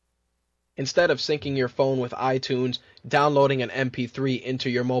Instead of syncing your phone with iTunes, downloading an MP3 into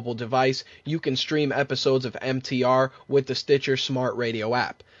your mobile device, you can stream episodes of MTR with the Stitcher Smart Radio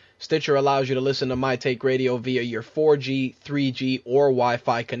app. Stitcher allows you to listen to My Take Radio via your 4G, 3G, or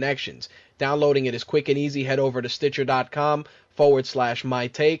Wi-Fi connections. Downloading it is quick and easy. Head over to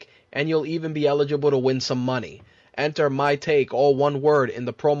Stitcher.com/MyTake, and you'll even be eligible to win some money. Enter My Take, all one word, in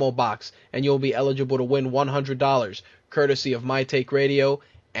the promo box, and you'll be eligible to win $100, courtesy of My Take Radio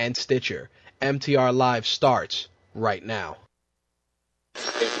and Stitcher. MTR Live starts right now.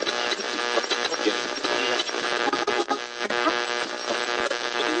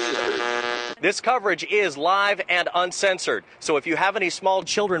 This coverage is live and uncensored, so if you have any small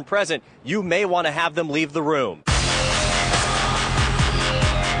children present, you may want to have them leave the room.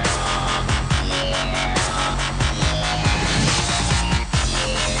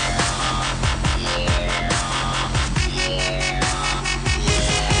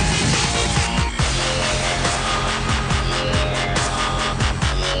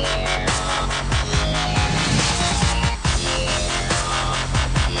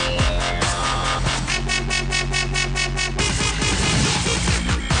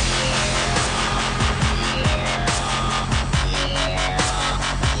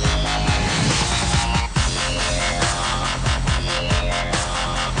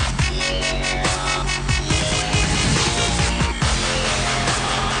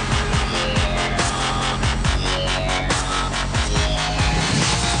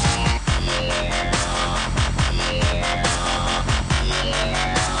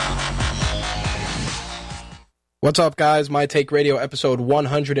 What's up, guys? My Take Radio episode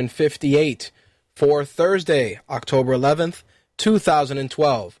 158 for Thursday, October 11th,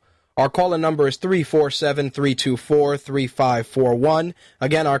 2012. Our call-in number is 347-324-3541.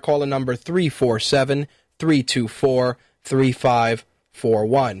 Again, our call-in number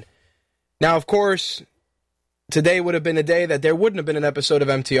 347-324-3541. Now, of course, today would have been a day that there wouldn't have been an episode of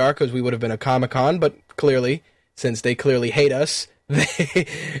MTR because we would have been a Comic-Con, but clearly, since they clearly hate us,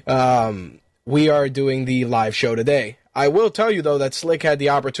 we are doing the live show today. I will tell you, though, that Slick had the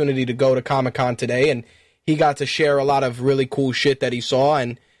opportunity to go to Comic-Con today, and he got to share a lot of really cool shit that he saw,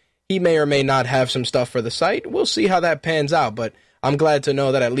 and he may or may not have some stuff for the site. We'll see how that pans out, but I'm glad to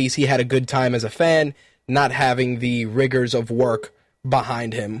know that at least he had a good time as a fan, not having the rigors of work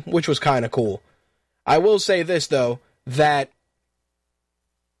behind him, which was kind of cool. I will say this, though, that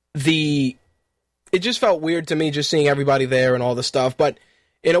it just felt weird to me just seeing everybody there and all the stuff, but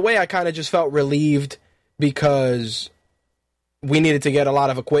in a way, I kind of just felt relieved because we needed to get a lot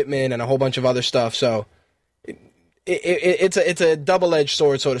of equipment and a whole bunch of other stuff. So it's a double-edged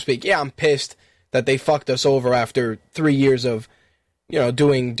sword, so to speak. Yeah, I'm pissed that they fucked us over after 3 years of,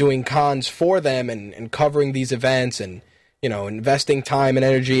 doing cons for them and covering these events and, investing time and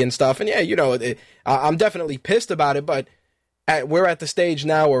energy and stuff. And yeah, I'm definitely pissed about it, but we're at the stage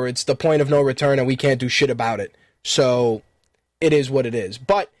now where it's the point of no return and we can't do shit about it. So it is what it is.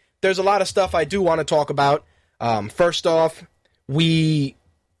 But there's a lot of stuff I do want to talk about. First off, we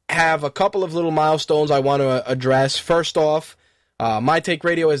have a couple of little milestones I want to address. First off, My Take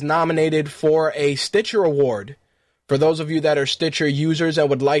Radio is nominated for a Stitcher Award. For those of you that are Stitcher users and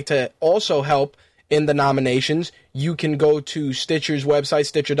would like to also help in the nominations, you can go to Stitcher's website,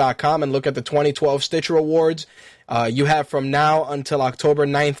 Stitcher.com, and look at the 2012 Stitcher Awards. You have from now until October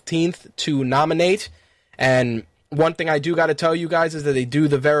 19th to nominate. And one thing I do got to tell you guys is that they do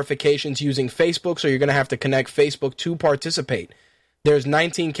the verifications using Facebook, so you're going to have to connect Facebook to participate. There's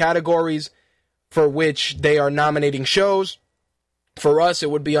 19 categories for which they are nominating shows. For us,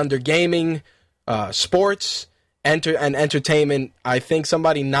 it would be under gaming, sports, and entertainment. I think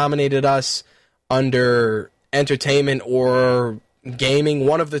somebody nominated us under entertainment or gaming,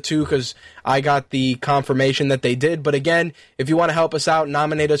 one of the two, because I got the confirmation that they did. But again, if you want to help us out,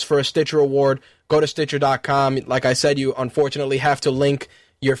 nominate us for a Stitcher Award, go to Stitcher.com. Like I said, you unfortunately have to link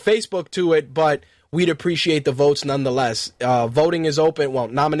your Facebook to it, but we'd appreciate the votes nonetheless. Voting is open. Well,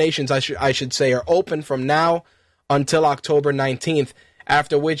 nominations, I should say, are open from now until October 19th,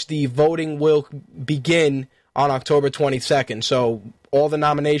 after which the voting will begin on October 22nd. So all the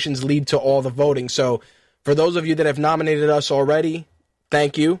nominations lead to all the voting. So for those of you that have nominated us already,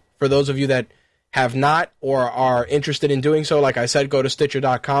 thank you. For those of you that have not or are interested in doing so, like I said, go to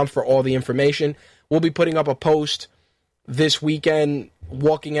Stitcher.com for all the information. We'll be putting up a post this weekend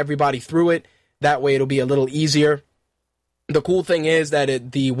walking everybody through it. That way it'll be a little easier. The cool thing is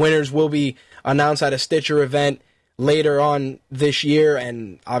that the winners will be announced at a Stitcher event later on this year,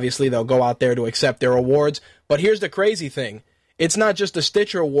 and obviously they'll go out there to accept their awards. But here's the crazy thing, it's not just the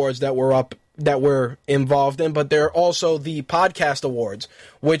Stitcher Awards that we're involved in, but there are also the Podcast Awards,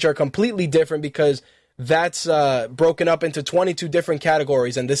 which are completely different because that's broken up into 22 different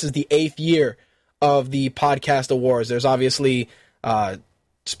categories, and this is the 8th year of the Podcast Awards. There's obviously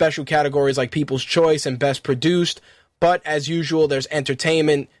special categories like People's Choice and Best Produced, but as usual, there's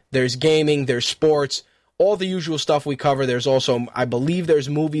entertainment, there's gaming, there's sports, all the usual stuff we cover. There's also, I believe there's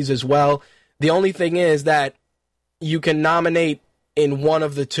movies as well. The only thing is that you can nominate in one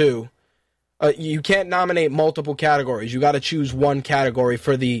of the two. You can't nominate multiple categories. You got to choose one category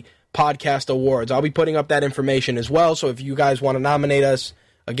for the Podcast Awards. I'll be putting up that information as well, so if you guys want to nominate us,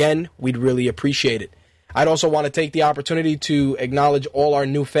 again, we'd really appreciate it. I'd also want to take the opportunity to acknowledge all our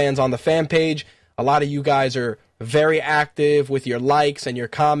new fans on the fan page. A lot of you guys are very active with your likes and your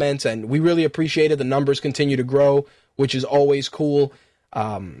comments, and we really appreciate it. The numbers continue to grow, which is always cool.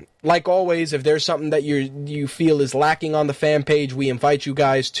 Like always, if there's something that you feel is lacking on the fan page, we invite you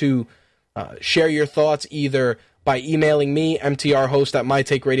guys to share your thoughts either by emailing me,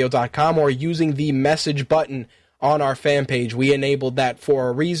 mtrhost@mytakeradio.com, or using the message button on our fan page. We enabled that for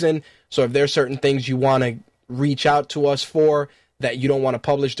a reason, so if there's certain things you want to reach out to us for that you don't want to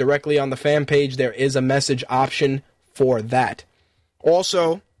publish directly on the fan page, there is a message option for that.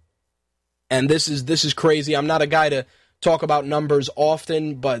 Also, and this is crazy, I'm not a guy to talk about numbers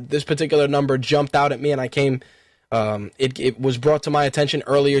often, but this particular number jumped out at me, and it was brought to my attention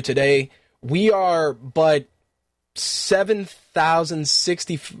earlier today. We are but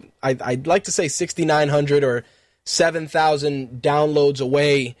 7,060, I'd like to say 6,900 or 7,000 downloads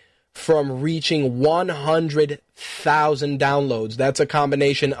away from reaching 100,000 downloads. That's a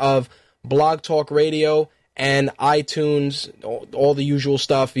combination of Blog Talk Radio and iTunes, all the usual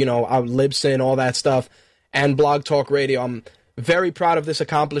stuff, Libsyn, all that stuff, and Blog Talk Radio. I'm very proud of this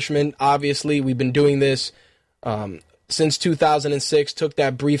accomplishment. Obviously, we've been doing this since 2006, took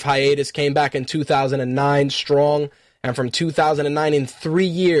that brief hiatus, came back in 2009 strong, and from 2009, in 3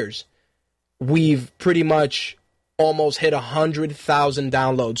 years, we've pretty much almost hit 100,000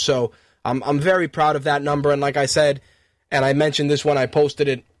 downloads. So I'm very proud of that number, and like I said, and I mentioned this when I posted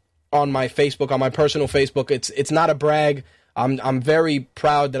it on my Facebook, on my personal Facebook, it's not a brag. I'm very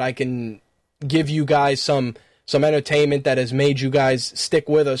proud that I can give you guys some entertainment that has made you guys stick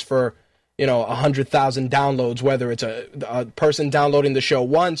with us for 100,000 downloads, whether it's a person downloading the show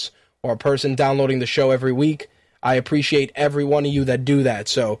once or a person downloading the show every week. I appreciate every one of you that do that.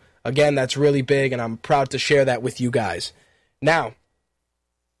 So, again, that's really big, and I'm proud to share that with you guys. Now,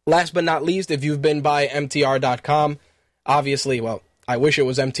 last but not least, if you've been by MTR.com, obviously, well, I wish it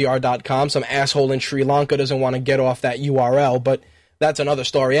was MTR.com. Some asshole in Sri Lanka doesn't want to get off that URL, but that's another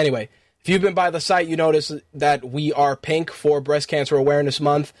story. Anyway, if you've been by the site, you notice that we are pink for Breast Cancer Awareness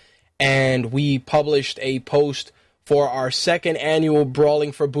Month, and we published a post for our second annual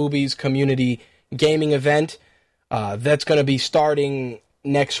Brawling for Boobies community gaming event. That's going to be starting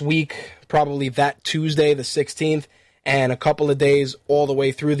next week, probably that Tuesday, the 16th, and a couple of days all the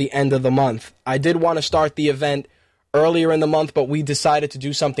way through the end of the month. I did want to start the event earlier in the month, but we decided to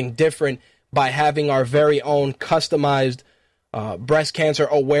do something different by having our very own customized breast cancer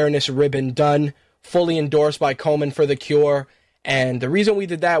awareness ribbon done, fully endorsed by Komen for the Cure. And the reason we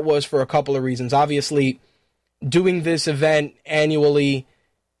did that was for a couple of reasons. Obviously, doing this event annually,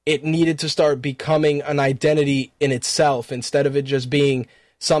 it needed to start becoming an identity in itself instead of it just being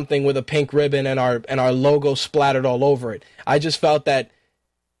something with a pink ribbon and our logo splattered all over it. I just felt that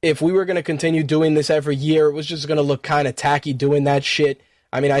if we were going to continue doing this every year, it was just going to look kind of tacky doing that shit.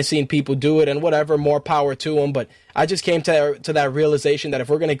 I mean, I seen people do it, and whatever, more power to them, but I just came to that realization that if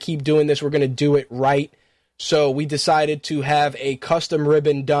we're going to keep doing this, we're going to do it right. So we decided to have a custom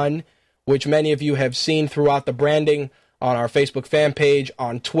ribbon done, which many of you have seen throughout the branding on our Facebook fan page,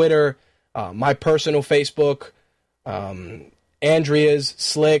 on Twitter, my personal Facebook, Andrea's,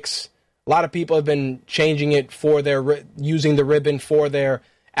 Slick's. A lot of people have been changing it for using the ribbon for their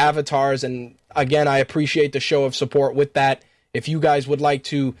avatars, and again, I appreciate the show of support with that. If you guys would like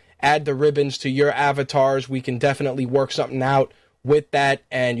to add the ribbons to your avatars, we can definitely work something out with that,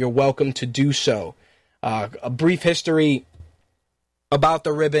 and you're welcome to do so. A brief history about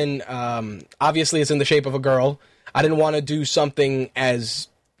the ribbon. Obviously, it's in the shape of a girl. I didn't want to do something as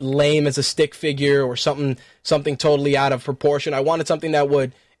lame as a stick figure or something totally out of proportion. I wanted something that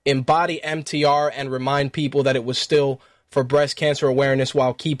would embody MTR and remind people that it was still for breast cancer awareness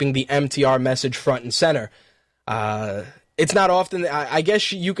while keeping the MTR message front and center. It's not often, I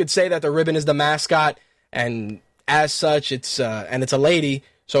guess you could say that the ribbon is the mascot, and as such, it's a lady,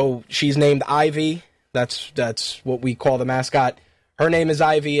 so she's named Ivy. That's what we call the mascot. her name is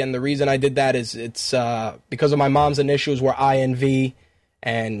Ivy, and the reason I did that is it's because of my mom's initials were INV,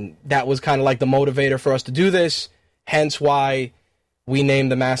 and that was kind of like the motivator for us to do this, hence why we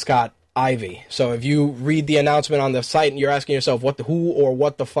named the mascot Ivy. So if you read the announcement on the site and you're asking yourself who or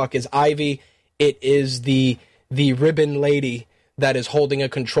what the fuck is Ivy, it is the ribbon lady that is holding a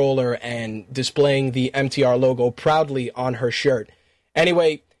controller and displaying the MTR logo proudly on her shirt.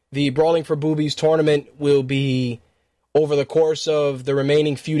 Anyway, the Brawling for Boobies tournament will be over the course of the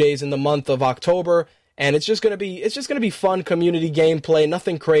remaining few days in the month of October, and it's just gonna be fun community gameplay,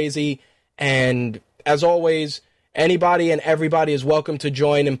 nothing crazy. And as always, anybody and everybody is welcome to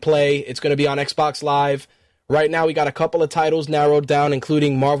join and play. It's gonna be on Xbox Live. Right now, we got a couple of titles narrowed down,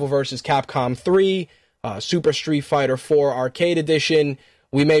 including Marvel vs. Capcom 3, Super Street Fighter 4 Arcade Edition.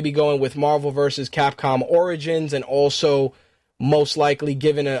 We may be going with Marvel vs. Capcom Origins, and also most likely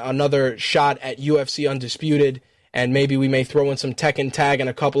giving another shot at UFC Undisputed, and maybe we may throw in some Tekken Tag and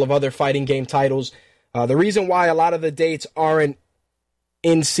a couple of other fighting game titles. The reason why a lot of the dates aren't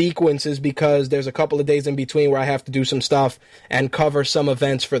in sequence is because there's a couple of days in between where I have to do some stuff and cover some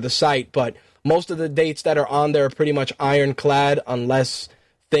events for the site, but most of the dates that are on there are pretty much ironclad unless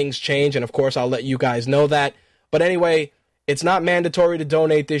things change, and of course I'll let you guys know that. But anyway, it's not mandatory to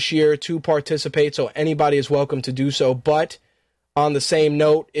donate this year to participate, so anybody is welcome to do so. But on the same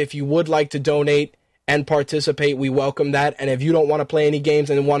note, if you would like to donate and participate, we welcome that. And if you don't want to play any games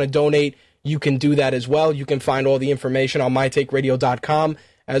and want to donate, you can do that as well. You can find all the information on mytakeradio.com,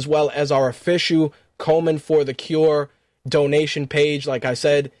 as well as our official Komen for the Cure donation page. Like I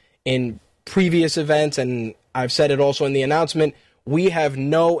said in previous events, and I've said it also in the announcement, we have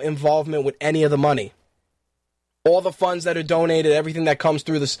no involvement with any of the money. All the funds that are donated, everything that comes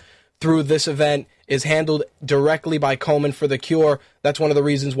through this event is handled directly by Komen for the Cure. That's one of the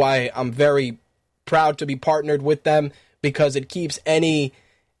reasons why I'm very proud to be partnered with them, because it keeps any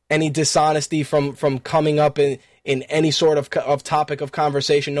dishonesty from coming up in any sort of topic of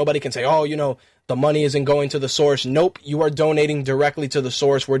conversation. Nobody can say, oh, the money isn't going to the source. Nope, you are donating directly to the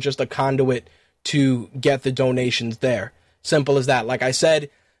source. We're just a conduit to get the donations there. Simple as that. Like I said,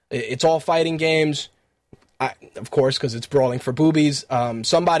 it's all fighting games, of course, because it's Brawling for Boobies.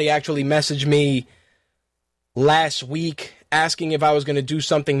 Somebody actually messaged me last week asking if I was going to do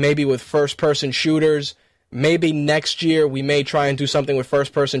something maybe with first-person shooters. Maybe next year we may try and do something with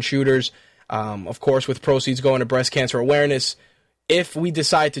first-person shooters, of course, with proceeds going to breast cancer awareness. If we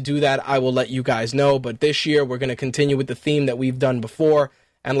decide to do that, I will let you guys know. But this year we're going to continue with the theme that we've done before.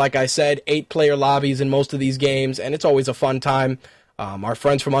 And like I said, 8-player lobbies in most of these games, and it's always a fun time. Our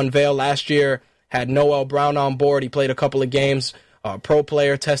friends from Unveil last year had Noel Brown on board. He played a couple of games, pro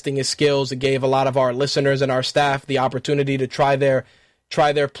player testing his skills. It gave a lot of our listeners and our staff the opportunity to try their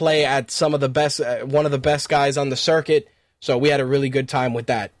play at some of the best, one of the best guys on the circuit. So we had a really good time with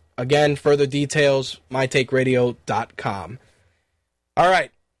that. Again, further details, mytakeradio.com. All right.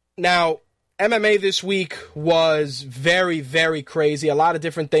 Now, MMA this week was very, very crazy. A lot of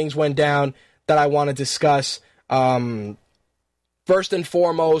different things went down that I want to discuss. First and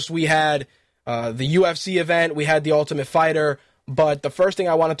foremost, we had the UFC event. We had the Ultimate Fighter. But the first thing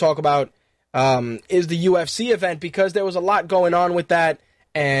I want to talk about is the UFC event, because there was a lot going on with that.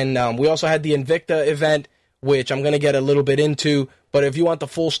 And we also had the Invicta event, which I'm going to get a little bit into. But if you want the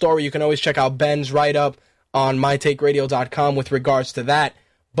full story, you can always check out Ben's write-up on mytakeradio.com with regards to that.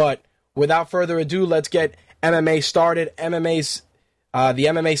 But without further ado, let's get MMA started. The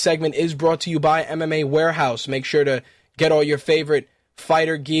MMA segment is brought to you by MMA Warehouse. Make sure to get all your favorite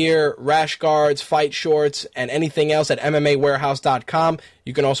fighter gear, rash guards, fight shorts, and anything else at MMAwarehouse.com.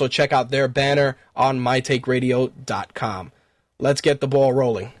 You can also check out their banner on mytakeradio.com. Let's get the ball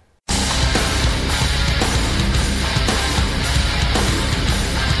rolling.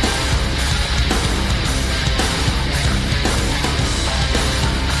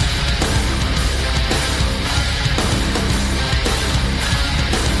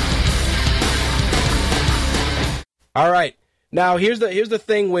 All right. Now, here's the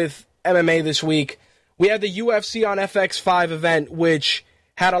thing with MMA this week. We had the UFC on FX5 event, which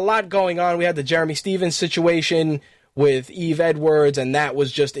had a lot going on. We had the Jeremy Stephens situation with Eve Edwards, and that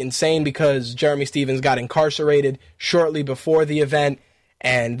was just insane because Jeremy Stephens got incarcerated shortly before the event,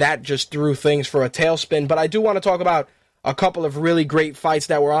 and that just threw things for a tailspin. But I do want to talk about a couple of really great fights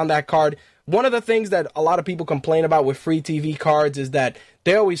that were on that card. One of the things that a lot of people complain about with free TV cards is that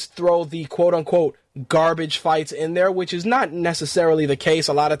they always throw the quote-unquote garbage fights in there, which is not necessarily the case.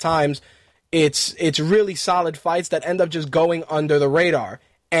 A lot of times it's really solid fights that end up just going under the radar.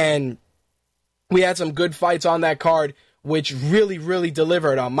 And we had some good fights on that card, which really, really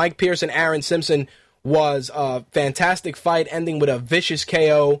delivered. Mike Pierce and Aaron Simpson was a fantastic fight, ending with a vicious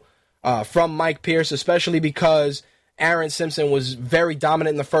KO from Mike Pierce, especially because Aaron Simpson was very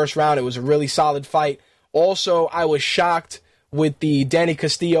dominant in the first round. It was a really solid fight. Also, I was shocked with the Danny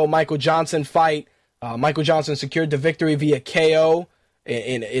Castillo-Michael Johnson fight. Michael Johnson secured the victory via KO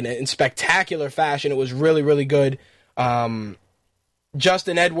in spectacular fashion. It was really, really good.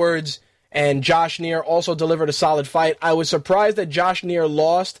 Justin Edwards and Josh Neer also delivered a solid fight. I was surprised that Josh Neer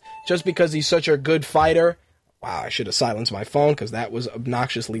lost just because he's such a good fighter. Wow, I should have silenced my phone because that was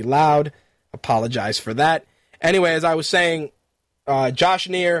obnoxiously loud. Apologize for that. Anyway, as I was saying, Josh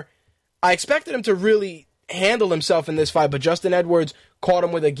Neer, I expected him to really handle himself in this fight, but Justin Edwards caught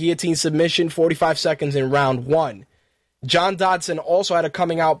him with a guillotine submission 45 seconds in round 1. John Dodson also had a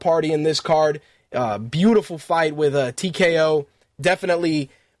coming out party in this card. Beautiful fight with a TKO, definitely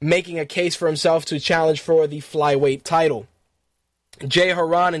making a case for himself to challenge for the flyweight title. Jay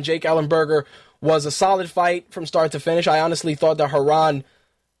Haran and Jake Ellenberger was a solid fight from start to finish. I honestly thought that Haran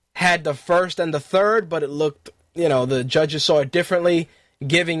had the first and the third, but it looked, the judges saw it differently,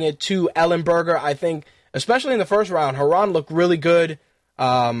 giving it to Ellenberger. I think, especially in the first round, Haran looked really good.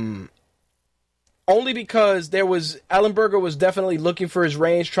 Only because Ellenberger was definitely looking for his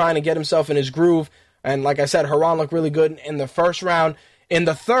range, trying to get himself in his groove. And like I said, Haran looked really good in the first round. In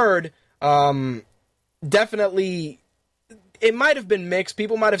the third, definitely, it might have been mixed.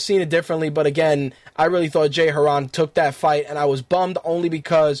 People might have seen it differently. But again, I really thought Jay Haran took that fight. And I was bummed only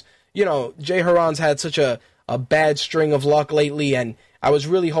because, Jay Haran's had such a bad string of luck lately. And I was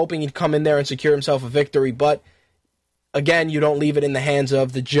really hoping he'd come in there and secure himself a victory. But again, you don't leave it in the hands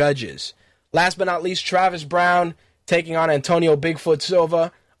of the judges. Last but not least, Travis Brown taking on Antonio Bigfoot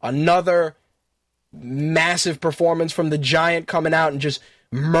Silva. Another massive performance from the Giant, coming out and just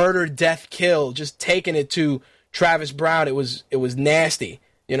murder, death, kill, just taking it to Travis Brown. It was nasty.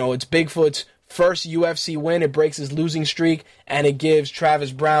 It's Bigfoot's first UFC win. It breaks his losing streak, and it gives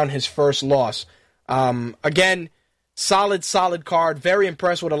Travis Brown his first loss. Again, solid card. Very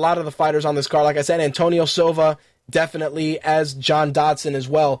impressed with a lot of the fighters on this card. Like I said, Antonio Silva, definitely, as John Dodson as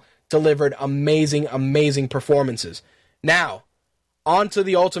well, delivered amazing performances. Now, on to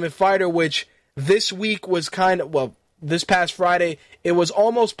the Ultimate Fighter, which this week was this past Friday, it was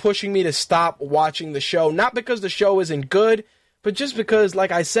almost pushing me to stop watching the show. Not because the show isn't good, but just because,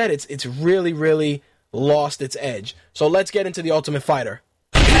 like I said, it's really, really lost its edge. So let's get into the Ultimate Fighter.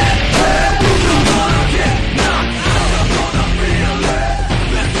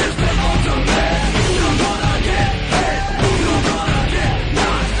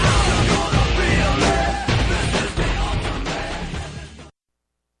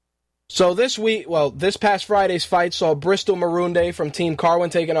 So this past Friday's fight saw Bristol Marunde from Team Carwin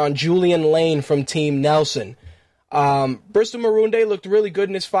taking on Julian Lane from Team Nelson. Bristol Marunde looked really good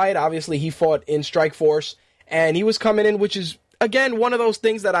in his fight. Obviously, he fought in Strikeforce, and he was coming in, which is, again, one of those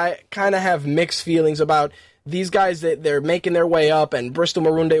things that I kind of have mixed feelings about. These guys, that they're making their way up, and Bristol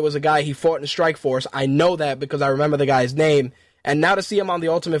Marunde was a guy, he fought in Strikeforce. I know that because I remember the guy's name, and now to see him on the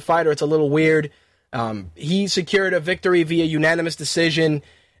Ultimate Fighter, it's a little weird. He secured a victory via unanimous decision.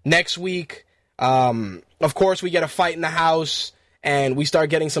 Next week, of course, we get a fight in the house, and we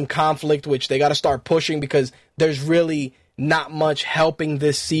start getting some conflict, which they got to start pushing because there's really not much helping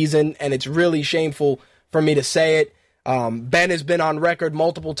this season, and it's really shameful for me to say it. Ben has been on record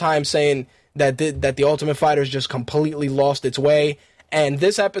multiple times saying that the Ultimate Fighter's just completely lost its way, and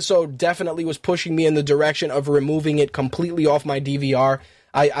this episode definitely was pushing me in the direction of removing it completely off my DVR.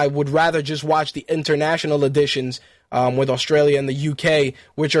 I would rather just watch the international editions with Australia and the UK,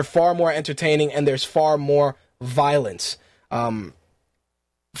 which are far more entertaining and there's far more violence.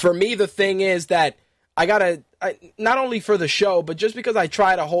 For me, the thing is that not only for the show, but just because I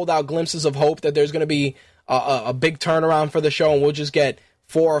try to hold out glimpses of hope that there's going to be a big turnaround for the show and we'll just get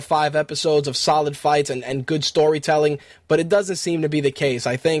 4 or 5 episodes of solid fights and good storytelling, but it doesn't seem to be the case.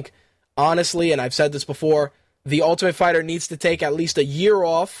 I think, honestly, and I've said this before, the Ultimate Fighter needs to take at least a year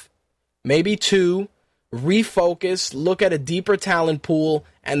off, maybe 2, refocus, look at a deeper talent pool,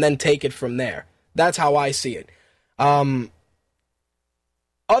 and then take it from there. That's how I see it. Other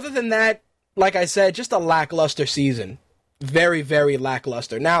than that, like I said, just a lackluster season. Very, very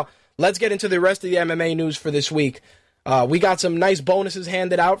lackluster. Now, let's get into the rest of the MMA news for this week. We got some nice bonuses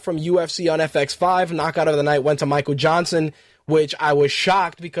handed out from UFC on FX5. Knockout of the night went to Michael Johnson, which I was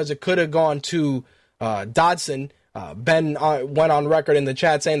shocked because it could have gone to Dodson. Ben went on record in the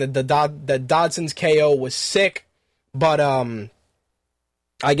chat saying that Dodson's KO was sick, but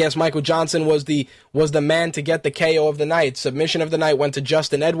I guess Michael Johnson was the man to get the KO of the night. Submission of the night went to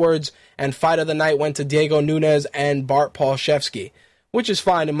Justin Edwards, and fight of the night went to Diego Nunes and Bart Polshevsky, which is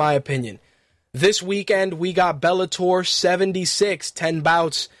fine in my opinion. This weekend, we got Bellator 76, 10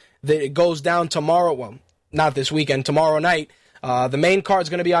 bouts. That goes down tomorrow. Well, not this weekend, tomorrow night. The main card's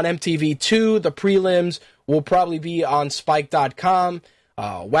going to be on MTV2. The prelims will probably be on Spike.com.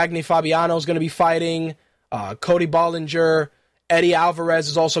 Wagner Fabiano is going to be fighting. Cody Bollinger. Eddie Alvarez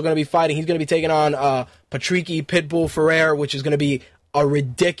is also going to be fighting. He's going to be taking on Patricky Pitbull Ferrer, which is going to be a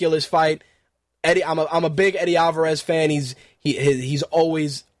ridiculous fight. Eddie, I'm a big Eddie Alvarez fan. He's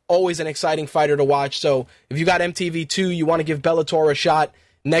always an exciting fighter to watch. So if you got MTV2, you want to give Bellator a shot.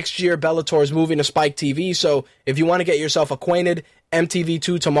 Next year, Bellator is moving to Spike TV. So if you want to get yourself acquainted,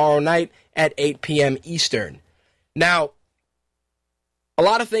 MTV2 tomorrow night at 8 p.m. Eastern. Now, a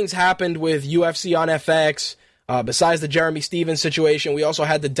lot of things happened with UFC on FX. Besides the Jeremy Stevens situation, we also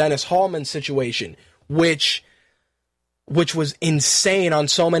had the Dennis Hallman situation, which was insane on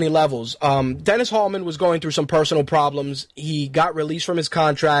so many levels. Dennis Hallman was going through some personal problems. He got released from his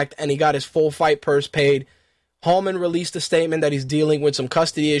contract, and he got his full fight purse paid. Hallman released a statement that he's dealing with some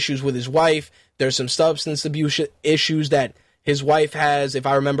custody issues with his wife. There's some substance abuse issues that his wife has, if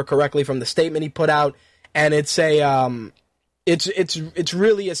I remember correctly from the statement he put out. And it's it's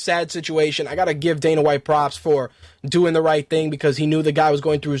really a sad situation. I got to give Dana White props for doing the right thing because he knew the guy was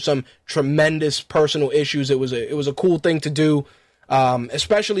going through some tremendous personal issues. It was a cool thing to do,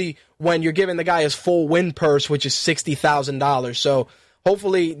 especially when you're giving the guy his full win purse, which is $60,000. So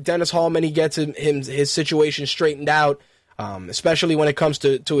hopefully Dennis Hallman, he gets his situation straightened out, especially when it comes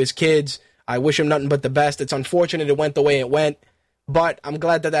to his kids. I wish him nothing but the best. It's unfortunate it went the way it went, but I'm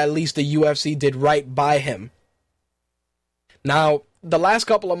glad that at least the UFC did right by him. Now, the last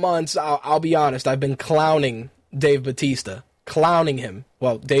couple of months, I'll be honest, I've been clowning Dave Bautista. Clowning him.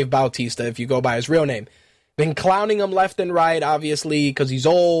 Well, Dave Bautista, if you go by his real name. Been clowning him left and right, obviously, because he's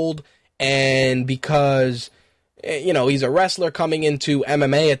old and because, he's a wrestler coming into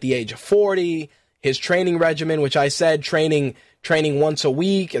MMA at the age of 40. His training regimen, which I said, training once a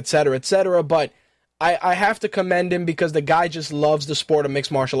week, etc., etc. But I have to commend him because the guy just loves the sport of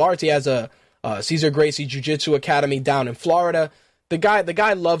mixed martial arts. He has a Cesar Gracie Jiu-Jitsu Academy down in Florida. The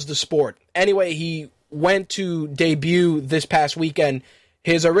guy loves the sport. Anyway, he went to debut this past weekend.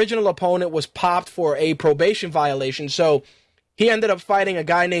 His original opponent was popped for a probation violation, so he ended up fighting a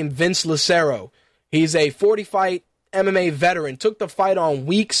guy named Vince Lucero. He's a 40-fight MMA veteran. Took the fight on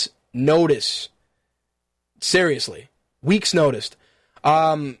weeks' notice. Seriously, weeks' notice.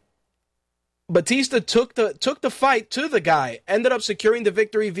 Batista took the fight to the guy, ended up securing the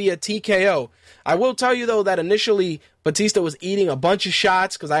victory via TKO. I will tell you, though, that initially Batista was eating a bunch of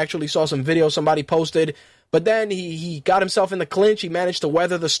shots, because I actually saw some video somebody posted, but then he got himself in the clinch. He managed to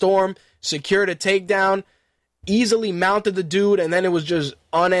weather the storm, secured a takedown, easily mounted the dude, and then it was just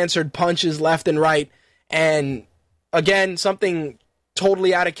unanswered punches left and right. And again, something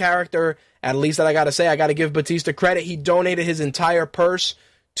totally out of character, at least that I got to say. I got to give Batista credit. He donated his entire purse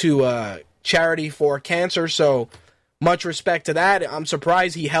to charity for cancer, so much respect to that. I'm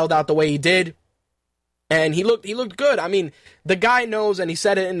surprised he held out the way he did, and he looked good. I mean, the guy knows, and he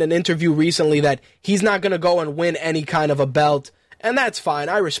said it in an interview recently, that he's not going to go and win any kind of a belt, and that's fine.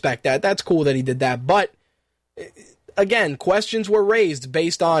 I respect that. That's cool that he did that, but again, questions were raised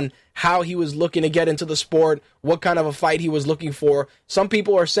based on how he was looking to get into the sport, what kind of a fight he was looking for. Some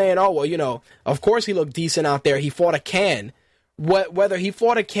people are saying, oh, well, of course he looked decent out there. He fought a can. Whether he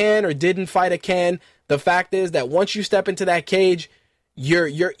fought a can or didn't fight a can, the fact is that once you step into that cage,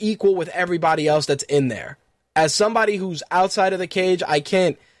 you're equal with everybody else that's in there. As somebody who's outside of the cage, I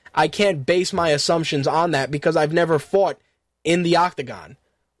can't base my assumptions on that because I've never fought in the octagon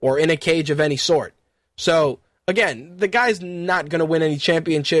or in a cage of any sort. So, again, the guy's not going to win any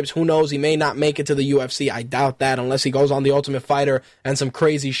championships. Who knows? He may not make it to the UFC. I doubt that unless he goes on The Ultimate Fighter and some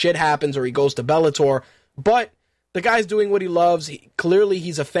crazy shit happens or he goes to Bellator. But the guy's doing what he loves. Clearly,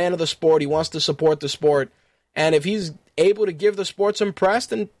 he's a fan of the sport. He wants to support the sport. And if he's able to give the sport some press,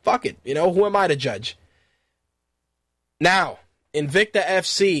 then fuck it. Who am I to judge? Now, Invicta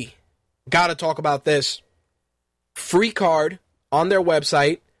FC, gotta talk about this. Free card on their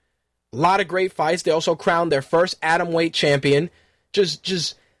website. A lot of great fights. They also crowned their first atomweight champion.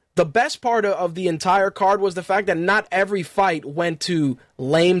 Just the best part of the entire card was the fact that not every fight went to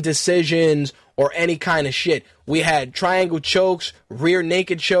lame decisions or any kind of shit. We had triangle chokes, rear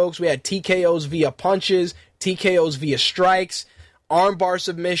naked chokes. We had TKOs via punches, TKOs via strikes, armbar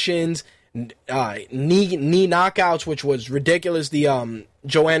submissions, knee knockouts, which was ridiculous. The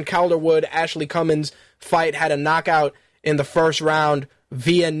Joanne Calderwood, Ashley Cummins fight had a knockout in the first round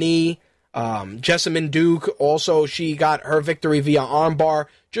via knee. Jessamine Duke, also, she got her victory via armbar.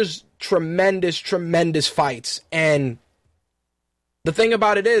 Just tremendous, tremendous fights. And the thing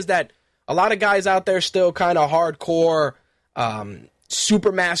about it is that a lot of guys out there still kind of hardcore,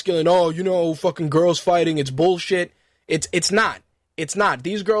 super masculine. Oh, you know, fucking girls fighting, it's bullshit. It's not. It's not.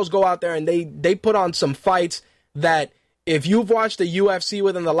 These girls go out there and they put on some fights that if you've watched the UFC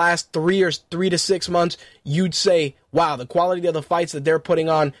within the last 3 to 6 months, you'd say, wow, the quality of the fights that they're putting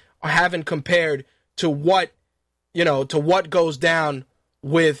on haven't compared to what goes down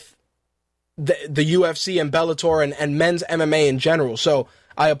with the UFC and Bellator and men's MMA in general. So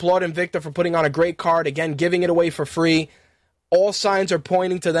I applaud Invicta for putting on a great card, again, giving it away for free. All signs are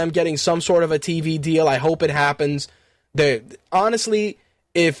pointing to them getting some sort of a TV deal. I hope it happens. Honestly,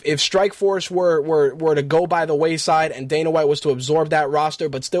 if Strikeforce were to go by the wayside and Dana White was to absorb that roster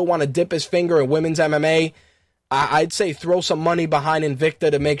but still want to dip his finger in women's MMA, I'd say throw some money behind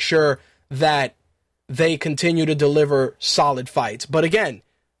Invicta to make sure that they continue to deliver solid fights. But again,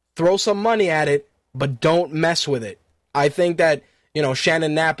 throw some money at it, but don't mess with it. I think that,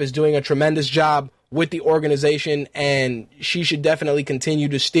 Shannon Knapp is doing a tremendous job with the organization, and she should definitely continue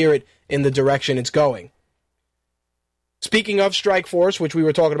to steer it in the direction it's going. Speaking of Strikeforce, which we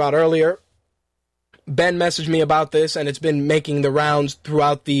were talking about earlier, Ben messaged me about this, and it's been making the rounds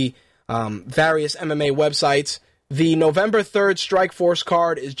throughout the various MMA websites. The November 3rd Strikeforce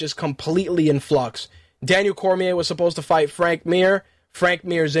card is just completely in flux. Daniel Cormier was supposed to fight Frank Mir. Frank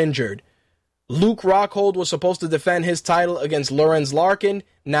Mir's injured. Luke Rockhold was supposed to defend his title against Lorenz Larkin.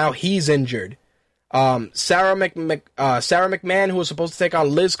 Now he's injured. Sarah McMahon, who was supposed to take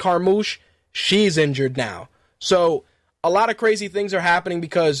on Liz Carmouche, she's injured now. So a lot of crazy things are happening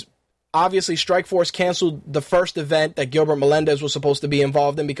because obviously Strikeforce canceled the first event that Gilbert Melendez was supposed to be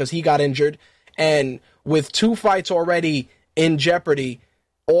involved in because he got injured. And with 2 fights already in jeopardy,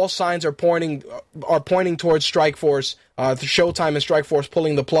 all signs are pointing towards Strikeforce, Showtime and Strikeforce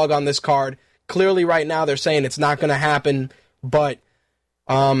pulling the plug on this card. Clearly right now they're saying it's not going to happen, but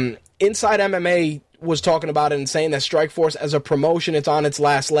Inside MMA was talking about it and saying that Strikeforce as a promotion, it's on its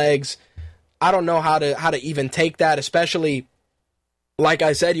last legs. I don't know how to even take that, especially, like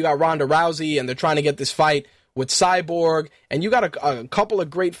I said, you got Ronda Rousey, and they're trying to get this fight with Cyborg, and you got a couple of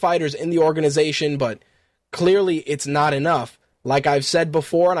great fighters in the organization, but clearly it's not enough. Like I've said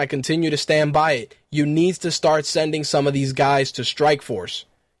before, and I continue to stand by it, you need to start sending some of these guys to Strikeforce.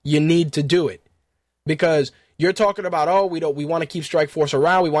 You need to do it. Because you're talking about, we want to keep Strikeforce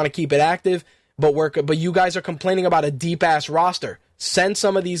around, we want to keep it active, but you guys are complaining about a deep-ass roster. Send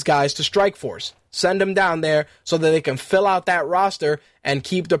some of these guys to Strikeforce. Send them down there so that they can fill out that roster and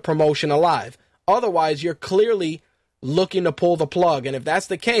keep the promotion alive. Otherwise, you're clearly looking to pull the plug. And if that's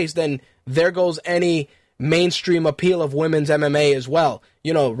the case, then there goes any mainstream appeal of women's MMA as well.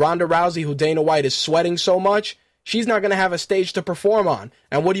 Ronda Rousey, who Dana White is sweating so much, she's not going to have a stage to perform on.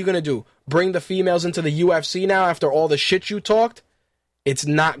 And what are you going to do? Bring the females into the UFC now after all the shit you talked? It's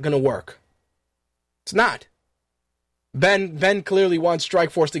not going to work. It's not. Ben clearly wants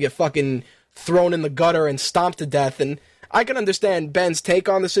Strikeforce to get fucking thrown in the gutter and stomped to death, and I can understand Ben's take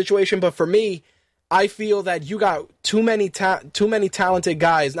on the situation, but for me, I feel that you got too many talented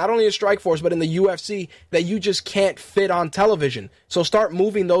guys, not only in Strikeforce, but in the UFC, that you just can't fit on television. So start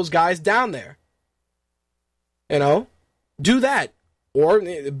moving those guys down there. Do that. Or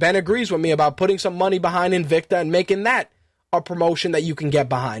Ben agrees with me about putting some money behind Invicta and making that a promotion that you can get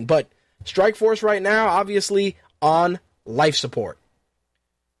behind. But Strikeforce right now, obviously, on life support.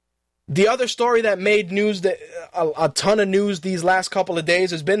 The other story that made news, a ton of news these last couple of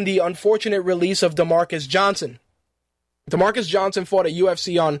days, has been the unfortunate release of DeMarcus Johnson. DeMarcus Johnson fought at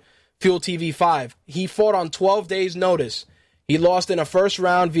UFC on Fuel TV 5. He fought on 12 days' notice. He lost in a first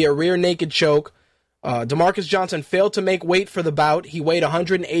round via rear naked choke. DeMarcus Johnson failed to make weight for the bout. He weighed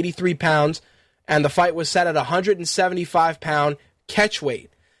 183 pounds, and the fight was set at 175-pound catch weight.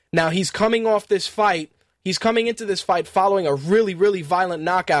 Now, he's coming off this fight. He's coming into this fight following a really, really violent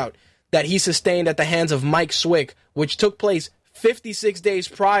knockout that he sustained at the hands of Mike Swick, which took place 56 days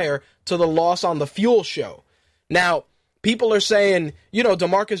prior to the loss on the Fuel show. Now, people are saying,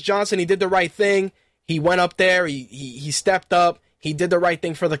 DeMarcus Johnson, he did the right thing. He went up there, he stepped up, he did the right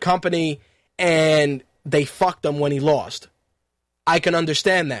thing for the company, and they fucked him when he lost. I can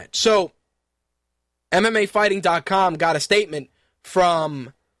understand that. So, MMAfighting.com got a statement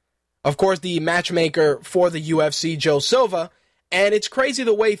from, of course, the matchmaker for the UFC, Joe Silva, and it's crazy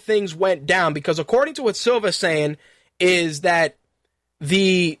the way things went down, because according to what Silva's saying is that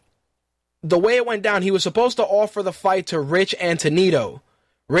the way it went down, he was supposed to offer the fight to Rich Antonito.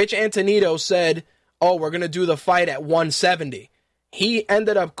 Rich Antonito said, we're going to do the fight at 170. He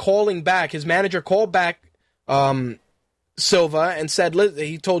ended up calling back. His manager called back Silva and said,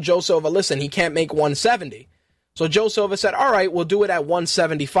 he told Joe Silva, listen, he can't make 170. So Joe Silva said, all right, we'll do it at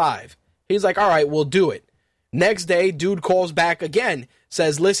 175. He's like, all right, we'll do it. Next day, dude calls back again,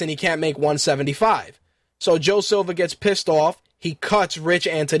 says, listen, he can't make 175. So Joe Silva gets pissed off. He cuts Rich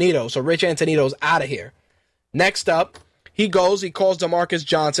Antonito. So Rich Antonito's out of here. Next up, he calls DeMarcus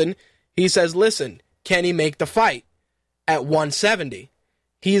Johnson. He says, listen, can he make the fight at 170?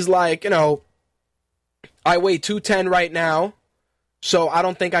 He's like, I weigh 210 right now, so I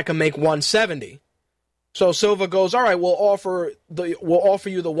don't think I can make 170. So Silva goes, all right, we'll offer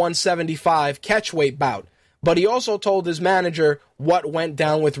you the 175 catchweight bout. But he also told his manager what went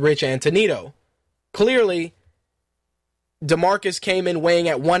down with Rich Antonito. Clearly, DeMarcus came in weighing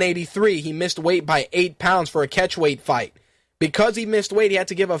at 183. He missed weight by 8 pounds for a catchweight fight. Because he missed weight, he had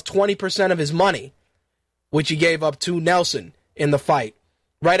to give up 20% of his money, which he gave up to Nelson in the fight.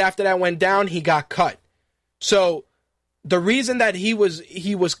 Right after that went down, he got cut. So the reason that he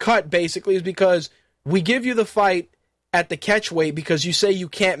was cut basically is because we give you the fight at the catchweight because you say you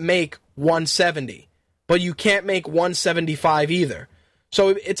can't make 170, but you can't make 175 either. So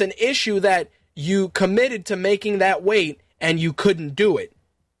it's an issue that you committed to making that weight and you couldn't do it.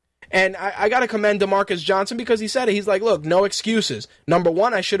 And I got to commend DeMarcus Johnson because he said it. He's like, look, no excuses. Number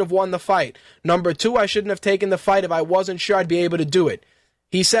one, I should have won the fight. Number two, I shouldn't have taken the fight if I wasn't sure I'd be able to do it.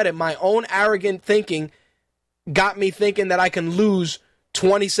 He said it. My own arrogant thinking got me thinking that I can lose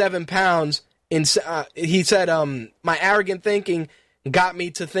 27 pounds. He said, my arrogant thinking got me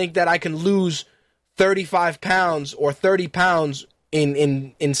to think that I can lose 35 pounds or 30 pounds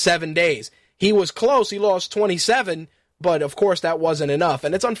in 7 days. He was close. He lost 27, but of course that wasn't enough.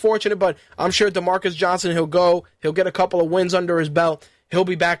 And it's unfortunate, but I'm sure DeMarcus Johnson, he'll get a couple of wins under his belt. He'll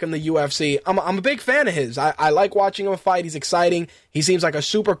be back in the UFC. I'm a big fan of his. I like watching him fight. He's exciting. He seems like a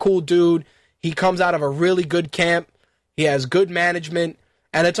super cool dude. He comes out of a really good camp. He has good management.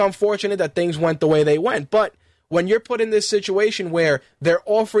 And it's unfortunate that things went the way they went. But when you're put in this situation where they're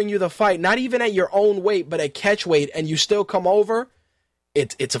offering you the fight, not even at your own weight, but at catch weight, and you still come over,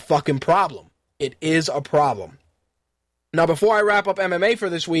 it's a fucking problem. It is a problem. Now, before I wrap up MMA for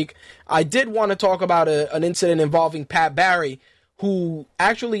this week, I did want to talk about an incident involving Pat Barry, who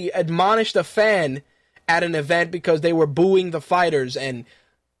actually admonished a fan at an event because they were booing the fighters. And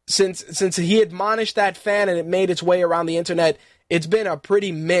since he admonished that fan and it made its way around the internet, it's been a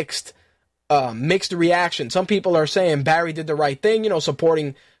pretty mixed reaction. Some people are saying Barry did the right thing,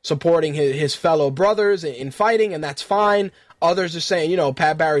 supporting his fellow brothers in fighting, and that's fine. Others are saying,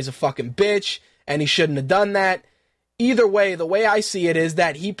 Pat Barry's a fucking bitch, and he shouldn't have done that. Either way, the way I see it is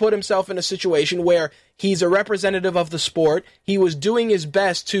that he put himself in a situation where he's a representative of the sport. He was doing his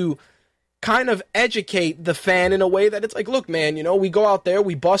best to kind of educate the fan in a way that it's like, look, man, we go out there,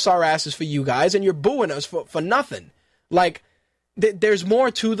 we bust our asses for you guys, and you're booing us for nothing. Like, there's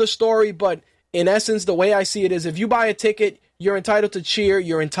more to the story, but in essence, the way I see it is if you buy a ticket, you're entitled to cheer,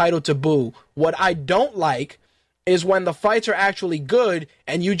 you're entitled to boo. What I don't like is when the fights are actually good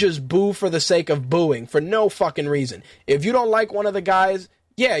and you just boo for the sake of booing for no fucking reason. If you don't like one of the guys,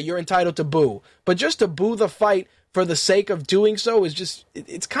 yeah, you're entitled to boo. But just to boo the fight for the sake of doing so is just,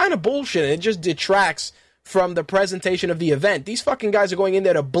 it's kind of bullshit. It just detracts from the presentation of the event. These fucking guys are going in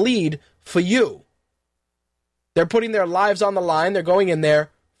there to bleed for you. They're putting their lives on the line. They're going in there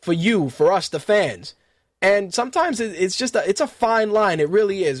for you, for us, the fans. And sometimes it's a fine line. It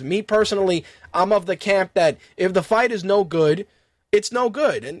really is. Me personally, I'm of the camp that if the fight is no good, it's no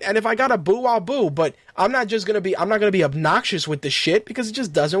good. And if I gotta boo, I'll boo. But I'm not gonna be obnoxious with this shit because it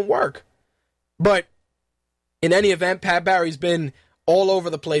just doesn't work. But in any event, Pat Barry's been all over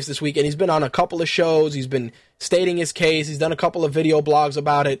the place this week, and he's been on a couple of shows. He's been stating his case. He's done a couple of video blogs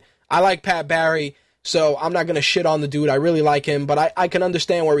about it. I like Pat Barry, so I'm not gonna shit on the dude. I really like him, but I can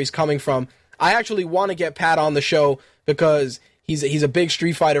understand where he's coming from. I actually want to get Pat on the show because he's a big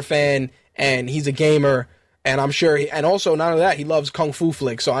Street Fighter fan and he's a gamer, and I'm sure and also not only that, he loves Kung Fu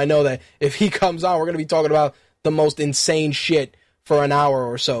flicks. So I know that if he comes on, we're going to be talking about the most insane shit for an hour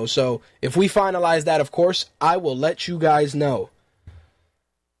or so. So if we finalize that, of course, I will let you guys know.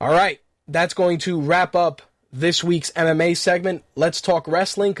 All right, that's going to wrap up this week's MMA segment. Let's talk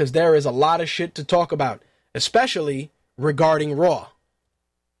wrestling because there is a lot of shit to talk about, especially regarding Raw.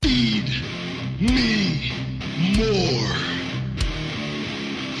 Feed me more.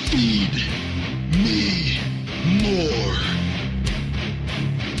 Feed me more.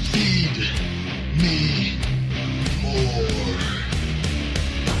 Feed me more.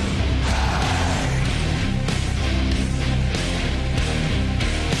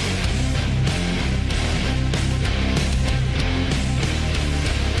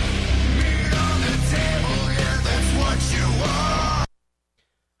 Meat on the table, yeah, that's what you want.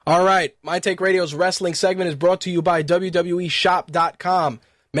 All right, My Take Radio's wrestling segment is brought to you by WWEshop.com.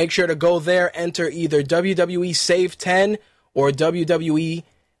 Make sure to go there, enter either WWE Save 10 or WWE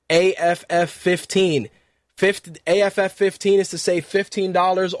AFF 15. AFF 15 is to save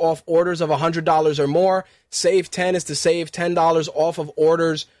 $15 off orders of $100 or more. Save 10 is to save $10 off of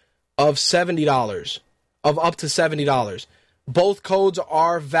orders of $70, of up to $70. Both codes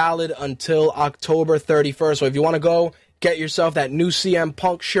are valid until October 31st. So if you want to go get yourself that new CM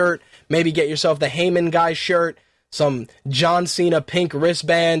Punk shirt, maybe get yourself the Heyman guy shirt, some John Cena pink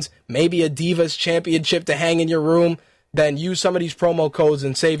wristbands, maybe a Divas Championship to hang in your room, then use some of these promo codes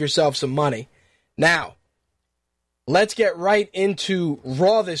and save yourself some money. Now, let's get right into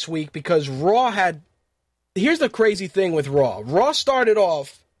Raw this week, because Raw had... Here's the crazy thing with Raw. Raw started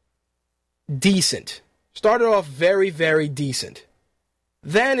off decent. Started off very, very decent.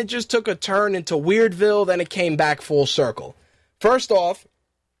 Then it just took a turn into Weirdville, then it came back full circle. First off,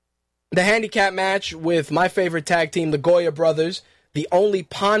 the handicap match with my favorite tag team, the Goya Brothers, the only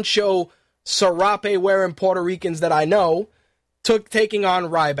poncho serape-wearing Puerto Ricans that I know, taking on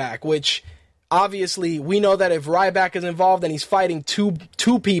Ryback, which obviously we know that if Ryback is involved and he's fighting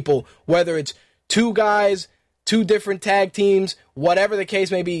two people, whether it's two guys, two different tag teams, whatever the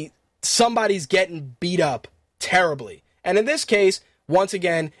case may be, somebody's getting beat up terribly. And in this case, once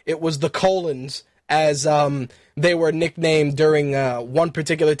again, it was the Colons, as they were nicknamed during one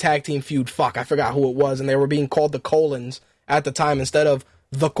particular tag team feud. Fuck, I forgot who it was, and they were being called the Colons at the time instead of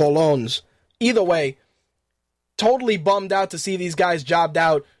the Colons. Either way, totally bummed out to see these guys jobbed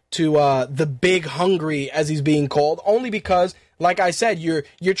out to the Big Hungry, as he's being called, only because, like I said,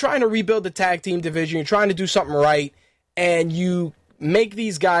 you're trying to rebuild the tag team division, you're trying to do something right, and you make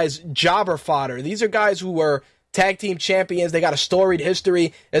these guys jobber fodder. These are guys who were tag team champions. They got a storied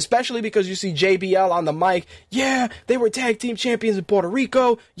history, especially because you see JBL on the mic. Yeah, they were tag team champions in Puerto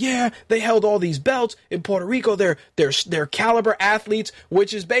Rico. Yeah, they held all these belts in Puerto Rico. They're caliber athletes,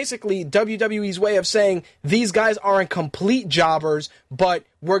 which is basically WWE's way of saying these guys aren't complete jobbers, but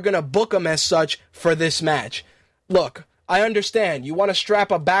we're going to book them as such for this match. Look, I understand. You want to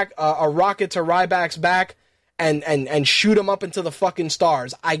strap a rocket to Ryback's back and shoot him up into the fucking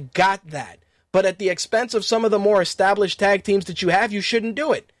stars. I got that. But at the expense of some of the more established tag teams that you have, you shouldn't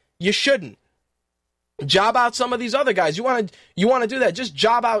do it. You shouldn't. Job out some of these other guys. You want to do that, just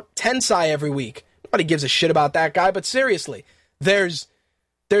job out Tensai every week. Nobody gives a shit about that guy, but seriously, there's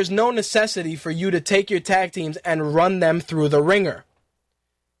no necessity for you to take your tag teams and run them through the ringer.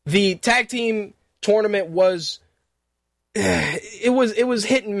 The tag team tournament was it was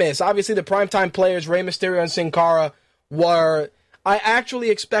hit and miss. Obviously, the primetime players, Rey Mysterio and Sin Cara, were... I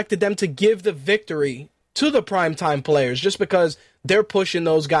actually expected them to give the victory to the primetime players just because they're pushing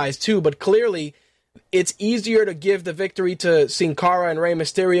those guys too. But clearly, it's easier to give the victory to Sin Cara and Rey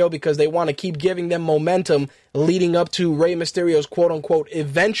Mysterio because they want to keep giving them momentum leading up to Rey Mysterio's quote-unquote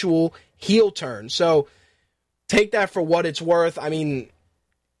eventual heel turn. So take that for what it's worth. I mean,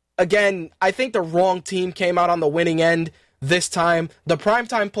 again, I think the wrong team came out on the winning end this time. The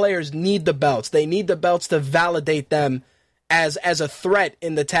primetime players need the belts. They need the belts to validate them as a threat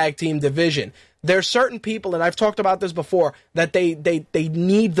in the tag team division. There's certain people, and I've talked about this before, that they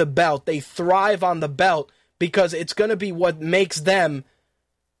need the belt. They thrive on the belt because it's going to be what makes them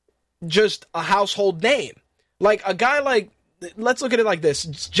just a household name. Like a guy like, let's look at it like this.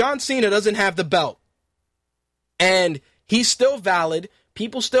 John Cena doesn't have the belt. And he's still valid.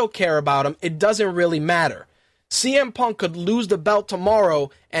 People still care about him. It doesn't really matter. CM Punk could lose the belt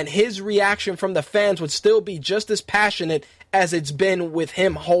tomorrow, and his reaction from the fans would still be just as passionate as it's been with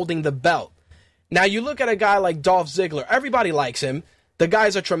him holding the belt. Now, you look at a guy like Dolph Ziggler. Everybody likes him. The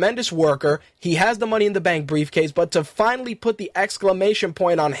guy's a tremendous worker. He has the Money in the Bank briefcase, but to finally put the exclamation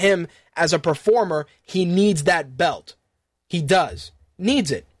point on him as a performer, he needs that belt. He does.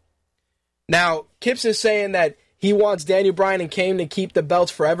 Needs it. Now, Kips is saying that he wants Daniel Bryan and Kane to keep the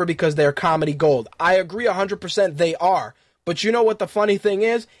belts forever because they're comedy gold. I agree 100% they are. But you know what the funny thing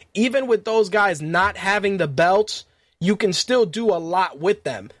is? Even with those guys not having the belts, you can still do a lot with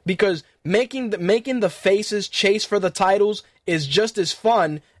them. Because making the faces chase for the titles is just as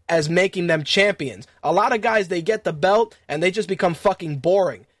fun as making them champions. A lot of guys, they get the belt and they just become fucking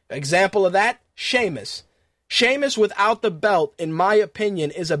boring. Example of that, Sheamus. Sheamus without the belt, in my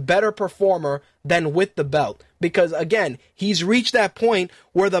opinion, is a better performer than with the belt. Because, again, he's reached that point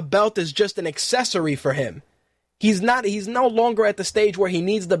where the belt is just an accessory for him. He's no longer at the stage where he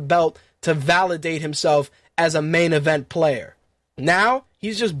needs the belt to validate himself as a main event player. Now,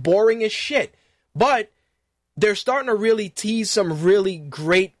 he's just boring as shit. But they're starting to really tease some really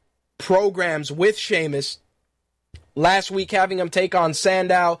great programs with Sheamus. Last week having him take on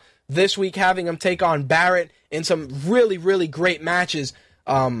Sandow. This week having him take on Barrett in some really, really great matches.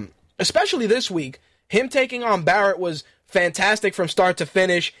 especially this week. Him taking on Barrett was fantastic from start to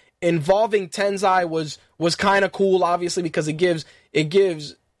finish. Involving Tenzai was kind of cool, obviously, because it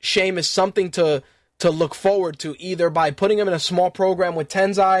gives Sheamus something to look forward to, either by putting him in a small program with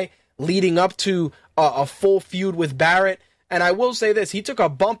Tenzai, leading up to a full feud with Barrett. And I will say this, he took a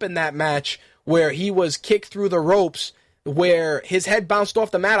bump in that match where he was kicked through the ropes, where his head bounced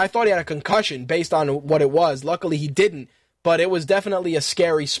off the mat. I thought he had a concussion based on what it was. Luckily, he didn't, but it was definitely a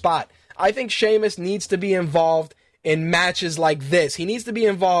scary spot. I think Sheamus needs to be involved in matches like this. He needs to be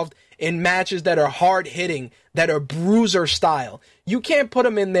involved in matches that are hard-hitting, that are bruiser style. You can't put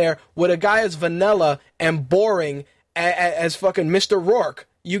him in there with a guy as vanilla and boring as fucking Mr. Rourke.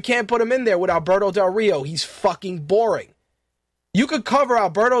 You can't put him in there with Alberto Del Rio. He's fucking boring. You could cover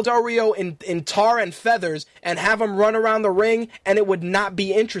Alberto Del Rio in tar and feathers and have him run around the ring, and it would not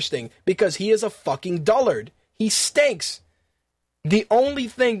be interesting, because he is a fucking dullard. He stinks. The only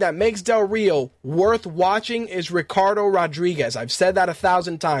thing that makes Del Rio worth watching is Ricardo Rodriguez. I've said that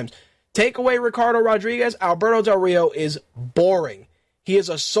 1,000 times. Take away Ricardo Rodriguez, Alberto Del Rio is boring. He is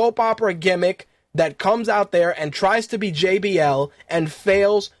a soap opera gimmick that comes out there and tries to be JBL and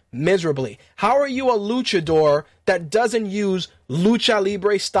fails miserably. How are you a luchador that doesn't use lucha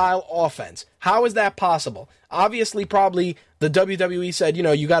libre style offense? How is that possible? Obviously, probably the WWE said,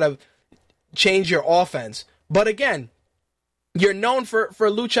 you got to change your offense. But again, you're known for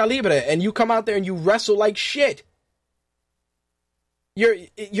lucha libre, and you come out there and you wrestle like shit.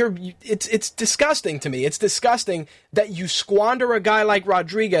 It's disgusting to me. It's disgusting that you squander a guy like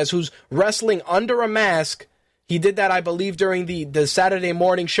Rodriguez, who's wrestling under a mask. He did that, I believe, during the Saturday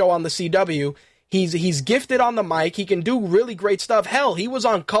morning show on the CW. He's gifted on the mic. He can do really great stuff. Hell, he was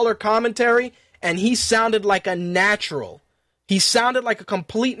on color commentary, and he sounded like a natural. He sounded like a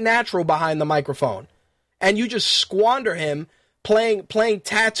complete natural behind the microphone. And you just squander him playing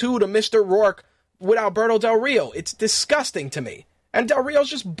tattoo to Mr. Rourke with Alberto Del Rio. It's disgusting to me. And Del Rio's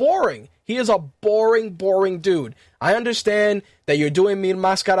just boring. He is a boring, boring dude. I understand that you're doing Mil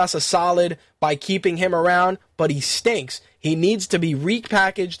Mascaras a solid by keeping him around, but he stinks. He needs to be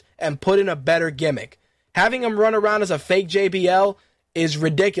repackaged and put in a better gimmick. Having him run around as a fake JBL is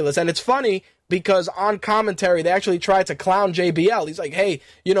ridiculous. And it's funny because on commentary, they actually tried to clown JBL. He's like, hey,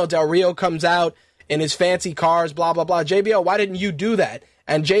 Del Rio comes out in his fancy cars, blah, blah, blah. JBL, why didn't you do that?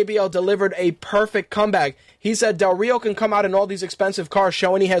 And JBL delivered a perfect comeback. He said Del Rio can come out in all these expensive cars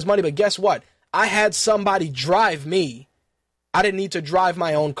showing he has money, but guess what? I had somebody drive me. I didn't need to drive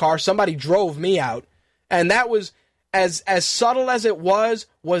my own car. Somebody drove me out. And that was, as subtle as it was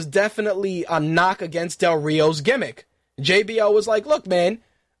definitely a knock against Del Rio's gimmick. JBL was like, look, man,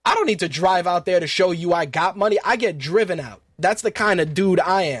 I don't need to drive out there to show you I got money. I get driven out. That's the kind of dude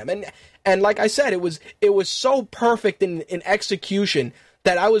I am. And like I said, it was so perfect in execution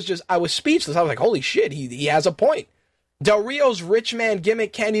that I was speechless. I was like, holy shit, he has a point. Del Rio's rich man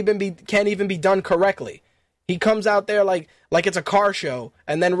gimmick can't even be done correctly. He comes out there like it's a car show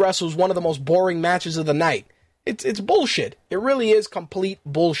and then wrestles one of the most boring matches of the night. It's bullshit. It really is complete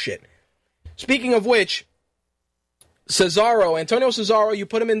bullshit. Speaking of which, Antonio Cesaro, you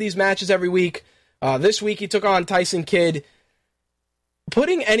put him in these matches every week. This week he took on Tyson Kidd.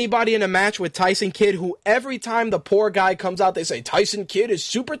 Putting anybody in a match with Tyson Kidd, who every time the poor guy comes out, they say, Tyson Kidd is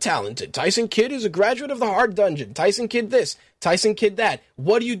super talented. Tyson Kidd is a graduate of the Hard Dungeon. Tyson Kidd this. Tyson Kidd that.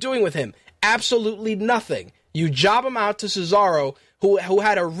 What are you doing with him? Absolutely nothing. You job him out to Cesaro, who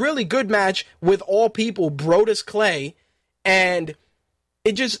had a really good match with all people, Brodus Clay, and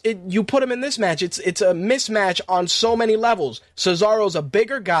you put him in this match. It's a mismatch on so many levels. Cesaro's a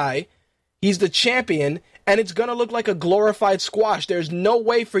bigger guy. He's the champion. And it's going to look like a glorified squash. There's no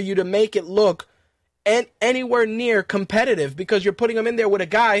way for you to make it look anywhere near competitive because you're putting him in there with a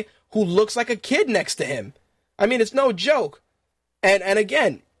guy who looks like a kid next to him. I mean, it's no joke. And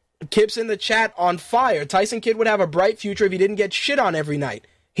again, Kip's in the chat on fire. Tyson Kidd would have a bright future if he didn't get shit on every night.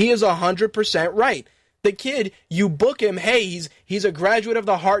 He is 100% right. The kid, you book him, hey, he's a graduate of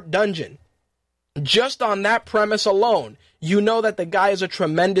the Hart Dungeon. Just on that premise alone, you know that the guy is a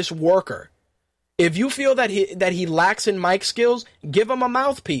tremendous worker. If you feel that he lacks in mic skills, give him a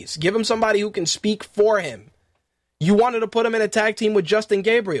mouthpiece. Give him somebody who can speak for him. You wanted to put him in a tag team with Justin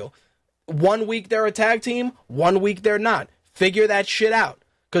Gabriel. 1 week they're a tag team, 1 week they're not. Figure that shit out.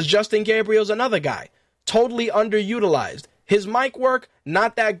 Because Justin Gabriel's another guy. Totally underutilized. His mic work,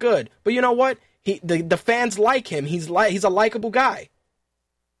 not that good. But you know what? The fans like him. He's a likable guy.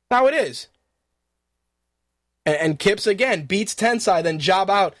 That's how it is. And Kipps, again, beats Tensai, then job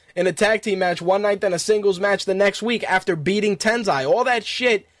out in a tag team match one night, then a singles match the next week after beating Tensai. All that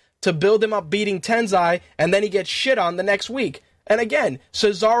shit to build him up beating Tensai, and then he gets shit on the next week. And again,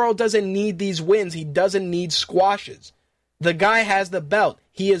 Cesaro doesn't need these wins. He doesn't need squashes. The guy has the belt.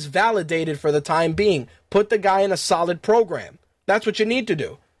 He is validated for the time being. Put the guy in a solid program. That's what you need to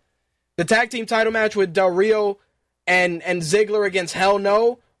do. The tag team title match with Del Rio and Ziggler against Hell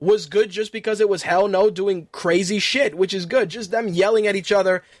No was good just because it was Hell No doing crazy shit, which is good. Just them yelling at each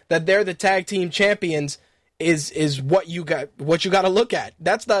other that they're the tag team champions is what you got to look at.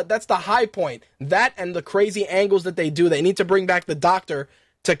 That's the high point. That and the crazy angles that they do. They need to bring back the Doctor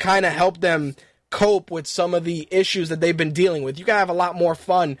to kind of help them cope with some of the issues that they've been dealing with. You can have a lot more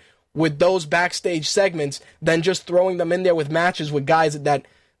fun with those backstage segments than just throwing them in there with matches with guys that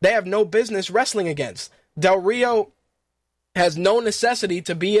they have no business wrestling against. Del Rio has no necessity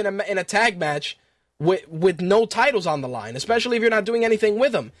to be in a tag match with no titles on the line, especially if you're not doing anything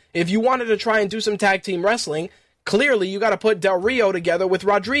with him. If you wanted to try and do some tag team wrestling, clearly you got to put Del Rio together with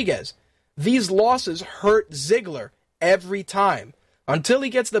Rodriguez. These losses hurt Ziggler every time. Until he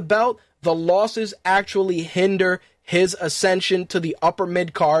gets the belt, the losses actually hinder his ascension to the upper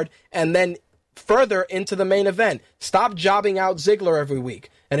mid-card and then further into the main event. Stop jobbing out Ziggler every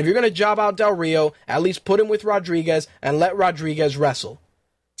week. And if you're going to job out Del Rio, at least put him with Rodriguez and let Rodriguez wrestle.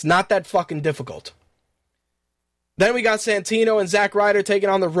 It's not that fucking difficult. Then we got Santino and Zack Ryder taking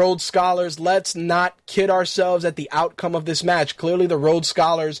on the Rhodes Scholars. Let's not kid ourselves at the outcome of this match. Clearly the Rhodes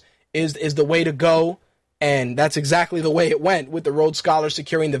Scholars is the way to go, and that's exactly the way it went, with the Rhodes Scholars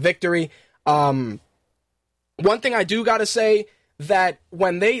securing the victory. One thing I do got to say, that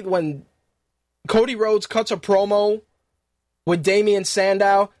when Cody Rhodes cuts a promo with Damian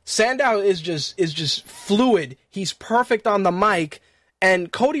Sandow is just fluid. He's perfect on the mic,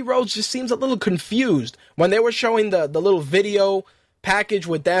 and Cody Rhodes just seems a little confused. When they were showing the little video package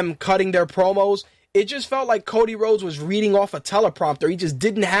with them cutting their promos, it just felt like Cody Rhodes was reading off a teleprompter. He just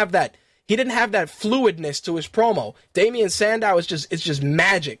didn't have that. He didn't have that fluidness to his promo. Damian Sandow it's just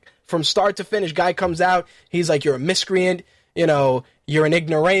magic from start to finish. Guy comes out, he's like, "You're a miscreant, you're an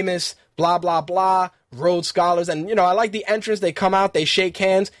ignoramus, blah blah blah." Rhodes Scholars, and I like the entrance. They come out, they shake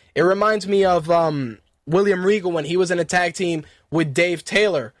hands. It reminds me of William Regal when he was in a tag team with Dave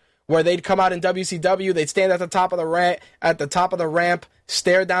Taylor, where they'd come out in WCW, they'd stand at the top of the ramp,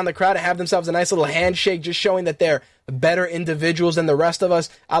 stare down the crowd, and have themselves a nice little handshake, just showing that they're better individuals than the rest of us.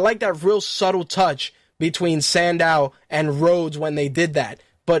 I like that real subtle touch between Sandow and Rhodes when they did that.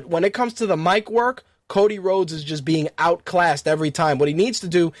 But when it comes to the mic work, Cody Rhodes is just being outclassed every time. What he needs to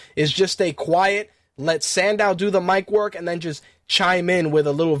do is just stay quiet, let Sandow do the mic work, and then just chime in with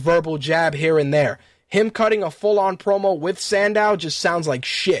a little verbal jab here and there. Him cutting a full-on promo with Sandow just sounds like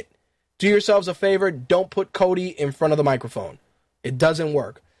shit. Do yourselves a favor, don't put Cody in front of the microphone. It doesn't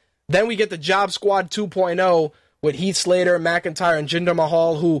work. Then we get the Job Squad 2.0 with Heath Slater, McIntyre, and Jinder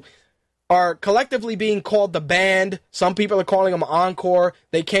Mahal, who are collectively being called the Band. Some people are calling them Encore.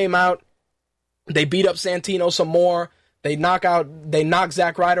 They came out, they beat up Santino some more. They knock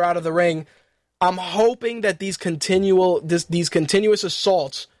Zack Ryder out of the ring. I'm hoping that these continuous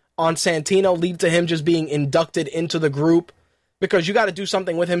assaults on Santino lead to him just being inducted into the group, because you got to do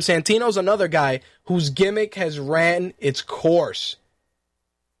something with him. Santino's another guy whose gimmick has ran its course.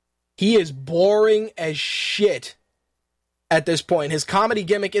 He is boring as shit at this point. His comedy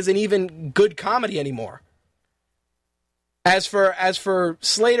gimmick isn't even good comedy anymore. As for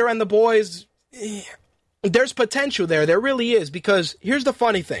Slater and the boys, there's potential there. There really is, because here's the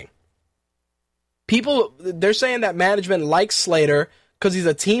funny thing. They're saying that management likes Slater because he's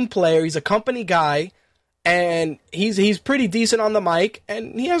a team player, he's a company guy, and he's pretty decent on the mic,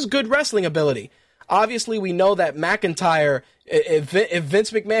 and he has good wrestling ability. Obviously, we know that McIntyre, if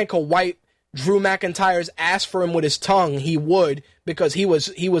Vince McMahon could wipe Drew McIntyre's ass for him with his tongue, he would, because he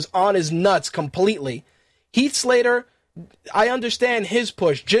was on his nuts completely. Heath Slater, I understand his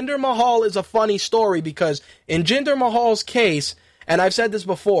push. Jinder Mahal is a funny story, because in Jinder Mahal's case, and I've said this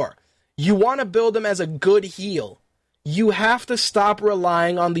before, you want to build him as a good heel. You have to stop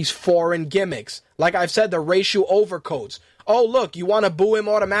relying on these foreign gimmicks. Like I've said, the racial overcoats. Oh, look, you want to boo him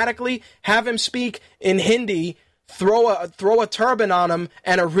automatically? Have him speak in Hindi, throw a turban on him,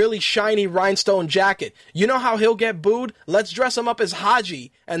 and a really shiny rhinestone jacket. You know how he'll get booed? Let's dress him up as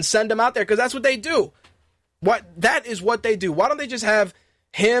Haji and send him out there, because that's what they do. That is what they do. Why don't they just have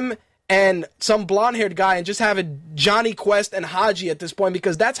him and some blonde-haired guy and just have it Johnny Quest and Haji at this point,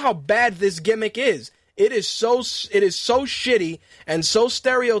 because that's how bad this gimmick is. It is so shitty and so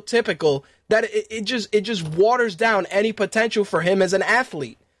stereotypical that it just waters down any potential for him as an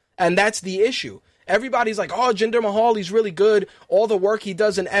athlete. And that's the issue. Everybody's like, oh, Jinder Mahal, he's really good. All the work he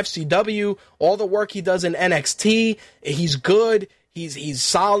does in FCW, all the work he does in NXT, he's good. He's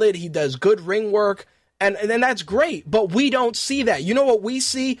solid. He does good ring work. And then that's great, but we don't see that. You know what we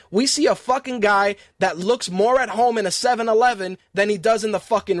see? We see a fucking guy that looks more at home in a 7-Eleven than he does in the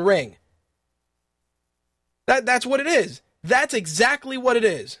fucking ring. That's what it is. That's exactly what it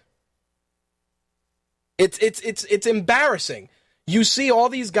is. It's embarrassing. You see all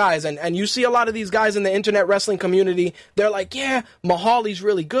these guys, and you see a lot of these guys in the internet wrestling community, they're like, yeah, Mahali's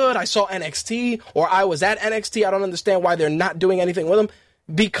really good. I saw NXT, or I was at NXT. I don't understand why they're not doing anything with him.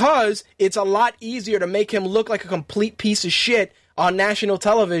 Because it's a lot easier to make him look like a complete piece of shit on national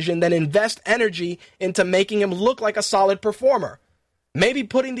television than invest energy into making him look like a solid performer. Maybe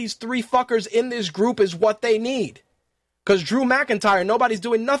putting these three fuckers in this group is what they need. Because Drew McIntyre, nobody's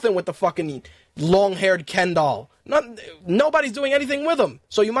doing nothing with the fucking long-haired Ken doll. Nobody's doing anything with him.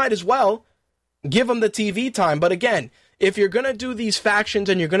 So you might as well give him the TV time. But again, if you're going to do these factions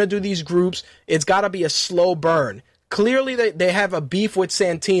and you're going to do these groups, it's got to be a slow burn. Clearly, they have a beef with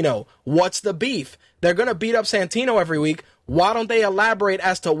Santino. What's the beef? They're going to beat up Santino every week. Why don't they elaborate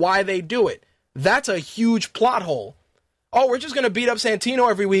as to why they do it? That's a huge plot hole. Oh, we're just going to beat up Santino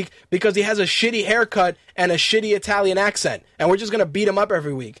every week because he has a shitty haircut and a shitty Italian accent. And we're just going to beat him up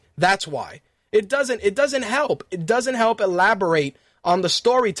every week. That's why. It doesn't help. It doesn't help elaborate on the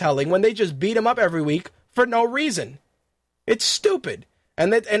storytelling when they just beat him up every week for no reason. It's stupid.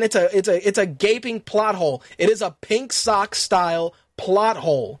 And it's a gaping plot hole. It is a Pink Sock style plot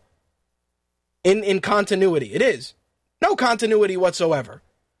hole in continuity. It is. No continuity whatsoever.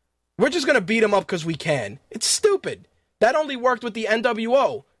 We're just going to beat him up because we can. It's stupid. That only worked with the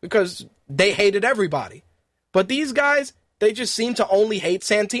NWO because they hated everybody. But these guys, they just seem to only hate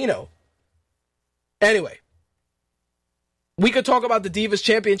Santino. Anyway, we could talk about the Divas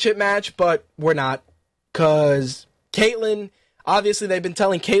Championship match, but we're not. Because Kaitlyn, obviously they've been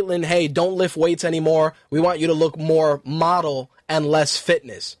telling Kaitlyn, hey, don't lift weights anymore. We want you to look more model and less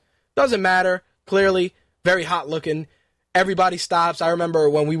fitness. Doesn't matter. Clearly, very hot looking. Everybody stops. I remember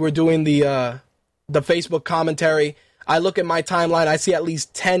when we were doing the Facebook commentary, I look at my timeline, I see at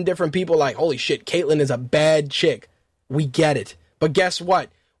least 10 different people like, holy shit, Kaitlyn is a bad chick. We get it. But guess what?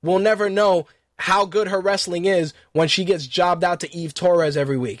 We'll never know how good her wrestling is when she gets jobbed out to Eve Torres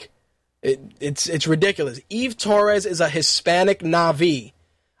every week. It's ridiculous. Eve Torres is a Hispanic Navi.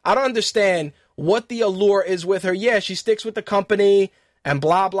 I don't understand what the allure is with her. Yeah, she sticks with the company and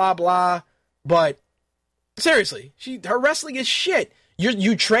blah, blah, blah. But seriously, her wrestling is shit.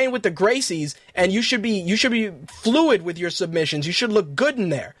 You train with the Gracies, and you should be fluid with your submissions. You should look good in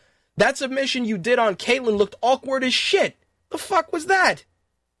there. That submission you did on Kaitlyn looked awkward as shit. The fuck was that?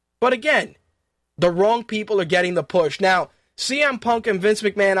 But again, the wrong people are getting the push. Now, CM Punk and Vince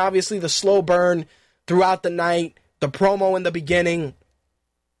McMahon, obviously the slow burn throughout the night, the promo in the beginning.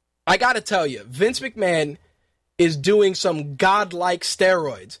 I gotta tell you, Vince McMahon is doing some godlike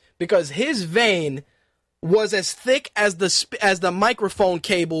steroids because his vein was as thick as the microphone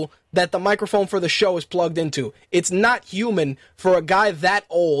cable that the microphone for the show is plugged into. It's not human for a guy that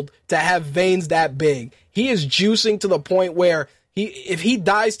old to have veins that big. He is juicing to the point where if he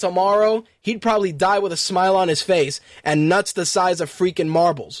dies tomorrow, he'd probably die with a smile on his face and nuts the size of freaking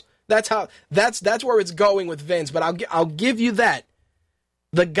marbles. That's where it's going with Vince. But I'll give you that.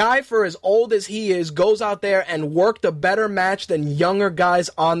 The guy, for as old as he is, goes out there and worked a better match than younger guys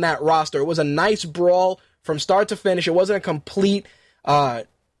on that roster. It was a nice brawl from start to finish. It wasn't a complete,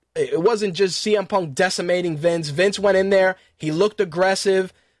 it wasn't just CM Punk decimating Vince. Vince went in there. He looked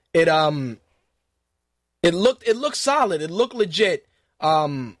aggressive. It looked solid. It looked legit.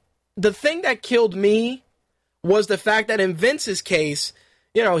 The thing that killed me was the fact that in Vince's case,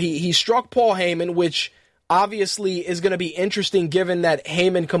 you know, he struck Paul Heyman, which obviously is going to be interesting given that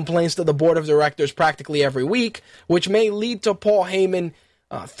Heyman complains to the board of directors practically every week, which may lead to Paul Heyman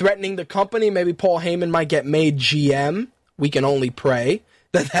threatening the company. Maybe Paul Heyman might get made GM. We can only pray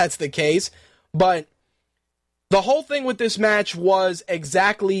that that's the case. But the whole thing with this match was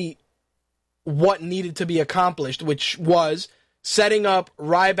exactly what needed to be accomplished, which was setting up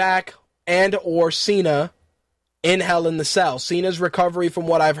Ryback and or Cena in Hell in the Cell. Cena's recovery, from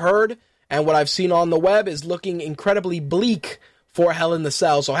what I've heard and what I've seen on the web, is looking incredibly bleak for Hell in the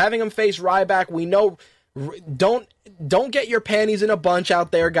Cell. So having him face Ryback, we know, don't get your panties in a bunch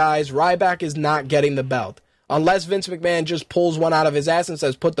out there, guys. Ryback is not getting the belt. Unless Vince McMahon just pulls one out of his ass and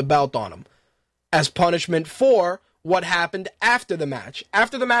says, put the belt on him. As punishment for what happened after the match.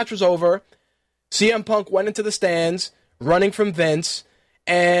 After the match was over, CM Punk went into the stands, running from Vince,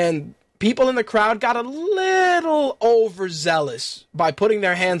 and people in the crowd got a little overzealous by putting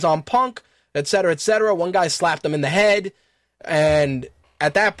their hands on Punk, etc., etc. One guy slapped him in the head, and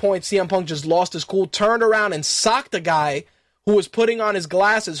at that point, CM Punk just lost his cool, turned around and socked a guy who was putting on his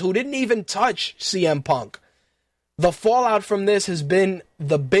glasses, who didn't even touch CM Punk. The fallout from this has been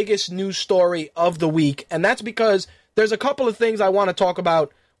the biggest news story of the week, and that's because there's a couple of things I want to talk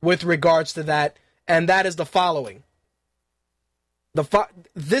about with regards to that, and that is the following.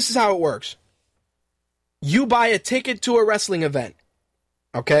 This is how it works. You buy a ticket to a wrestling event,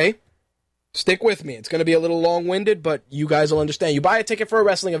 okay? Stick with me. It's going to be a little long-winded, but you guys will understand. You buy a ticket for a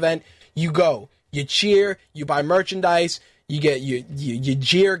wrestling event, you go, you cheer, you buy merchandise, you get you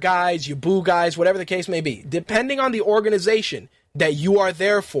jeer guys, you boo guys, whatever the case may be, depending on the organization that you are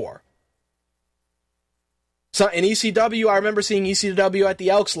there for. So in ECW, I remember seeing ECW at the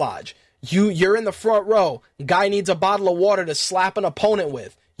Elks Lodge. You're in the front row. Guy needs a bottle of water to slap an opponent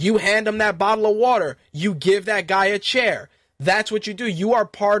with. You hand him that bottle of water. You give that guy a chair. That's what you do. You are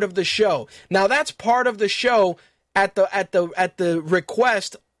part of the show. Now that's part of the show at the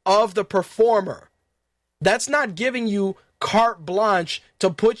request of the performer. That's not giving you carte blanche to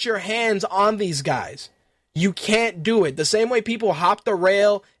put your hands on these guys. You can't do it. The same way people hop the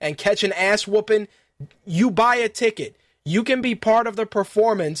rail and catch an ass whooping, you buy a ticket. You can be part of the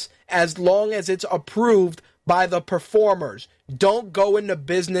performance as long as it's approved by the performers. Don't go into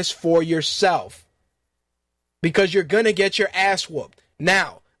business for yourself, because you're going to get your ass whooped.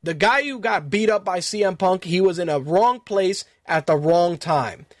 Now, the guy who got beat up by CM Punk, he was in a wrong place at the wrong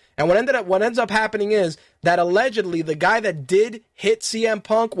time. And what ends up happening is that allegedly the guy that did hit CM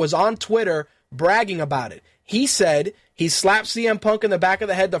Punk was on Twitter bragging about it. He said he slapped CM Punk in the back of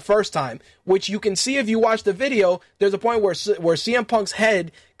the head the first time, which you can see if you watch the video. There's a point where CM Punk's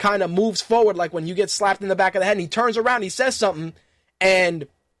head kind of moves forward, like when you get slapped in the back of the head, and he turns around, he says something, and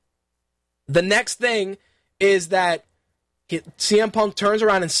the next thing is that CM Punk turns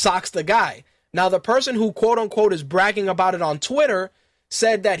around and socks the guy. Now, the person who quote-unquote is bragging about it on Twitter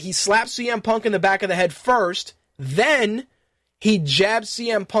said that he slapped CM Punk in the back of the head first, then he jabbed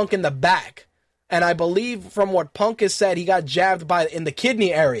CM Punk in the back. And I believe from what Punk has said, he got jabbed in the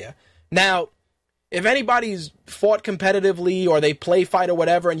kidney area. Now, if anybody's fought competitively or they play fight or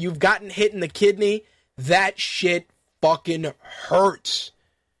whatever and you've gotten hit in the kidney, that shit fucking hurts.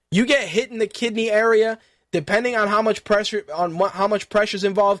 You get hit in the kidney area, depending on how much pressure's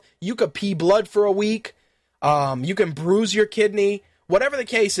involved, you could pee blood for a week. You can bruise your kidney, whatever the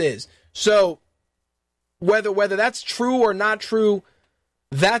case is. So whether that's true or not true,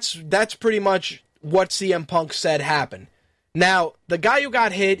 that's pretty much what CM Punk said happened. Now, the guy who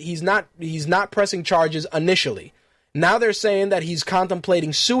got hit, he's not pressing charges initially. Now they're saying that he's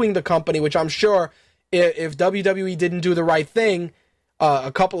contemplating suing the company, which I'm sure if WWE didn't do the right thing,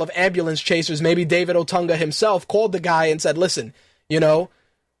 a couple of ambulance chasers, maybe David Otunga himself, called the guy and said, listen,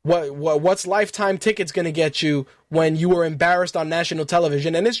 what's lifetime tickets going to get you when you were embarrassed on national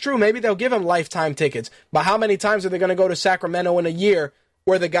television? And it's true, maybe they'll give him lifetime tickets, but how many times are they going to go to Sacramento in a year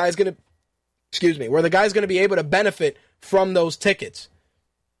where the guy's going to be able to benefit from those tickets?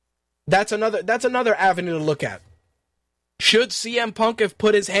 That's another avenue to look at. Should CM Punk have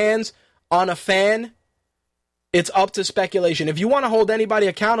put his hands on a fan? It's up to speculation. If you want to hold anybody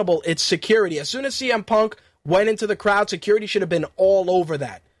accountable, it's security. As soon as CM Punk went into the crowd, security should have been all over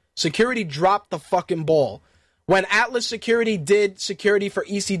that. Security dropped the fucking ball. When Atlas Security did security for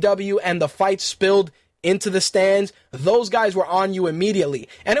ECW and the fight spilled into the stands, those guys were on you immediately.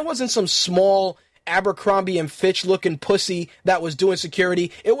 And it wasn't some small Abercrombie and Fitch looking pussy that was doing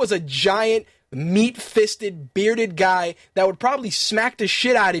security. It was a giant, meat-fisted, bearded guy that would probably smack the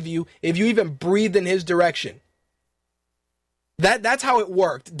shit out of you if you even breathed in his direction. That's how it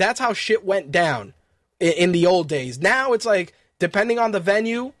worked. That's how shit went down in the old days. Now it's like, depending on the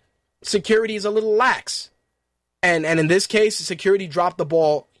venue, security is a little lax. And in this case, security dropped the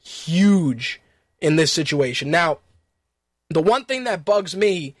ball huge in this situation. Now, the one thing that bugs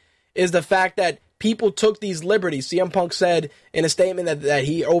me is the fact that people took these liberties. CM Punk said in a statement that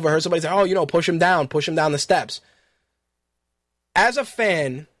he overheard somebody say, push him down the steps. As a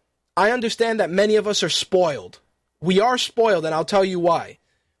fan, I understand that many of us are spoiled. We are spoiled, and I'll tell you why.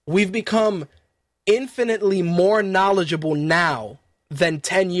 We've become infinitely more knowledgeable now than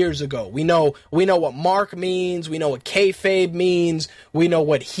 10 years ago. We know what mark means, we know what kayfabe means, we know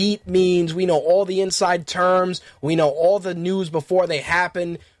what heat means, we know all the inside terms, we know all the news before they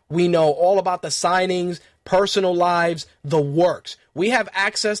happen, we know all about the signings, personal lives, the works. We have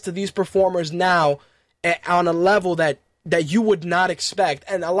access to these performers now on a level that you would not expect.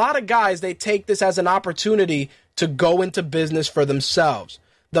 And a lot of guys, they take this as an opportunity to go into business for themselves.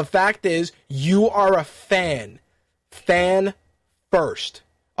 The fact is, you are a fan first,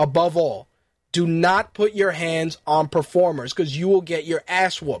 above all. Do not put your hands on performers, because you will get your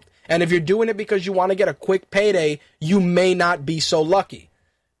ass whooped. And if you're doing it because you want to get a quick payday, you may not be so lucky.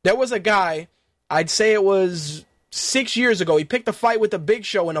 There was a guy, I'd say it was 6 years ago, he picked a fight with the Big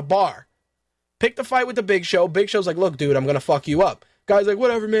Show in a bar. Picked a fight with the Big Show. Big Show's like, look, dude, I'm going to fuck you up. Guy's like,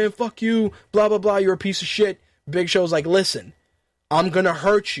 whatever, man, fuck you, blah, blah, blah, you're a piece of shit. Big Show's like, listen, I'm going to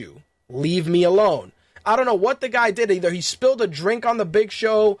hurt you. Leave me alone. I don't know what the guy did. Either he spilled a drink on the Big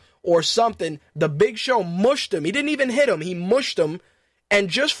Show or something. The Big Show mushed him. He didn't even hit him. He mushed him. And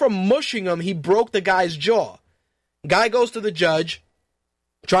just from mushing him, he broke the guy's jaw. Guy goes to the judge,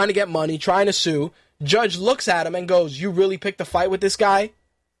 trying to get money, trying to sue. Judge looks at him and goes, you really picked a fight with this guy?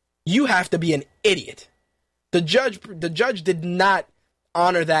 You have to be an idiot. The judge did not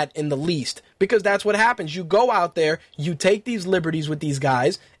honor that in the least, because that's what happens. You go out there, you take these liberties with these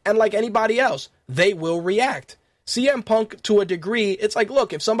guys, and like anybody else, they will react. CM Punk, to a degree, it's like,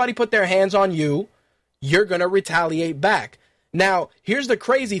 look, if somebody put their hands on you, you're going to retaliate back. Now, here's the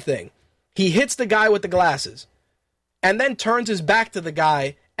crazy thing. He hits the guy with the glasses, and then turns his back to the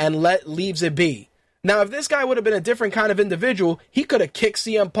guy and leaves it be. Now, if this guy would have been a different kind of individual, he could have kicked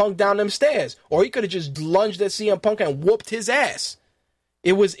CM Punk down them stairs, or he could have just lunged at CM Punk and whooped his ass.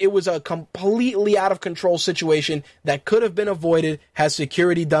 It was a completely out of control situation that could have been avoided had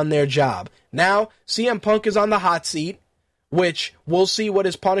security done their job. Now, CM Punk is on the hot seat, which we'll see what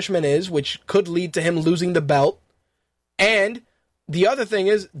his punishment is, which could lead to him losing the belt. And the other thing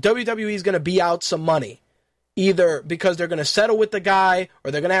is, WWE is going to be out some money. Either because they're going to settle with the guy, or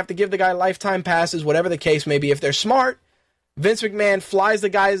they're going to have to give the guy lifetime passes, whatever the case may be. If they're smart, Vince McMahon flies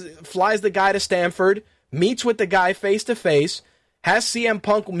the guy to Stamford, meets with the guy face to face, has CM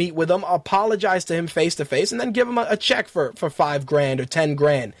Punk meet with him, apologize to him face to face, and then give him a check for $5,000 or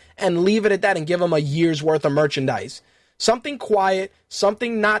 $10,000, and leave it at that, and give him a year's worth of merchandise. Something quiet,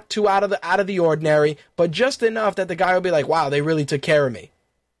 something not too out of the ordinary, but just enough that the guy will be like, wow, they really took care of me.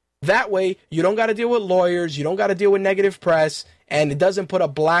 That way, you don't got to deal with lawyers, you don't got to deal with negative press, and it doesn't put a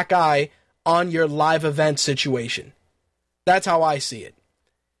black eye on your live event situation. That's how I see it.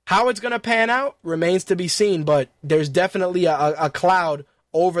 How it's going to pan out remains to be seen, but there's definitely a cloud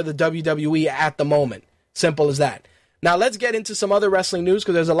over the WWE at the moment. Simple as that. Now, let's get into some other wrestling news,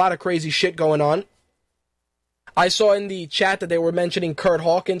 because there's a lot of crazy shit going on. I saw in the chat that they were mentioning Curt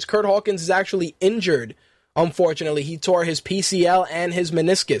Hawkins. Curt Hawkins is actually injured. Unfortunately, he tore his PCL and his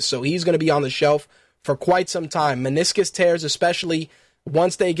meniscus, so he's going to be on the shelf for quite some time. Meniscus tears, especially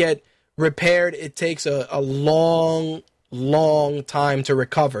once they get repaired, it takes a long time to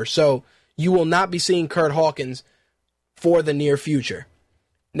recover. So you will not be seeing Curt Hawkins for the near future.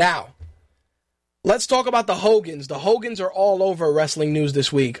 Now, let's talk about the Hogans. The Hogans are all over wrestling news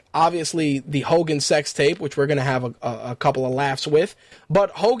this week. Obviously, the Hogan sex tape, which we're going to have a couple of laughs with.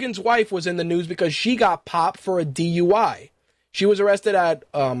 But Hogan's wife was in the news because she got popped for a DUI. She was arrested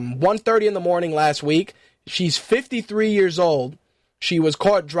at 1:30 in the morning last week. She's 53 years old. She was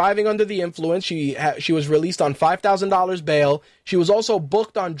caught driving under the influence. She was released on $5,000 bail. She was also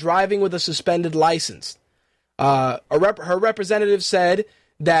booked on driving with a suspended license. Her representative said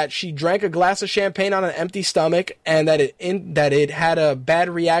that she drank a glass of champagne on an empty stomach, and that it had a bad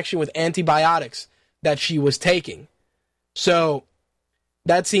reaction with antibiotics that she was taking. So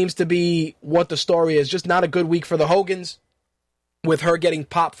that seems to be what the story is. Just not a good week for the Hogans, with her getting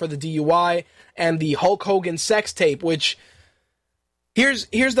popped for the DUI and the Hulk Hogan sex tape. Which here's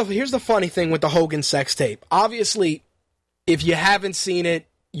the funny thing with the Hogan sex tape. Obviously, if you haven't seen it,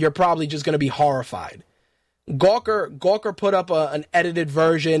 you're probably just going to be horrified. Gawker put up an edited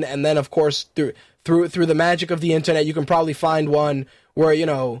version, and then of course through the magic of the internet, you can probably find one where you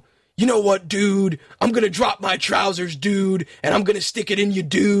know what, dude, I'm gonna drop my trousers, dude, and I'm gonna stick it in you,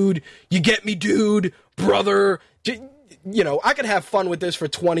 dude. You get me, dude, brother. I could have fun with this for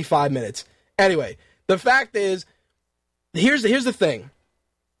 25 minutes. Anyway, the fact is, here's the thing.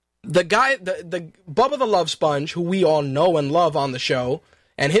 The guy, the Bubba the Love Sponge, who we all know and love on the show,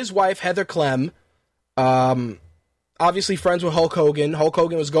 and his wife Heather Clem. Obviously friends with Hulk Hogan. Hulk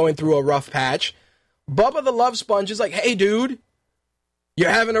Hogan was going through a rough patch. Bubba the Love Sponge is like, hey, dude,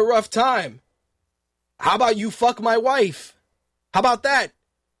 you're having a rough time. How about you fuck my wife? How about that?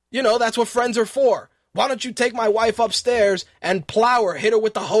 That's what friends are for. Why don't you take my wife upstairs and plow her, hit her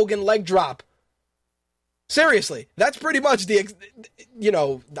with the Hogan leg drop? Seriously, that's pretty much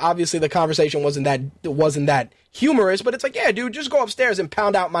obviously the conversation wasn't that humorous, but it's like, yeah, dude, just go upstairs and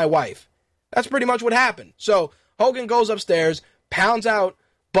pound out my wife. That's pretty much what happened. So Hogan goes upstairs, pounds out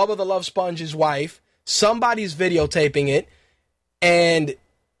Bubba the Love Sponge's wife. Somebody's videotaping it. And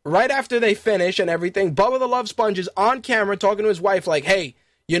right after they finish and everything, Bubba the Love Sponge is on camera talking to his wife like, hey,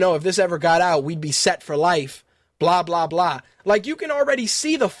 if this ever got out, we'd be set for life. blah, blah, blah. Like, you can already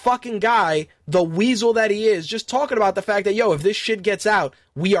see the fucking guy, the weasel that he is, just talking about the fact that, yo, if this shit gets out,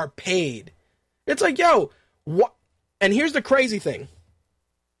 we are paid. It's like, yo, what? And here's the crazy thing.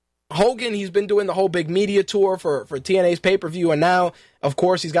 Hogan, he's been doing the whole big media tour for TNA's pay-per-view, and now, of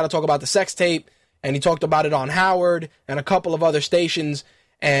course, he's got to talk about the sex tape, and he talked about it on Howard and a couple of other stations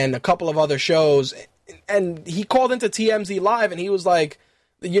and a couple of other shows, and he called into TMZ Live, and he was like,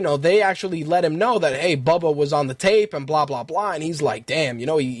 you know, they actually let him know that, hey, Bubba was on the tape and blah, blah, blah. And he's like, damn, you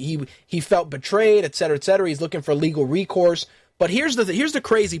know, he felt betrayed, et cetera, et cetera. He's looking for legal recourse. But here's the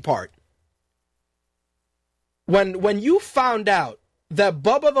crazy part. When you found out that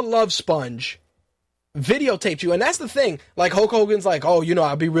Bubba the Love Sponge videotaped you, and that's the thing, like Hulk Hogan's like, oh, you know,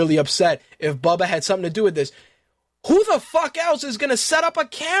 I'd be really upset if Bubba had something to do with this. Who the fuck else is going to set up a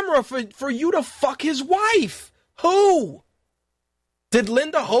camera for you to fuck his wife? Who? Did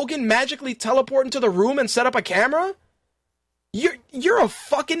Linda Hogan magically teleport into the room and set up a camera? You're a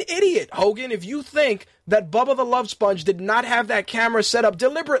fucking idiot, Hogan, if you think that Bubba the Love Sponge did not have that camera set up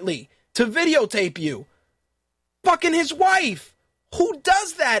deliberately to videotape you. Fucking his wife. Who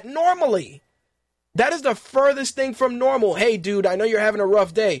does that normally? That is the furthest thing from normal. Hey, dude, I know you're having a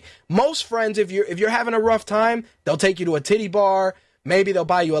rough day. Most friends, if you're having a rough time, they'll take you to a titty bar. Maybe they'll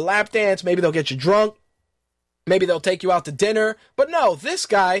buy you a lap dance. Maybe they'll get you drunk. Maybe they'll take you out to dinner. But no, this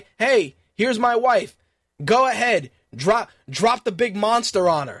guy, hey, here's my wife. Go ahead. Drop the big monster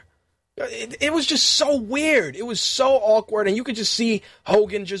on her. It was just so weird. It was so awkward. And you could just see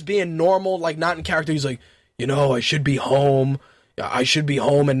Hogan just being normal, like not in character. He's like, you know, I should be home. I should be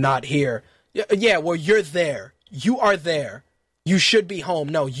home and not here. Yeah, well, you're there. You are there. You should be home.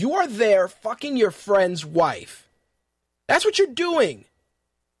 No, you are there fucking your friend's wife. That's what you're doing.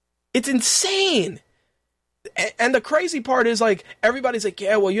 It's insane. And the crazy part is, like, everybody's like,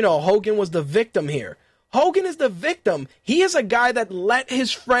 yeah, well, you know, Hogan was the victim here. Hogan is the victim. He is a guy that let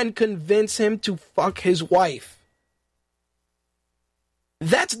his friend convince him to fuck his wife.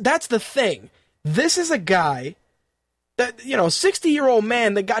 That's the thing. This is a guy that, you know, 60-year-old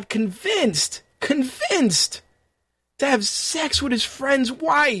man that got convinced to have sex with his friend's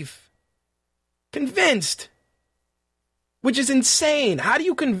wife. Convinced. Which is insane. How do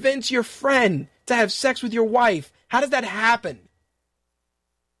you convince your friend to have sex with your wife? How does that happen?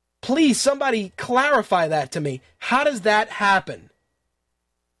 Please, somebody clarify that to me. How does that happen?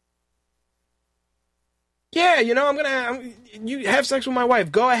 Yeah, you know, you have sex with my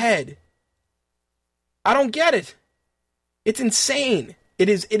wife. Go ahead. I don't get it. It's insane. It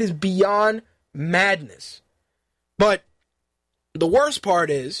is beyond madness. But the worst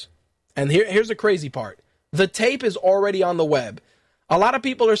part is, and here's the crazy part, the tape is already on the web. A lot of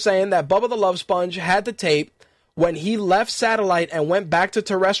people are saying that Bubba the Love Sponge had the tape when he left satellite and went back to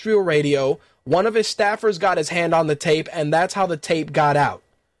terrestrial radio. One of his staffers got his hand on the tape, and that's how the tape got out.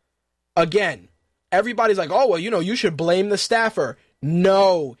 Again, everybody's like, oh, well, you know, you should blame the staffer.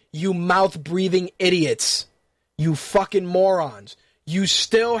 No, you mouth-breathing idiots. You fucking morons. You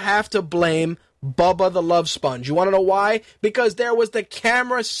still have to blame Bubba the Love Sponge. You want to know why? Because there was the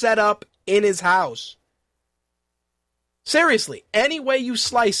camera set up in his house. Seriously, any way you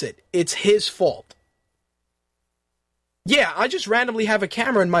slice it, it's his fault. Yeah, I just randomly have a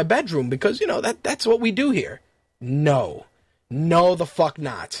camera in my bedroom because, you know, that's what we do here. No. No, the fuck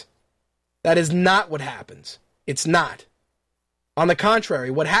not. That is not what happens. It's not. On the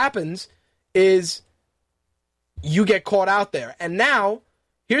contrary, what happens is you get caught out there. And now,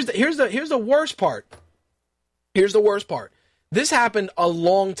 here's the worst part. Here's the worst part. This happened a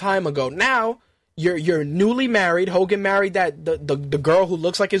long time ago. Now, you're newly married. Hogan married the girl who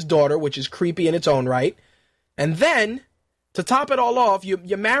looks like his daughter, which is creepy in its own right. And then, to top it all off, you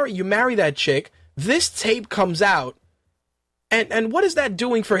marry that chick. This tape comes out, and what is that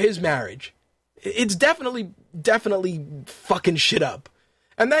doing for his marriage? It's definitely fucking shit up.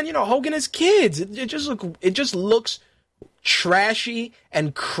 And then, you know, Hogan has kids. It just looks trashy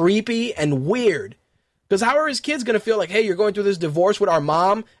and creepy and weird. Because how are his kids going to feel like, hey, you're going through this divorce with our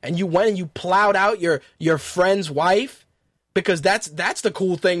mom, and you went and you plowed out your friend's wife? Because that's the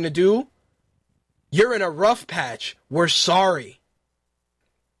cool thing to do. You're in a rough patch. We're sorry.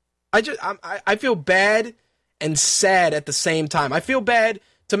 I feel bad and sad at the same time. I feel bad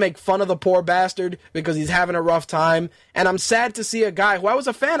to make fun of the poor bastard because he's having a rough time. And I'm sad to see a guy who I was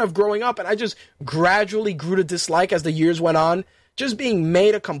a fan of growing up, and I just gradually grew to dislike as the years went on, just being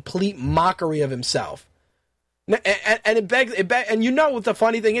made a complete mockery of himself. And it begs, and you know what the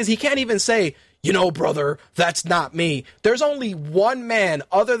funny thing is? He can't even say, you know, brother, that's not me. There's only one man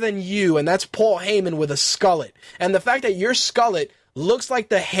other than you, and that's Paul Heyman with a skullet. And the fact that your skullet looks like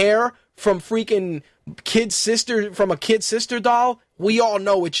the hair from freaking kid sister from a kid sister doll, we all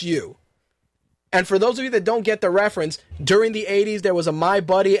know it's you. And for those of you that don't get the reference, during the 80s, there was a My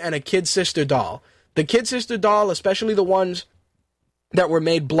Buddy and a kid sister doll. The kid sister doll, especially the ones that were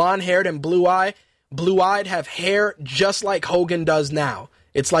made blonde-haired and blue-eyed, have hair just like Hogan does now.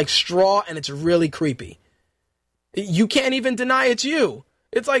 It's like straw, and it's really creepy. You can't even deny it's you.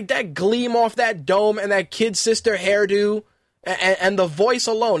 It's like that gleam off that dome and that kid sister hairdo and the voice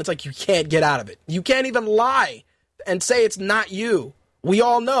alone. It's like you can't get out of it. You can't even lie and say it's not you. We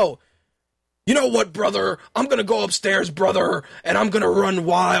all know. You know what, brother? I'm going to go upstairs, brother, and I'm going to run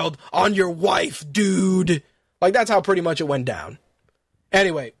wild on your wife, dude. Like, that's how pretty much it went down.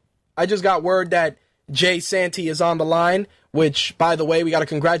 Anyway, I just got word that Jay Santee is on the line, which, by the way, we got to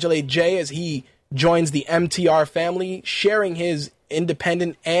congratulate Jay as he joins the MTR family, sharing his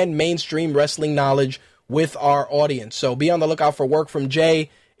independent and mainstream wrestling knowledge with our audience. So be on the lookout for work from Jay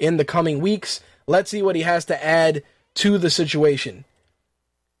in the coming weeks. Let's see what he has to add to the situation.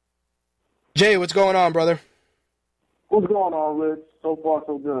 Jay, what's going on, brother? What's going on, Rich? So far,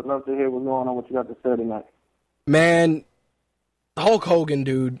 so good. Love to hear what's going on, what you got to say tonight. Man, Hulk Hogan,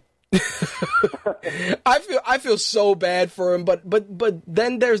 dude. I feel so bad for him, but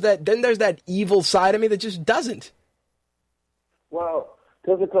then there's that evil side of me that just doesn't. Well,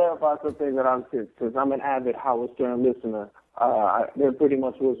 just to clarify something that I'm saying, because I'm an avid Howard Stern listener, there pretty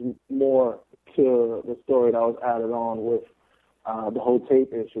much was more to the story that was added on with the whole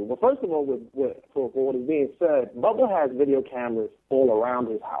tape issue. But first of all, for what is being said, Bubba has video cameras all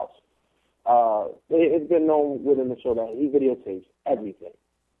around his house. It's been known within the show that he videotapes everything.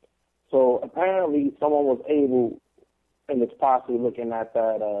 So apparently someone was able, and it's possibly looking at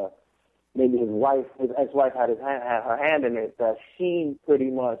that, maybe his ex-wife had her hand in it, that she pretty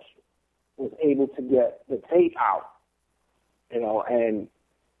much was able to get the tape out, and what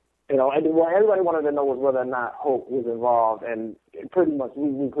everybody wanted to know was whether or not Hope was involved, and pretty much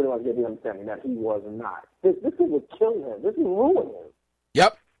we pretty much get the understanding that he was not. This would kill him. This would ruin him.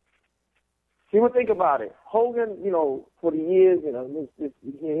 Yep. You would think about it. Hogan, for the years,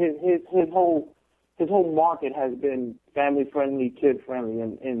 his whole market has been family friendly, kid friendly,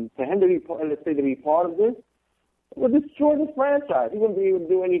 and for him to be part of this would destroy the franchise. He wouldn't be able to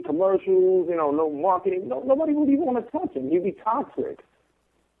do any commercials, no marketing. Nobody would even want to touch him. He'd be toxic.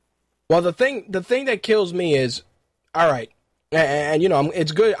 Well, the thing that kills me is, all right, and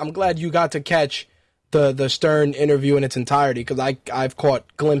it's good. I'm glad you got to catch the Stern interview in its entirety, because I've caught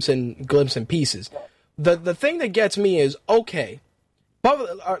glimpse and pieces. The thing that gets me is, okay,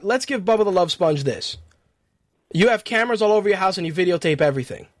 Bubba, let's give Bubba the Love Sponge this. You have cameras all over your house and you videotape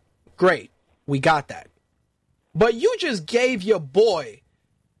everything. Great, we got that. But you just gave your boy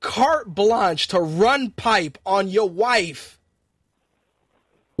carte blanche to run pipe on your wife.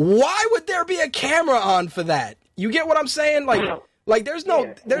 Why would there be a camera on for that? You get what I'm saying? Like there's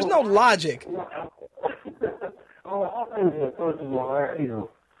no logic. First of all,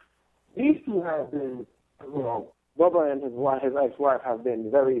 these two have been, Bubba and his ex-wife have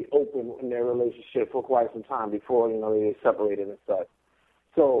been very open in their relationship for quite some time before, they separated and such.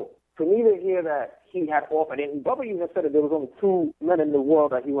 So for me to hear that he had offered, and Bubba even said that there was only two men in the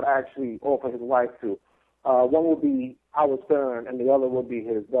world that he would actually offer his wife to. One would be Howard Stern, and the other would be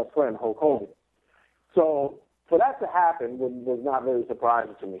his best friend, Hulk Hogan. So for that to happen was not very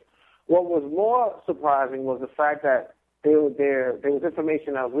surprising to me. What was more surprising was the fact that there was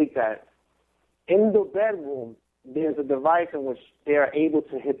information that was leaked that in the bedroom there's a device in which they are able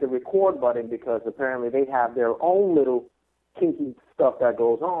to hit the record button, because apparently they have their own little kinky stuff that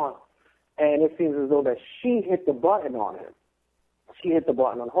goes on, and it seems as though that she hit the button on him. She hit the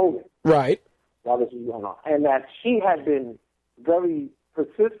button on Hogan. Right. While this was going on. And that she had been very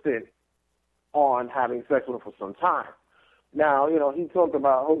persistent on having sex with him for some time. Now, Hogan spoke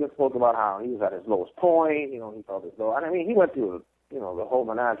about how he was at his lowest point, he felt as though, he went through, the whole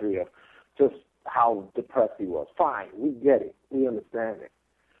menagerie of just how depressed he was. Fine, we get it. We understand it.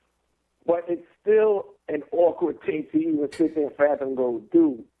 But it's still an awkward thing to even sit there and fathom and go,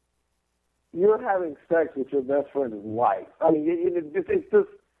 dude, you're having sex with your best friend's wife.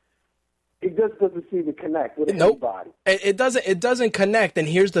 It just doesn't seem to connect with anybody. It doesn't connect, and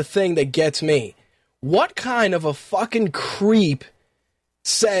here's the thing that gets me. What kind of a fucking creep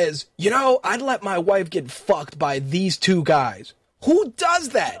says, I'd let my wife get fucked by these two guys? Who does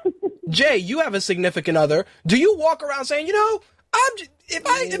that? Jay, you have a significant other. Do you walk around saying, if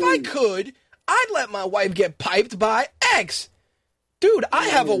I could, I'd let my wife get piped by X? Dude, I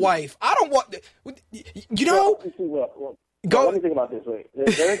have a wife. I don't want... Let me think about this way.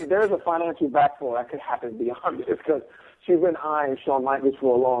 There is a financial backfall that could happen beyond this, because she's been eyeing Shawn Michaels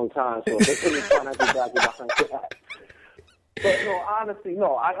for a long time, so they couldn't find out exactly behind that. But no, honestly,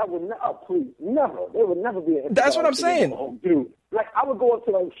 no, I would never, please, never. There would never be an That's what I'm saying. Oh, dude, like, I would go up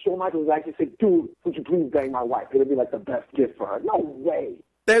to, like, Shawn Michaels and actually say, dude, would you please bang my wife? It would be, like, the best gift for her. No way.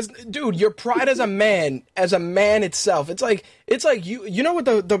 Dude, your pride as a man itself. It's like you know what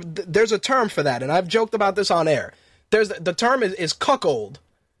there's a term for that, and I've joked about this on air. The term is cuckold,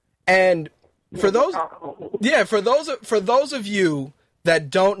 and for those of you that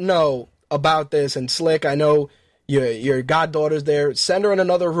don't know about this, and Slick, I know your goddaughter's there. Send her in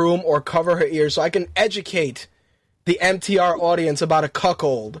another room or cover her ears so I can educate the MTR audience about a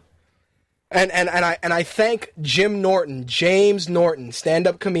cuckold. And I thank James Norton,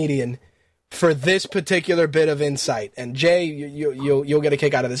 stand-up comedian, for this particular bit of insight. And Jay, you'll get a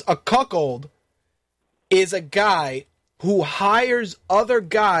kick out of this. A cuckold is a guy who hires other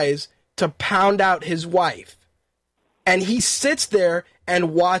guys to pound out his wife. And he sits there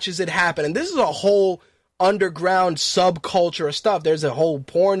and watches it happen. And this is a whole underground subculture of stuff. There's a whole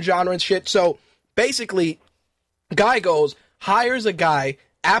porn genre and shit. So basically, guy goes, hires a guy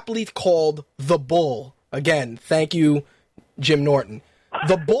aptly called the Bull. Again, thank you, Jim Norton.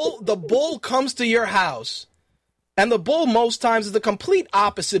 The Bull comes to your house, and the Bull most times is the complete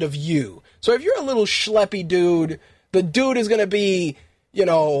opposite of you. So if you're a little schleppy dude, the dude is going to be,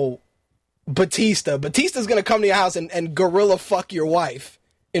 Batista. Batista's going to come to your house and gorilla fuck your wife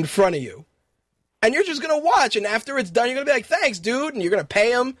in front of you. And you're just going to watch, and after it's done, you're going to be like, thanks, dude, and you're going to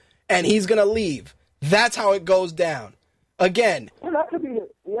pay him, and he's going to leave. That's how it goes down. Again. Well, that could be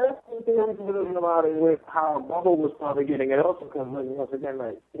that's the thing I'm thinking about it with how Bubba was probably getting it also because, once again,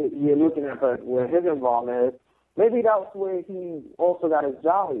 like, you're looking at where his involvement is. Maybe that's where he also got his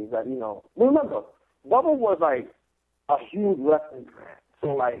jollies. That, remember, Bubba was, like, a huge wrestling fan.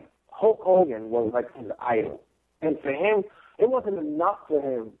 So, like, Hulk Hogan was, like, his idol. And for him, it wasn't enough for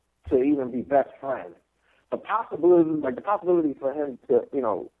him to even be best friends. The possibility for him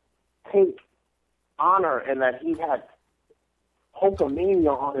to, take honor and that he had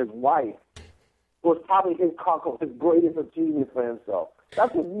Hulkamania on his wife was probably his greatest achievement for himself.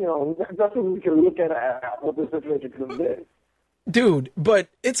 That's what that's what we can look at what the situation could have been. Dude, but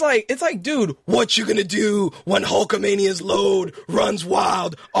it's like, dude, what you gonna do when Hulkamania's load runs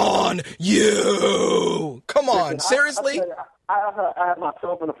wild on you? Come on, seriously? I had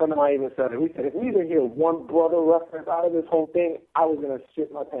myself and a friend of mine even said it. We said if we didn't hear one brother reference out of this whole thing, I was gonna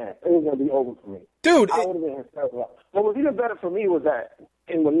shit my pants. It was gonna be over for me. Dude, I would have been hysterical. What was even better for me was that,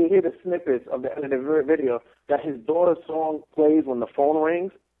 and when you hear the snippets of the end of the video, that his daughter's song plays when the phone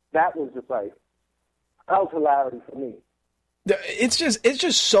rings. That was just like, that was hilarity for me. It's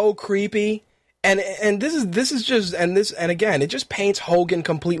just so creepy. And this is just again, it just paints Hogan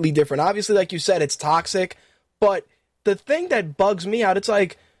completely different. Obviously, like you said, it's toxic, but the thing that bugs me out, it's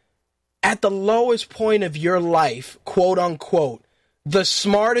like, at the lowest point of your life, quote unquote, the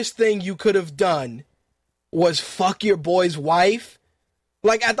smartest thing you could have done was fuck your boy's wife.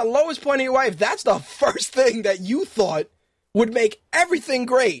 Like, at the lowest point of your life, that's the first thing that you thought would make everything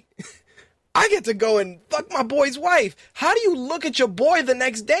great. I get to go and fuck my boy's wife. How do you look at your boy the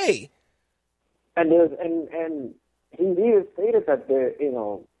next day? And he even stated that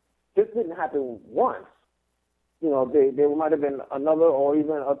this didn't happen once. There might have been another or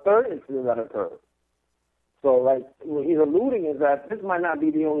even a third incident that occurred. So, like, what he's alluding is that this might not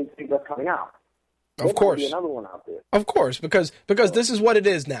be the only thing that's coming out. Of course, might be another one out there. Of course, because this is what it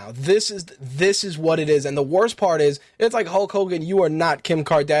is now. This is what it is, and the worst part is, it's like Hulk Hogan. You are not Kim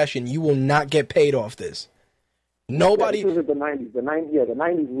Kardashian. You will not get paid off this. Nobody. Yeah, this was the 90s. The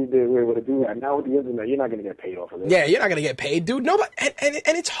 90s we were able to do that. Now with the internet, you're not going to get paid off of this. Yeah, you're not going to get paid, dude. Nobody, and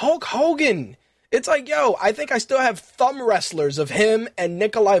it's Hulk Hogan. It's like, yo, I think I still have thumb wrestlers of him and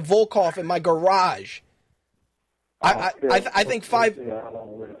Nikolai Volkov in my garage. I think 5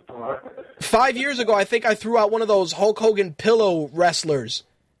 years ago, I think I threw out one of those Hulk Hogan pillow wrestlers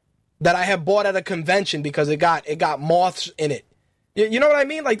that I had bought at a convention because it got moths in it. You know what I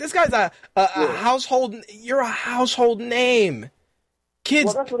mean? Like, this guy's a household. You're a household name. Kids.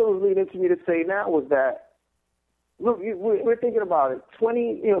 Well, that's what it was leading to me to say now was that. Look, we're thinking about it.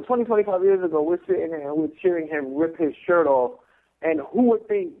 25 years ago, we're sitting there and we're cheering him rip his shirt off, and who would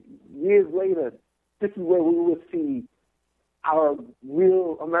think years later this is where we would see our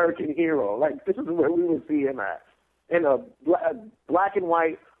real American hero? Like, this is where we would see him at, in a black and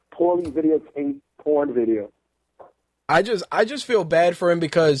white, poorly videotaped porn video. I just feel bad for him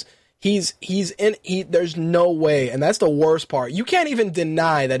because there's no way, and that's the worst part. You can't even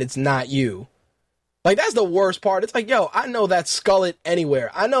deny that it's not you. Like, that's the worst part. It's like, yo, I know that skullet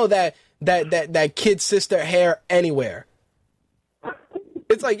anywhere. I know that kid sister hair anywhere.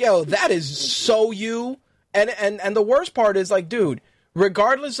 it's like, yo, that is so you. And the worst part is like, dude,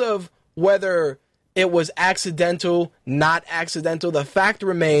 regardless of whether it was accidental, not accidental, the fact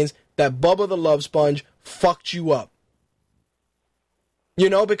remains that Bubba the Love Sponge fucked you up. You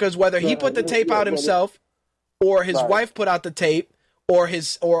know, because whether he put the tape out himself, or his wife put out the tape, or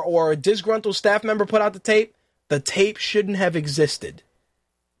or a disgruntled staff member put out the tape shouldn't have existed.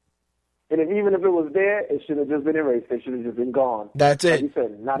 And even if it was there, it should have just been erased. It should have just been gone. That's it. Like you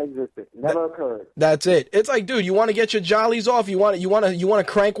said, not existed. Never occurred. That's it. It's like, dude, you want to get your jollies off? You want to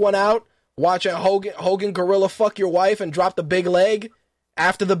crank one out? Watch a Hogan gorilla fuck your wife and drop the big leg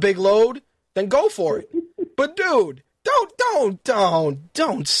after the big load? Then go for it. But dude,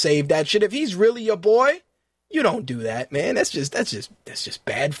 don't save that shit. If he's really your boy, you don't do that, man. That's just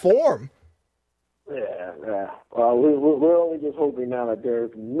bad form. Yeah. Well, we're only just hoping now that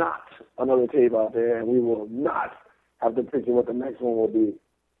there's not another tape out there, and we will not have to picture what the next one will be.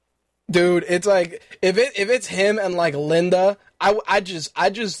 Dude, it's like if it's him and like Linda, I just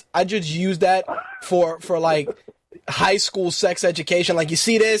use that for like high school sex education. Like, you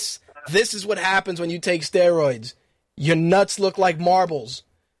see this? This is what happens when you take steroids. Your nuts look like marbles,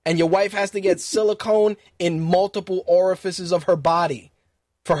 and your wife has to get silicone in multiple orifices of her body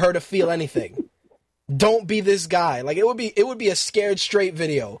for her to feel anything. Don't be this guy. Like, it would be a Scared Straight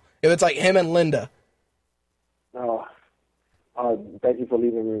video if it's like him and Linda. Oh, thank you for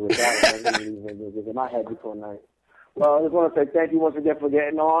leaving me with that. Because I had before night. Well, I just want to say thank you once again for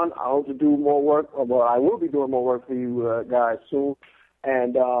getting on. I hope to do more work. Well, I will be doing more work for you guys soon.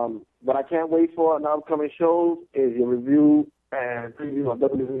 And what I can't wait for in the upcoming shows is your review and preview of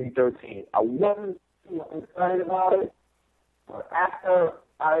WWE 13. I wasn't excited about it, but after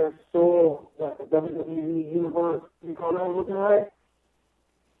I saw that the WWE universe is looking like,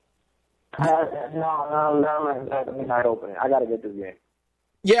 now that's the midnight opening. I got to get this game.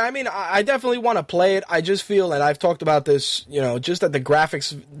 Yeah, I mean, I definitely want to play it. I just feel, and I've talked about this, you know, just that the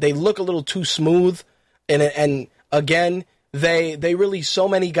graphics, they look a little too smooth. And again, they release so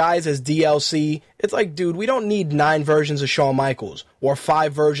many guys as DLC. It's like, dude, we don't need 9 versions of Shawn Michaels or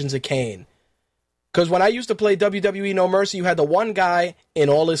 5 versions of Kane. Because when I used to play WWE No Mercy, you had the one guy in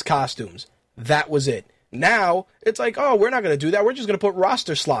all his costumes. That was it. Now, it's like, oh, we're not going to do that. We're just going to put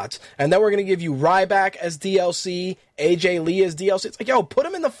roster slots. And then we're going to give you Ryback as DLC, AJ Lee as DLC. It's like, yo, put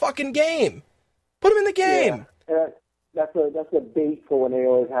him in the fucking game. Put him in the game. Yeah. That's a bait for when they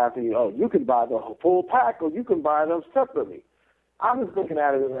always have to, you can buy the full pack or you can buy them separately. I'm just looking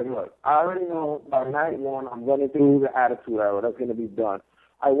at it as like, look, I already know by night one I'm running through the Attitude Era. That's going to be done.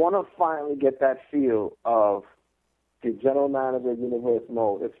 I want to finally get that feel of the General Manager Universe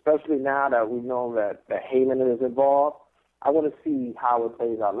mode, especially now that we know that Heyman is involved. I want to see how it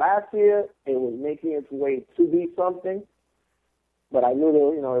plays out. Last year, it was making its way to be something, but I knew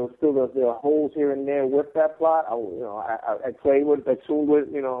there, it was still there are holes here and there with that plot. I played with, I tuned with,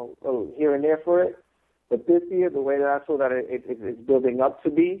 here and there for it. But this year, the way that I saw that it's building up to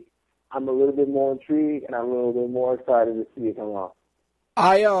be, I'm a little bit more intrigued and I'm a little bit more excited to see it come out.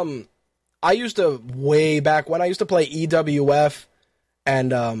 I used to, way back when I used to play EWF,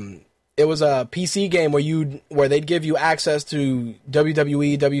 and it was a PC game where they'd give you access to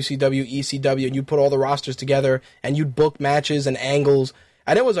WWE, WCW, ECW, and you'd put all the rosters together, and you'd book matches and angles,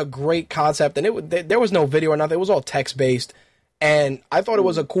 and it was a great concept, and there was no video or nothing, it was all text-based, and I thought it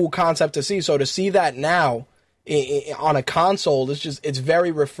was a cool concept to see, so to see that now on a console, it's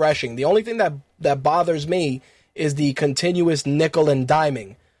very refreshing. The only thing that bothers me is the continuous nickel and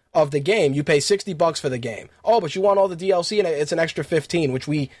diming of the game. You pay $60 for the game. Oh, but you want all the DLC and it's an extra $15, which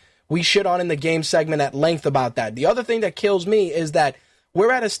we shit on in the game segment at length about that. The other thing that kills me is that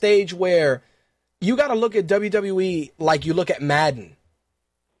we're at a stage where you got to look at WWE like you look at Madden.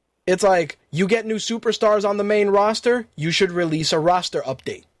 It's like, you get new superstars on the main roster, you should release a roster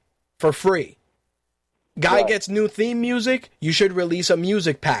update for free. Guy gets new theme music, you should release a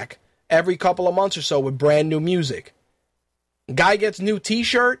music pack every couple of months or so with brand new music. Guy gets new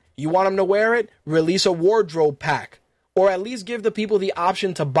t-shirt, you want him to wear it, release a wardrobe pack. Or at least give the people the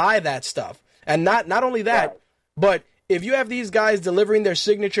option to buy that stuff. And not only that, but if you have these guys delivering their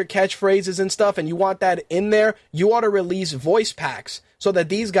signature catchphrases and stuff and you want that in there, you ought to release voice packs so that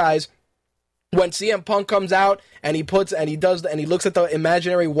these guys, when CM Punk comes out and he looks at the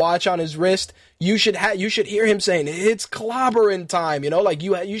imaginary watch on his wrist, you should hear him saying, "It's clobbering time,"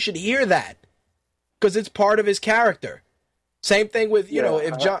 you should hear that. Because it's part of his character. Same thing with,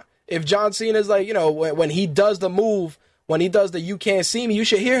 if John Cena's like, when he does the move, when he does the "you can't see me," you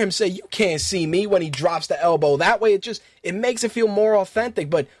should hear him say, "You can't see me," when he drops the elbow. That way it makes it feel more authentic.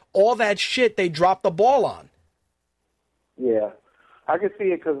 But all that shit they drop the ball on. Yeah. I can see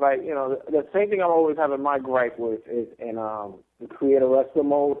it because, like, you know, the same thing I'm always having my gripe with is in the creator wrestler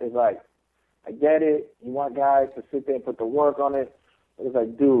mode is like, I get it. You want guys to sit there and put the work on it. But it's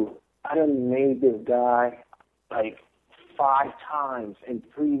like, dude, I done made this guy like 5 times in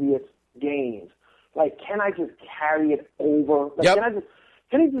previous games. Like, can I just carry it over? Like,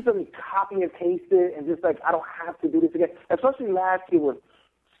 can he just let me copy and paste it and just, like, I don't have to do this again? Especially last year with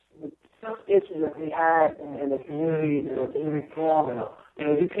some issues that we had in the community, in the forum,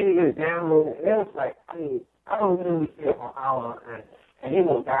 and you can't even download it. And it was like, I mean, I don't really see it on our and he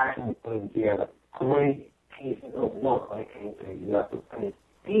was actually putting together great pieces of work like anything. You have to put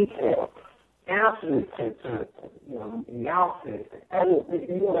detail, answers to you know, the outfits, and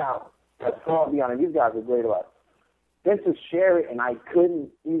you know how that's far beyond. And these guys are great about it. Then to share it, and I couldn't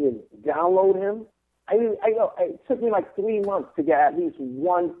even download him. It took me like 3 months to get at least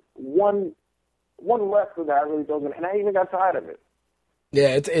one wrestler that I really don't, and I even got tired of it.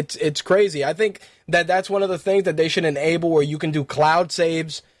 Yeah, it's crazy. I think that's one of the things that they should enable, where you can do cloud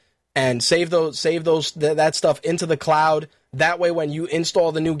saves and save that stuff into the cloud. That way, when you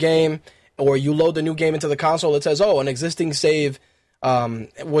install the new game or you load the new game into the console, it says, "Oh, an existing save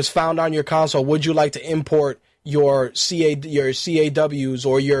was found on your console. Would you like to import your CAWs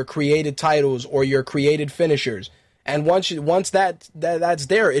or your created titles or your created finishers?" And once that's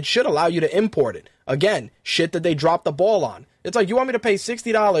there, it should allow you to import it. Again, shit that they dropped the ball on. It's like, you want me to pay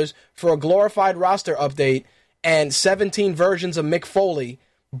 $60 for a glorified roster update and 17 versions of Mick Foley,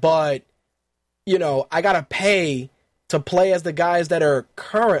 but, you know, I gotta pay to play as the guys that are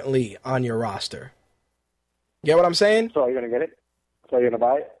currently on your roster. You get what I'm saying? So are you gonna get it? So you're gonna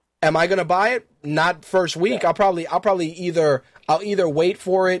buy it? Am I gonna buy it? Not first week. Yeah. I'll either wait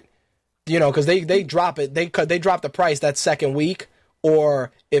for it, you know, because they drop it. They drop the price that second week,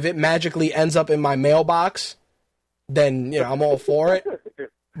 or if it magically ends up in my mailbox, then, you know, I'm all for it.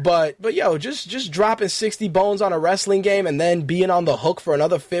 But yo, just dropping 60 bones on a wrestling game and then being on the hook for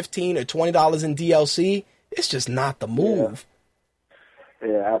another $15 or $20 in DLC, it's just not the move.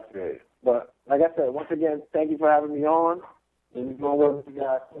 Yeah, absolutely. But like I said, once again, thank you for having me on. And we're going to work with you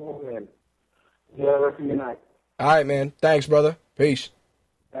guys soon. And enjoy the rest of your night. All right, man. Thanks, brother. Peace.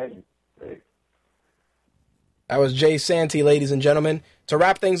 Thank you. Peace. That was Jay Santee, ladies and gentlemen. To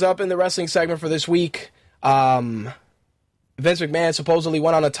wrap things up in the wrestling segment for this week, Vince McMahon supposedly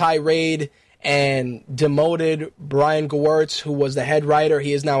went on a tirade and demoted Brian Gewirtz, who was the head writer.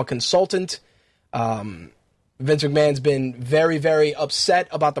 He is now a consultant. Vince McMahon's been very, very upset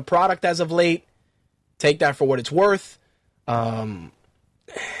about the product as of late. Take that for what it's worth. The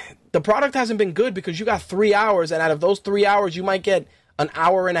product hasn't been good because you got 3 hours, and out of those 3 hours, you might get an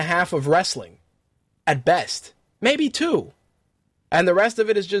hour and a half of wrestling at best, maybe 2. And the rest of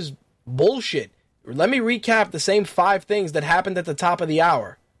it is just bullshit. Let me recap the same 5 things that happened at the top of the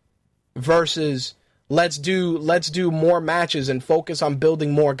hour versus let's do more matches and focus on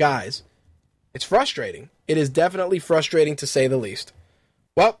building more guys. It's frustrating. It is definitely frustrating, to say the least.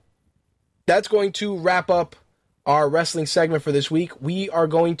 Well, that's going to wrap up our wrestling segment for this week. We are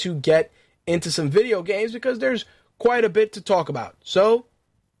going to get into some video games because there's quite a bit to talk about. So,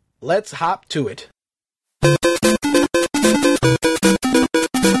 let's hop to it.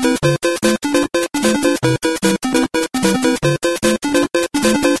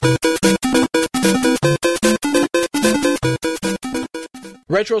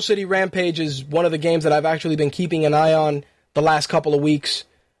 Retro City Rampage is one of the games that I've actually been keeping an eye on the last couple of weeks,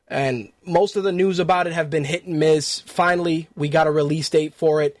 and most of the news about it have been hit and miss. Finally, we got a release date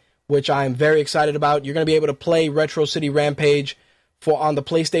for it, which I'm very excited about. You're going to be able to play Retro City Rampage on the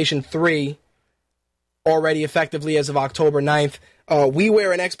PlayStation 3 already effectively as of October 9th.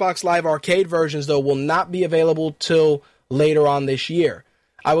 WiiWare and Xbox Live Arcade versions, though, will not be available till later on this year.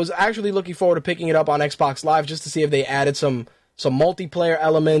 I was actually looking forward to picking it up on Xbox Live just to see if they added some multiplayer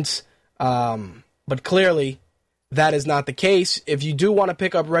elements, but clearly that is not the case. If you do want to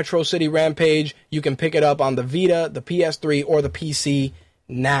pick up Retro City Rampage, you can pick it up on the Vita, the PS3, or the PC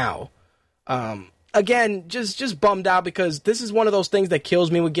now. Again, just bummed out because this is one of those things that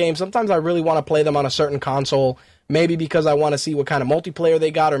kills me with games. Sometimes I really want to play them on a certain console, maybe because I want to see what kind of multiplayer they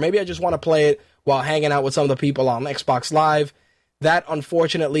got, or maybe I just want to play it while hanging out with some of the people on Xbox Live. That,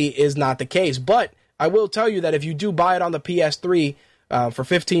 unfortunately, is not the case, but I will tell you that if you do buy it on the PS3 for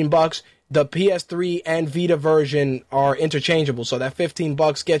 $15, the PS3 and Vita version are interchangeable. So that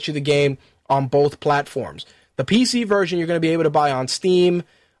 $15 gets you the game on both platforms. The PC version you're going to be able to buy on Steam,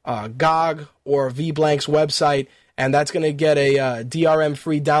 GOG, or VBlank's website, and that's going to get a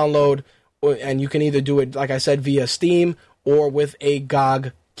DRM-free download, and you can either do it, like I said, via Steam or with a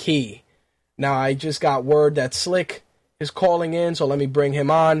GOG key. Now, I just got word that Slick is calling in, so let me bring him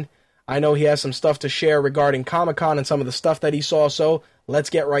on. I know he has some stuff to share regarding Comic-Con and some of the stuff that he saw, so let's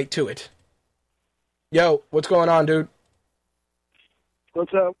get right to it. Yo, what's going on, dude?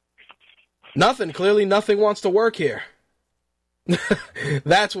 What's up? Nothing. Clearly nothing wants to work here.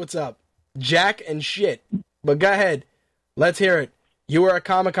 That's what's up. Jack and shit. But go ahead. Let's hear it. You were at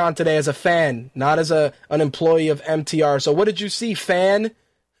Comic-Con today as a fan, not as an employee of MTR. So what did you see, fan?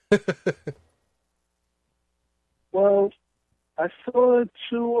 Well, I saw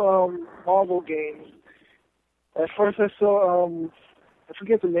two Marvel games. At first I saw, I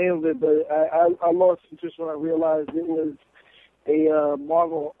forget the name of it, but I lost interest when I realized it was a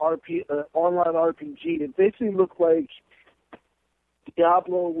Marvel online RPG. It basically looked like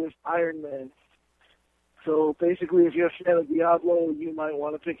Diablo with Iron Man. So basically, if you're a fan of Diablo, you might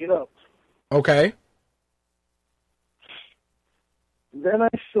want to pick it up. Okay. Then I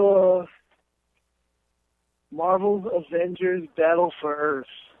saw Marvel's Avengers Battle for Earth.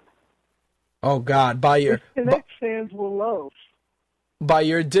 Oh, God. By fans will love. By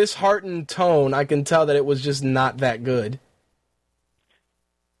your disheartened tone, I can tell that it was just not that good.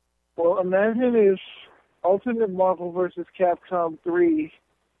 Well, imagine if Ultimate Marvel vs. Capcom 3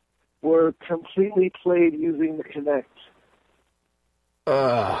 were completely played using the Kinect.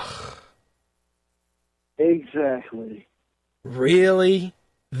 Ugh. Exactly. Really?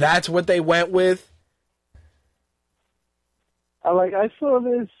 That's what they went with? I saw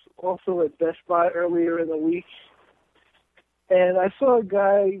this also at Best Buy earlier in the week, and I saw a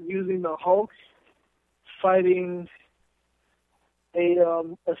guy using the Hulk fighting a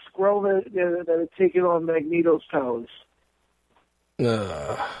Skrull that had taken on Magneto's powers.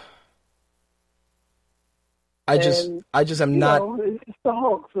 I just am not. It's the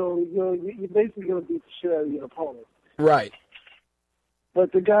Hulk, so you're basically going to beat the shit out of your opponent. Right.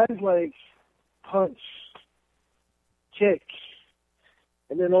 But the guy's like punch, kick,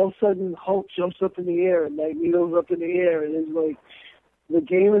 and then all of a sudden Hulk jumps up in the air and Magneto's up in the air, and it's like the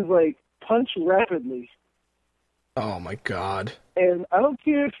game is like punch rapidly. Oh my God. And I don't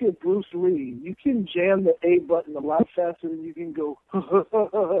care if you're Bruce Lee, you can jam the A button a lot faster than you can go.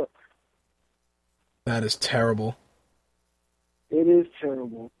 That is terrible. It is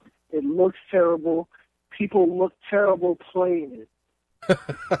terrible. It looks terrible. People look terrible playing it.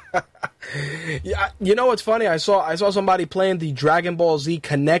 Yeah, you know what's funny? I saw somebody playing the Dragon Ball Z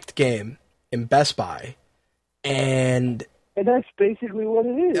Connect game in Best Buy, and that's basically what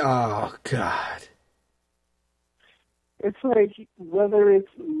it is. Oh God! It's like whether it's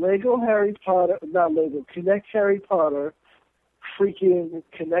Lego Harry Potter, not Lego, Connect Harry Potter, freaking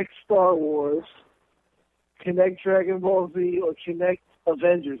Connect Star Wars, Connect Dragon Ball Z, or Connect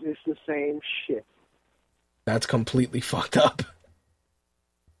Avengers. It's the same shit. That's completely fucked up.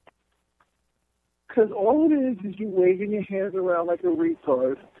 Because all it is you waving your hands around like a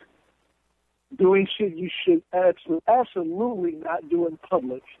retard, doing shit you should absolutely not do in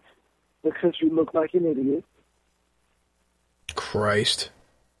public because you look like an idiot. Christ.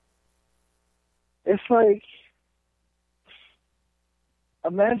 It's like,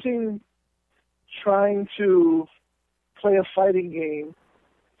 imagine trying to play a fighting game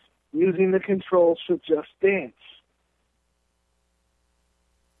using the controls for Just Dance.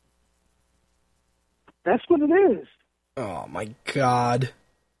 That's what it is. Oh my God.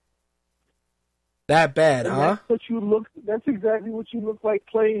 That bad, and huh? That's exactly what you look like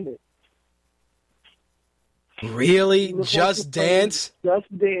playing it. Really? Just Dance?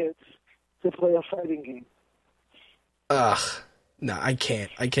 Just Dance to play a fighting game. Ugh. No, I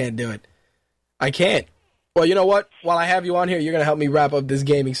can't. I can't do it. I can't. Well, you know what? While I have you on here, you're going to help me wrap up this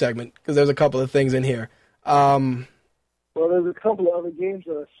gaming segment, because there's a couple of things in here. Well, there's a couple of other games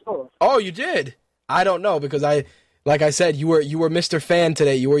that I saw. Oh, you did? I don't know, because like I said, you were Mr. Fan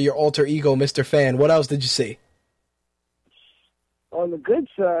today. You were your alter ego, Mr. Fan. What else did you see? On the good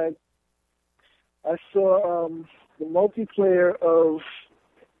side, I saw the multiplayer of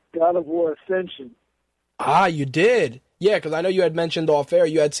God of War Ascension. Ah, you did? Yeah, because I know you had mentioned off air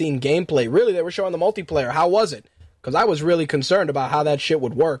you had seen gameplay. Really, they were showing the multiplayer. How was it? Because I was really concerned about how that shit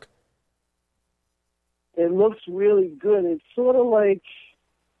would work. It looks really good. It's sort of like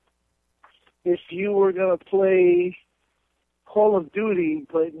if you were going to play Call of Duty,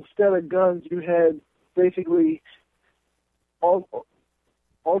 but instead of guns, you had basically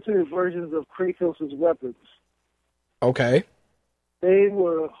alternate versions of Kratos' weapons. Okay. They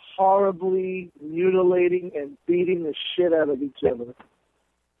were horribly mutilating and beating the shit out of each other.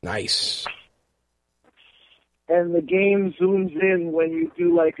 Nice. And the game zooms in when you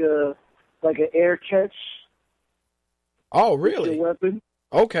do like an air catch. Oh, really? With your weapon.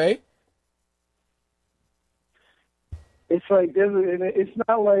 Okay. it's like it's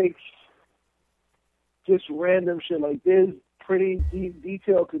not like just random shit. Like there's pretty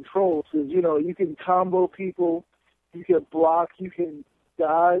detailed controls because you can combo people, you can block, you can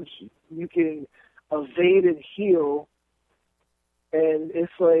dodge, you can evade and heal, and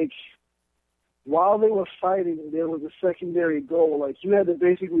it's like while they were fighting, there was a secondary goal. Like you had to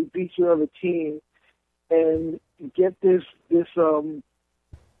basically beat your other team and get this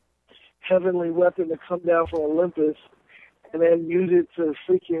heavenly weapon to come down from Olympus, and then use it to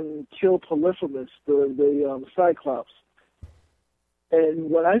freaking kill Polyphemus, the Cyclops. And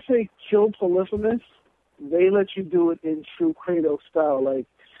when I say kill Polyphemus, they let you do it in true Kratos style. Like,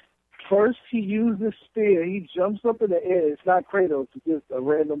 first he used the spear, he jumps up in the air. It's not Kratos, it's just a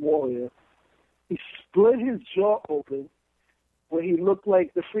random warrior. He split his jaw open, where he looked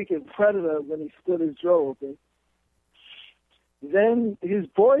like the freaking Predator when he split his jaw open. Then his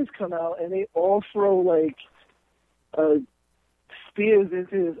boys come out, and they all throw, like, spears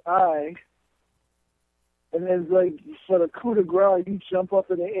into his eye. And then, like, for the coup de grace, you jump up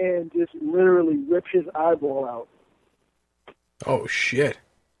in the air and just literally rip his eyeball out. Oh, shit.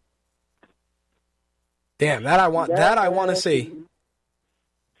 Damn, that I want to see.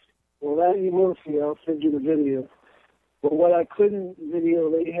 Well, that you will see. I'll send you the video. But what I couldn't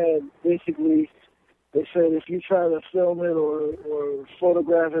video, they had basically, they said if you try to film it or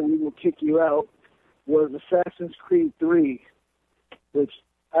photograph it, we will kick you out, was Assassin's Creed 3, which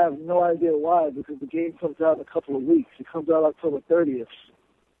I have no idea why, because the game comes out in a couple of weeks. It comes out October 30th.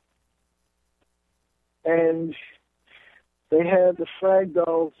 And they had the Frag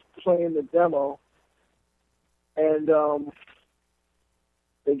Dolls playing the demo, and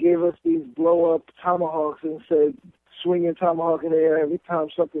they gave us these blow-up tomahawks and said, swing your tomahawk in the air every time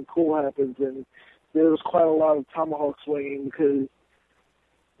something cool happens. And there was quite a lot of tomahawk swinging because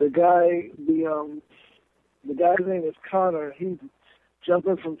the guy's name is Connor. He's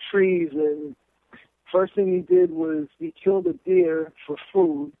jumping from trees, and first thing he did was he killed a deer for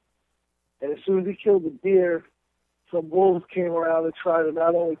food. And as soon as he killed the deer, some wolves came around and tried to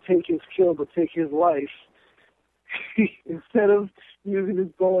not only take his kill, but take his life. Instead of using his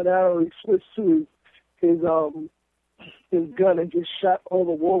bow and arrow, he switched to his gun and just shot all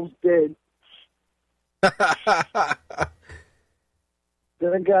the wolves dead.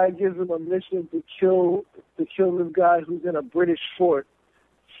 Then a guy gives him a mission to kill this guy who's in a British fort.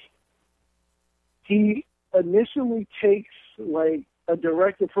 He initially takes like a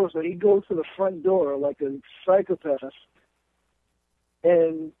direct approach. So he goes to the front door like a psychopath,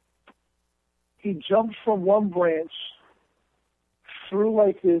 and he jumps from one branch through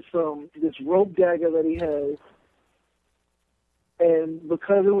like this rope dagger that he has, and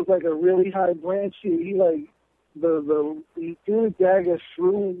because it was like a really high branch, he like he threw the dagger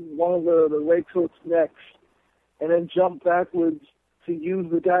through one of the redcoat's necks, and then jumped backwards to use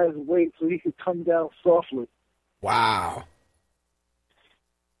the guy's weight so he could come down softly. Wow.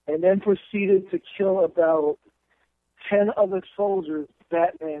 And then proceeded to kill about 10 other soldiers,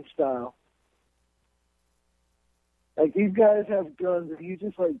 Batman style. Like, these guys have guns, and he's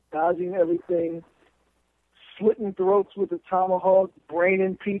just, like, dodging everything, slitting throats with a tomahawk,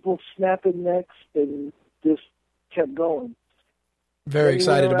 braining people, snapping necks, and just kept going. Very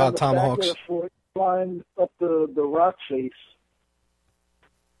excited about tomahawks. Back of the fort, climbed up the rock face.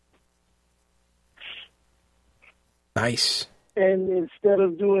 Nice. And instead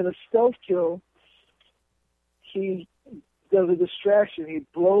of doing a stealth kill, he does a distraction. He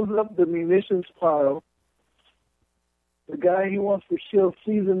blows up the munitions pile. The guy he wants to kill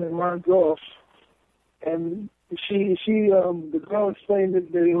sees him and runs off. And the girl explained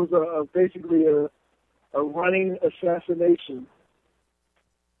that it was basically a running assassination.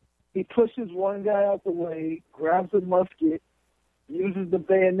 He pushes one guy out the way, grabs a musket, uses the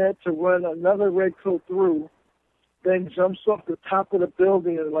bayonet to run another redcoat through, then jumps off the top of the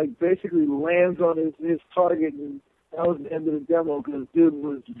building and like basically lands on his target, and that was the end of the demo because dude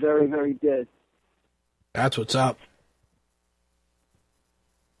was very, very dead. That's what's up.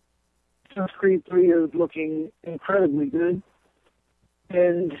 Assassin's Creed 3 is looking incredibly good,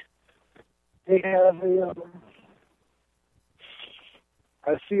 and they have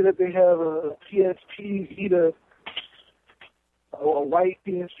I see that they have a PSP Vita, a white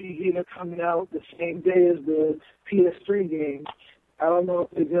PSP Vita coming out the same day as the PS3 game. I don't know if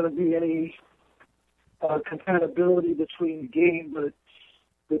there's going to be any compatibility between the game, but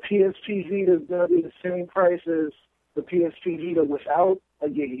the PSP Vita is going to be the same price as the PSP Vita without a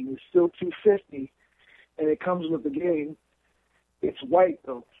game. It's still $250, and it comes with the game. It's white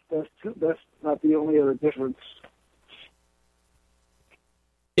though. That's not the only other difference.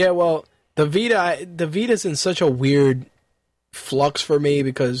 Yeah, well, the Vita's in such a weird flux for me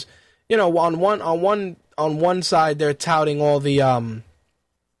because, you know, on one side they're touting all the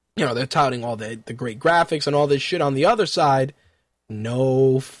they're touting all the great graphics and all this shit. On the other side,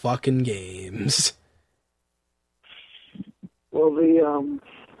 no fucking games. Well,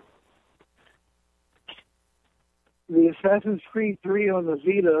 the Assassin's Creed 3 on the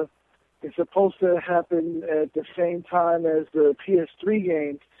Vita is supposed to happen at the same time as the PS3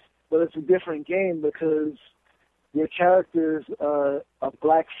 game, but it's a different game because your character's a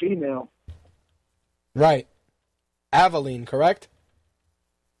black female. Right. Aveline, correct?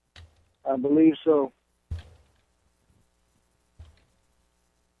 I believe so.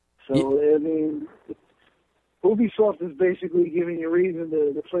 So, I mean, Ubisoft is basically giving you a reason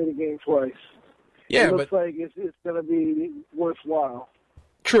to play the game twice. Yeah, it looks like it's going to be worthwhile.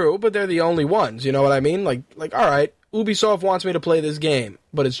 True, but they're the only ones, you know what I mean? Like, all right, Ubisoft wants me to play this game,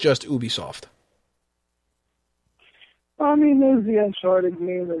 but it's just Ubisoft. I mean, there's the Uncharted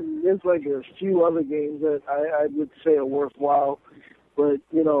game, and there's like a few other games that I would say are worthwhile, but,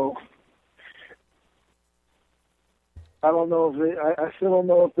 you know, I don't know if I still don't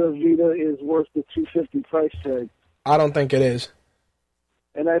know if the Vita is worth the $250 price tag. I don't think it is.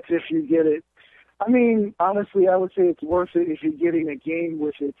 And that's if you get it. I mean, honestly, I would say it's worth it if you're getting a game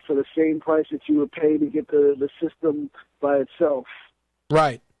with it for the same price that you would pay to get the system by itself.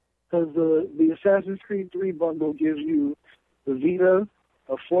 Right. Because the Assassin's Creed 3 bundle gives you the Vita,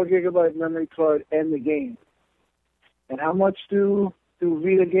 a 4GB memory card, and the game. And how much do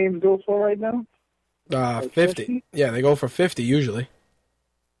Vita games go for right now? Like 50. Yeah, they go for 50 usually.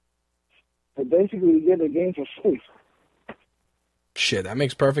 So basically, you get a game for free. Shit, that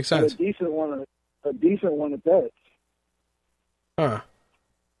makes perfect sense. And a decent one at that. Huh.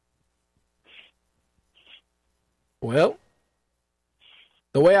 Well,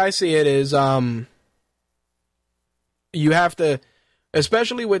 the way I see it is, you have to,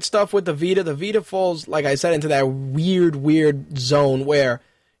 especially with stuff with the Vita falls, like I said, into that weird zone where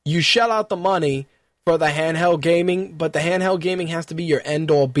you shell out the money for the handheld gaming, but the handheld gaming has to be your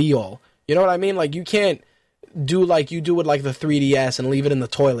end-all, be-all. You know what I mean? Like, you can't do like you do with, like, the 3DS and leave it in the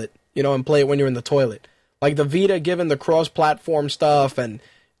toilet, you know, and play it when you're in the toilet. Like, the Vita, given the cross-platform stuff and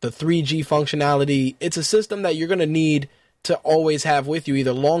the 3G functionality, it's a system that you're going to need to always have with you,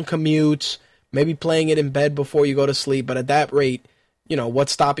 either long commutes, maybe playing it in bed before you go to sleep, but at that rate, you know,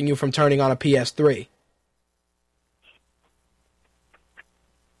 what's stopping you from turning on a PS3?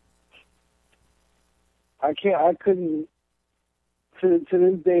 I couldn't, to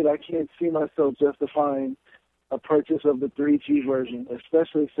this date, I can't see myself justifying a purchase of the 3G version,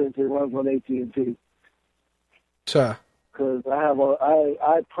 especially since it runs on AT&T. Sure. Because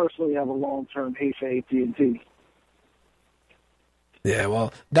I personally have a long-term hate for AT&T. Yeah,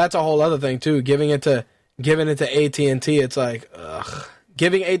 well, that's a whole other thing too. Giving it to AT&T, it's like, ugh.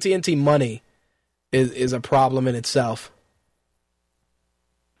 Giving AT&T money is a problem in itself.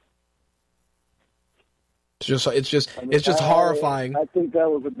 It's just horrifying. I think that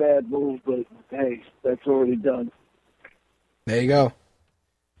was a bad move, but hey, that's already done. There you go.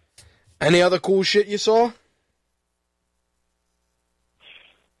 Any other cool shit you saw?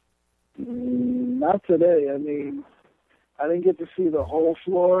 Not today. I mean, I didn't get to see the whole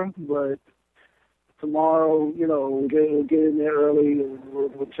floor, but tomorrow, you know, we'll get in there early and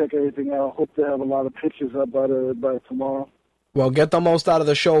we'll check everything out. Hope to have a lot of pictures up by tomorrow. Well, get the most out of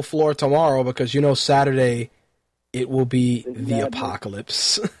the show floor tomorrow because, you know, Saturday it will be the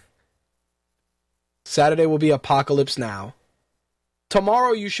apocalypse. Saturday will be apocalypse now.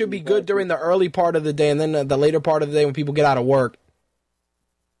 Tomorrow you should be good during the early part of the day, and then the later part of the day when people get out of work.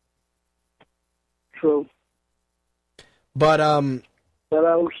 True. But I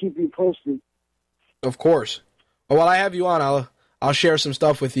will keep you posted. Of course. Well, while I have you on, I'll share some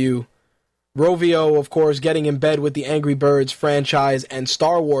stuff with you. Rovio, of course, getting in bed with the Angry Birds franchise and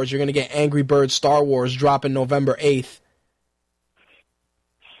Star Wars. You're going to get Angry Birds Star Wars dropping November 8th.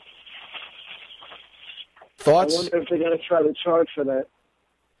 Thoughts? I wonder if they're going to try to charge for that.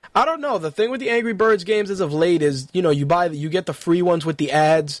 I don't know. The thing with the Angry Birds games as of late is, you know, you get the free ones with the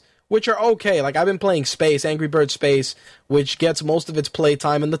ads, which are okay. Like, I've been playing Space, Angry Birds Space, which gets most of its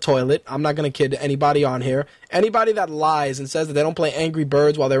playtime in the toilet. I'm not going to kid anybody on here. Anybody that lies and says that they don't play Angry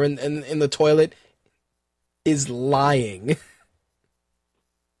Birds while they're in the toilet is lying.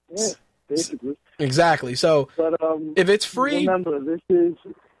 Yeah, basically. Exactly. So, but, if it's free... Remember,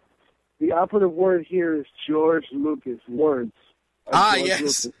 the operative word here is George Lucas. Words. George yes.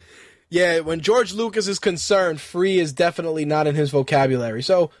 Lucas. Yeah, when George Lucas is concerned, free is definitely not in his vocabulary.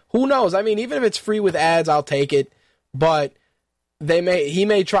 So, who knows? I mean, even if it's free with ads, I'll take it. But he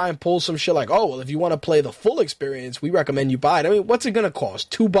may try and pull some shit like, oh, well, if you want to play the full experience, we recommend you buy it. I mean, what's it going to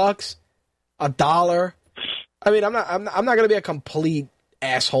cost? $2? $1? I mean, I'm not going to be a complete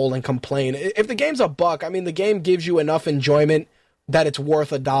asshole and complain. If the game's $1, I mean, the game gives you enough enjoyment that it's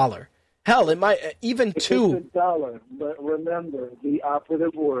worth $1. Hell, it might even $2. It's $1, but remember the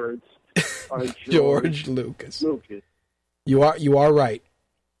operative words are George Lucas. Lucas. You are right.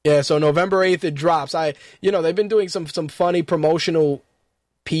 Yeah, so November 8th it drops. They've been doing some funny promotional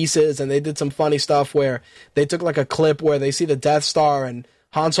pieces, and they did some funny stuff where they took like a clip where they see the Death Star and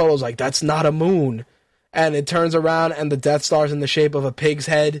Han Solo's like, that's not a moon. And it turns around and the Death Star's in the shape of a pig's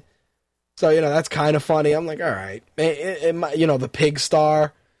head. So, that's kind of funny. I'm like, all right. The pig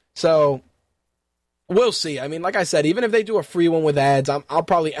star. So we'll see. I mean, like I said, even if they do a free one with ads, I'll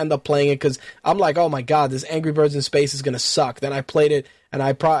probably end up playing it because I'm like, oh my God, this Angry Birds in Space is going to suck. Then I played it and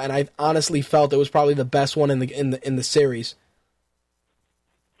I honestly felt it was probably the best one in the series.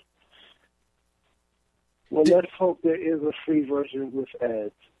 Well, let's hope there is a free version with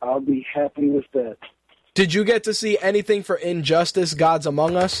ads. I'll be happy with that. Did you get to see anything for Injustice: Gods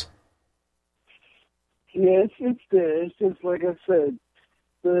Among Us? Yeah, it's there. It's just like I said.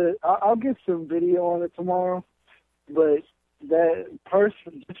 I'll get some video on it tomorrow, but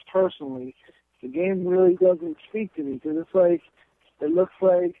just personally, the game really doesn't speak to me because it's like it looks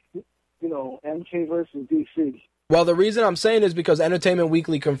like MK versus DC. Well, the reason I'm saying is because Entertainment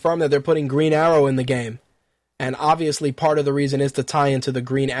Weekly confirmed that they're putting Green Arrow in the game. And obviously part of the reason is to tie into the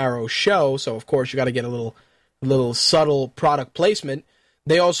Green Arrow show, so of course you got to get a little subtle product placement.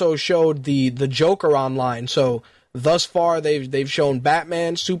 They also showed the Joker online, so thus far they've shown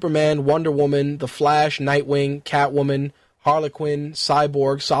Batman, Superman, Wonder Woman, The Flash, Nightwing, Catwoman, Harlequin,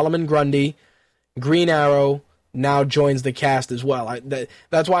 Cyborg, Solomon Grundy, Green Arrow now joins the cast as well.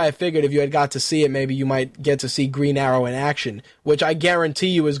 That's why I figured if you had got to see it, maybe you might get to see Green Arrow in action, which I guarantee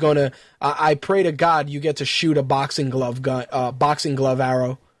you is going to... I pray to God you get to shoot a boxing glove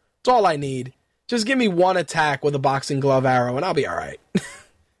arrow. That's all I need. Just give me one attack with a boxing glove arrow, and I'll be all right.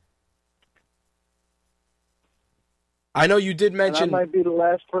 I know you did mention... And I might be the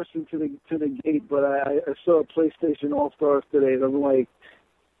last person to the gate, but I saw a PlayStation All-Stars today, and I'm like...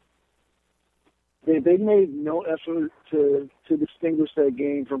 They made no effort to distinguish that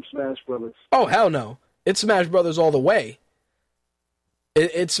game from Smash Brothers. Oh, hell no. It's Smash Brothers all the way.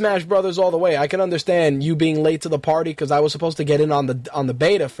 It's Smash Brothers all the way. I can understand you being late to the party because I was supposed to get in on the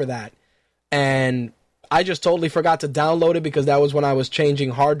beta for that. And I just totally forgot to download it because that was when I was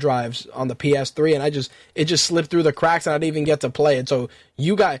changing hard drives on the PS3, and it just slipped through the cracks and I didn't even get to play it. So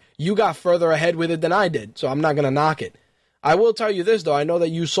you got further ahead with it than I did, so I'm not going to knock it. I will tell you this, though. I know that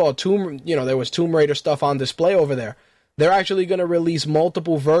you saw there was Tomb Raider stuff on display over there. They're actually going to release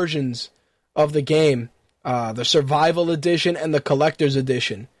multiple versions of the game, the Survival Edition and the Collector's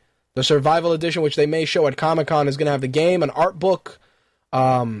Edition. The Survival Edition, which they may show at Comic-Con, is going to have the game, an art book,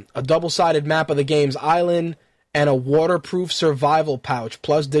 a double-sided map of the game's island, and a waterproof survival pouch,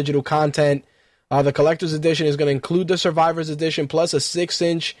 plus digital content. The Collector's Edition is going to include the Survivor's Edition, plus a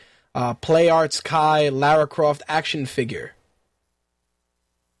 6-inch Play Arts Kai Lara Croft action figure.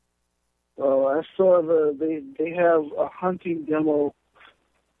 Well, I saw they have a hunting demo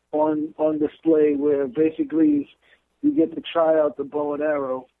on display where basically you get to try out the bow and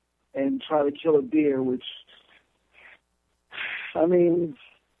arrow and try to kill a deer, which, I mean,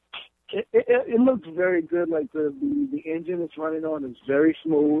 it looks very good. Like the engine it's running on is very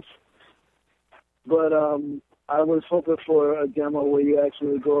smooth, but I was hoping for a demo where you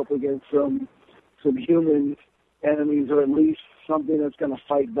actually go up against some human enemies, or at least something that's going to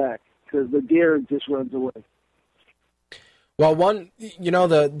fight back, because the deer just runs away. Well,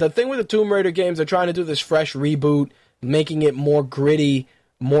 the thing with the Tomb Raider games, they're trying to do this fresh reboot, making it more gritty,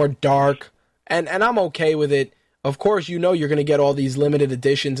 more dark, and I'm okay with it. Of course, you're going to get all these limited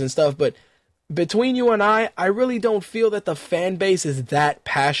editions and stuff, but between you and I really don't feel that the fan base is that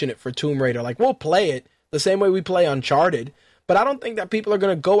passionate for Tomb Raider. Like, we'll play it the same way we play Uncharted, but I don't think that people are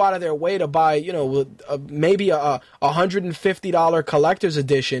going to go out of their way to buy, maybe a $150 collector's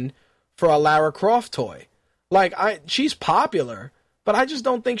edition for a Lara Croft toy. Like, she's popular, but I just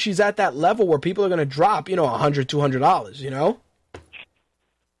don't think she's at that level where people are going to drop, $100, $200,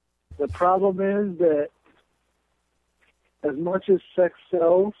 The problem is that as much as sex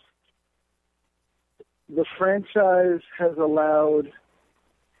sells, the franchise has allowed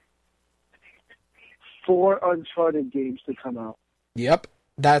 4 Uncharted games to come out. Yep,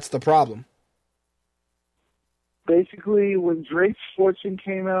 that's the problem. Basically, when Drake's Fortune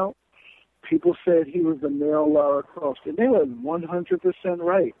came out, people said he was the male Lara Croft, and they were 100%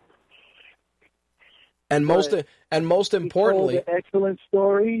 right. And most importantly, told an excellent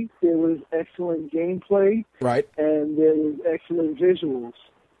story. There was excellent gameplay, right? And there was excellent visuals.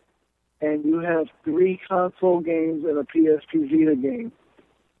 And you have 3 console games and a PSP Vita game.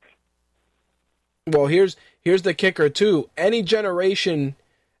 Well, here's the kicker too. Any generation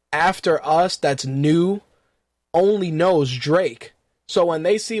after us that's new only knows Drake. So when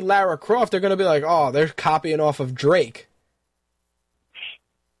they see Lara Croft, they're going to be like, "Oh, they're copying off of Drake."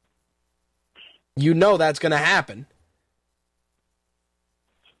 You know that's going to happen.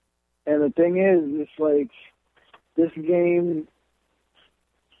 And the thing is, it's like this game.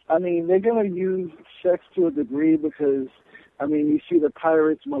 I mean, they're going to use sex to a degree because, I mean, you see the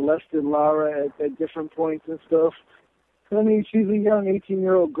pirates molesting Lara at different points and stuff. I mean, she's a young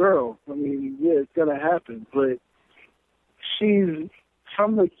 18-year-old girl. I mean, yeah, it's going to happen. But she's,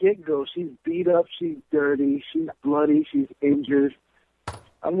 from the get-go, she's beat up, she's dirty, she's bloody, she's injured.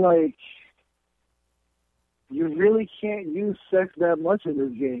 I'm like, you really can't use sex that much in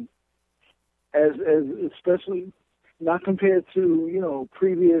this game. As especially not compared to, you know,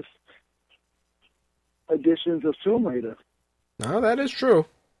 previous editions of Tomb Raider. No, that is true.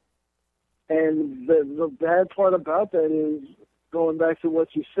 And the bad part about that is, going back to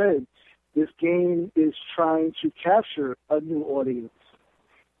what you said, this game is trying to capture a new audience.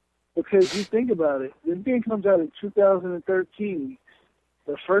 Because you think about it, this game comes out in 2013.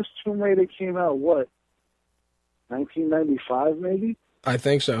 The first Tomb Raider came out, what, 1995 maybe? I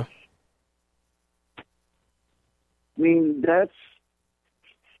think so. I mean, that's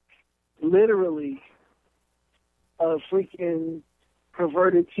literally a freaking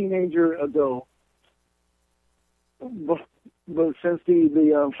perverted teenager ago. But since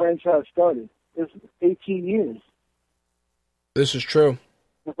the franchise started, it's 18 years. This is true.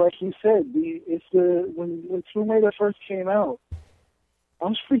 Like you said, when Tomb Raider first came out, I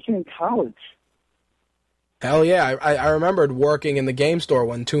was freaking in college. Hell yeah, I remembered working in the game store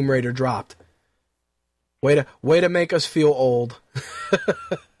when Tomb Raider dropped. Way to make us feel old.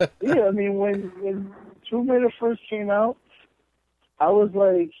 Yeah, I mean, when Tomb Raider first came out, I was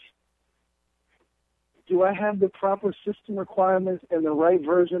like, do I have the proper system requirements and the right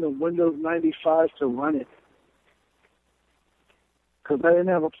version of Windows 95 to run it? Because I didn't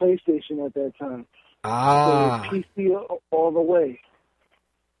have a PlayStation at that time. Ah. So it was PC all the way.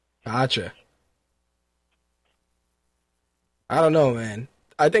 Gotcha. I don't know, man.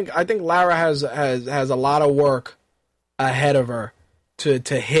 I think Lara has a lot of work ahead of her to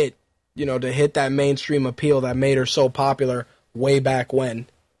hit that mainstream appeal that made her so popular way back when.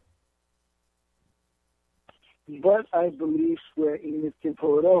 But I believe Square Enix can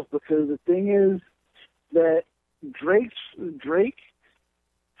pull it off, because the thing is that Drake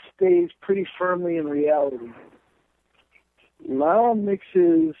stays pretty firmly in reality. Lara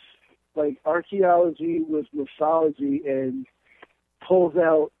mixes like archaeology with mythology and pulls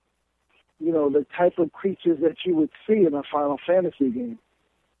out, you know, the type of creatures that you would see in a Final Fantasy game.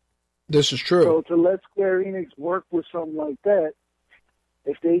 This is true. So to let Square Enix work with something like that,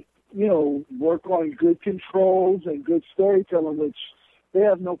 if they, you know, work on good controls and good storytelling, which they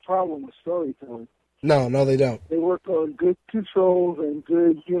have no problem with storytelling. No, they don't. They work on good controls and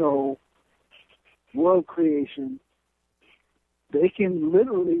good, you know, world creation. They can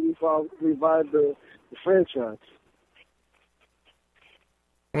literally revive the franchise.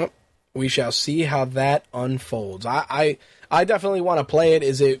 Well, we shall see how that unfolds. I definitely want to play it.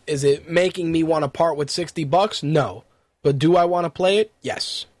 Is it making me want to part with $60? No. But do I want to play it?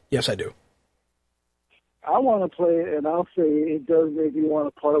 Yes. Yes, I do. I want to play it, and I'll say it does make me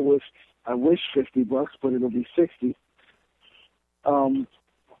want to part with, I wish $50, but it'll be 60.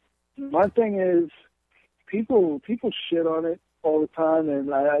 My thing is, people shit on it all the time,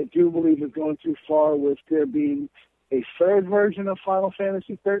 and I do believe it's going too far with there being a third version of Final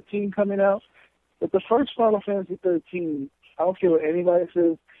Fantasy 13 coming out. But the first Final Fantasy 13, I don't care what anybody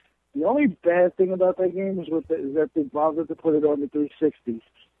says, the only bad thing about that game is that they bothered to put it on the 360.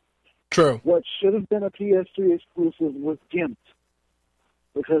 True. What should have been a PS3 exclusive was gimped,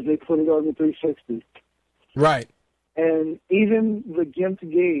 because they put it on the 360. Right. And even the gimped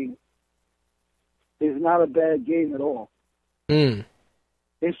game is not a bad game at all.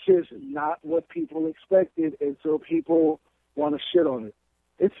 It's just not what people expected, and so people want to shit on it.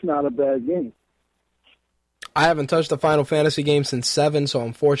 It's not a bad game. I haven't touched a Final Fantasy game since 7, so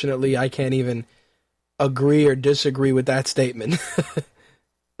unfortunately I can't even agree or disagree with that statement.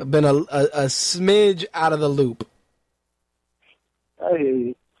 I've been a smidge out of the loop. I hear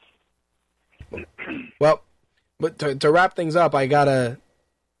you. Well, but to wrap things up, I gotta,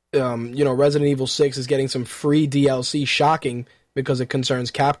 Resident Evil 6 is getting some free DLC, shocking because it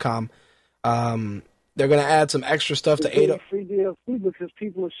concerns Capcom. They're going to add some extra stuff to Ada. Free DLC because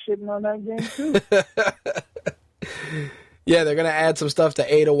people are shitting on that game too. Yeah, they're going to add some stuff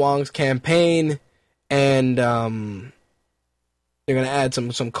to Ada Wong's campaign, and they're going to add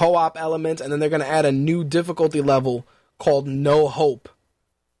some co-op elements, and then they're going to add a new difficulty level called No Hope,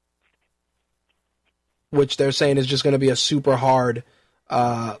 which they're saying is just going to be a super hard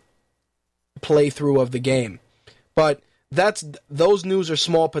playthrough of the game. But those news are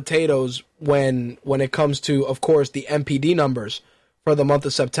small potatoes when it comes to, of course, the MPD numbers for the month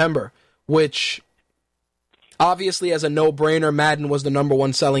of September, which obviously as a no-brainer, Madden was the number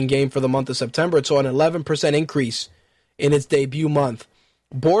one selling game for the month of September. It saw an 11% increase in its debut month.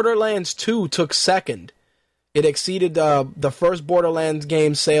 Borderlands 2 took second. It exceeded the first Borderlands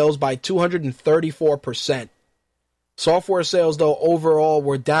game sales by 234%. Software sales, though, overall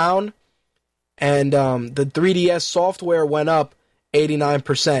were down, and the 3DS software went up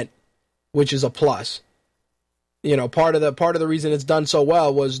 89%, which is a plus. You know, part of the reason it's done so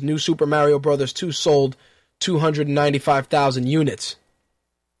well was New Super Mario Bros. 2 sold 295,000 units.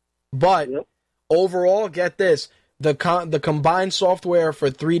 But overall, get this, the combined software for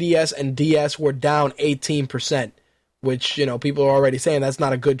 3DS and DS were down 18%, which, you know, people are already saying that's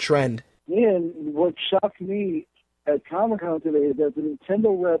not a good trend. Yeah, and what shocked me at Comic-Con today is that the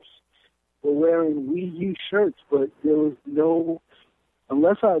Nintendo reps were wearing Wii U shirts, but there was no,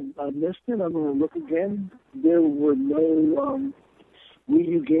 unless I missed it, I'm going to look again, there were no Wii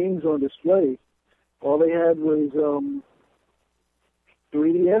U games on display. All they had was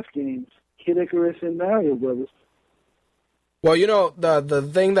 3DS games, Kid Icarus and Mario Brothers. Well, you know,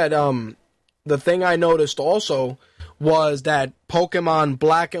 the thing I noticed also was that Pokemon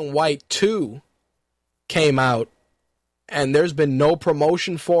Black and White 2 came out, and there's been no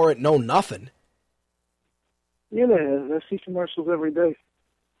promotion for it, no nothing. Yeah, I see commercials every day.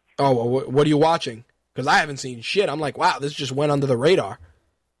 Oh, well, what are you watching? Because I haven't seen shit. I'm like, wow, this just went under the radar.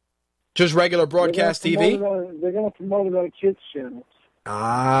 Just regular broadcast TV? They're going to promote it on kids' channels.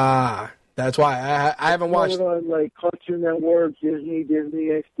 Ah, that's why I haven't watched. Promote it on, like, Cartoon Network, Disney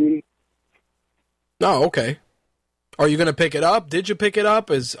XD. Oh, okay. Are you going to pick it up? Did you pick it up?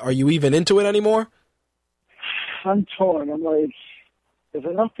 Are you even into it anymore? I'm torn. I'm like, if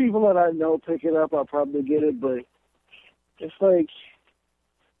enough people that I know pick it up, I'll probably get it, but it's like,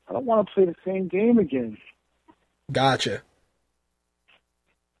 I don't want to play the same game again. Gotcha.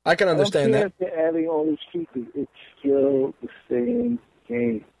 I can understand that. They're adding all these features. It's still the same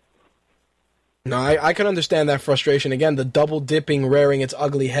game. No, I can understand that frustration. Again, the double dipping rearing its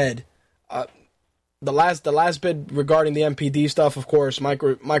ugly head. The last bit regarding the MPD stuff, of course,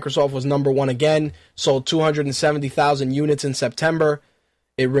 Microsoft was number one again, sold 270,000 units in September.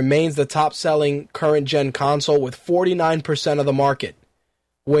 It remains the top-selling current-gen console with 49% of the market,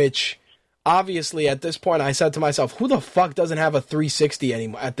 which, obviously, at this point, I said to myself, who the fuck doesn't have a 360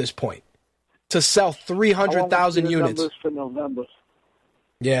 anymore at this point? To sell 300,000 units. Numbers for November.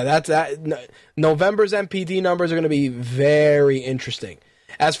 Yeah, November's MPD numbers are going to be very interesting.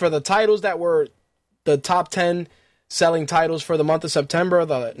 As for the titles that were the top 10 selling titles for the month of September,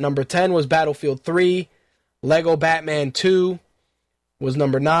 the number 10 was Battlefield 3, Lego Batman 2 was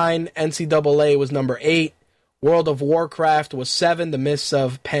number 9, NCAA was number 8, World of Warcraft was 7, The Mists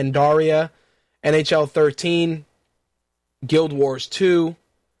of Pandaria, NHL 13, Guild Wars 2,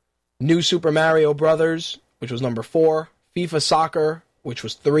 New Super Mario Bros., which was number 4, FIFA Soccer, which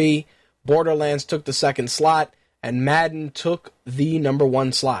was 3, Borderlands took the second slot, and Madden took the number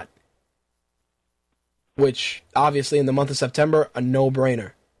 1 slot. Which, obviously, in the month of September, a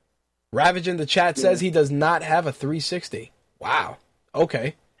no-brainer. Ravage in the chat says he does not have a 360. Wow.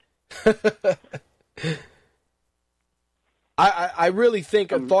 Okay. I really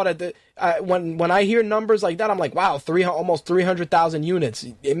think when I hear numbers like that, I'm like, wow, almost 300,000 units.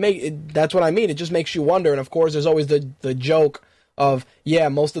 That's what I mean. It just makes you wonder. And of course, there's always the joke of, yeah,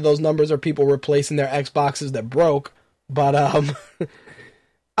 most of those numbers are people replacing their Xboxes that broke. But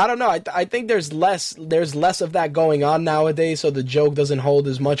I don't know. I think there's less of that going on nowadays, so the joke doesn't hold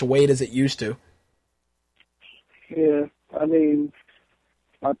as much weight as it used to. Yeah, I mean,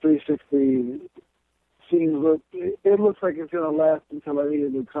 my 360 it looks like it's going to last until I need a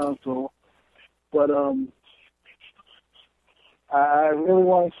new console. But I really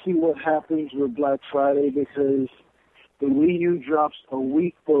want to see what happens with Black Friday because the Wii U drops a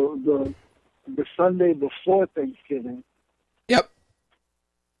week for the Sunday before Thanksgiving. Yep.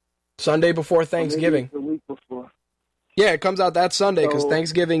 Sunday before Thanksgiving. The week before. Yeah, it comes out that Sunday because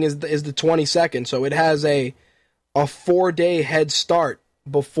Thanksgiving is the 22nd, so it has a 4-day head start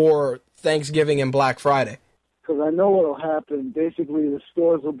before Thanksgiving and Black Friday. Because I know what will happen. Basically, the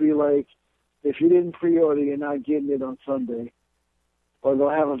stores will be like, if you didn't pre-order, you're not getting it on Sunday. Or they'll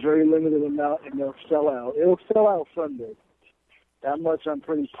have a very limited amount and they'll sell out. It'll sell out Sunday. That much I'm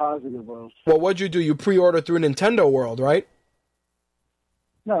pretty positive of. Well, what'd you do? You pre-ordered through Nintendo World, right?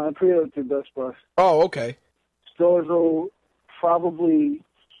 No, I pre-ordered through Best Buy. Oh, okay. Stores will probably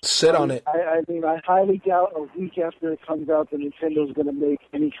sit on it. I mean, I highly doubt a week after it comes out that Nintendo's going to make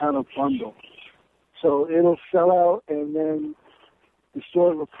any kind of bundle. So it'll sell out, and then the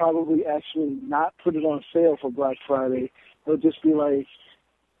stores will probably actually not put it on sale for Black Friday. It'll just be like,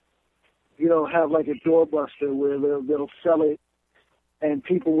 you know, have like a doorbuster where they'll sell it, and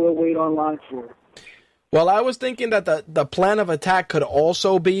people will wait online for it. Well, I was thinking that the plan of attack could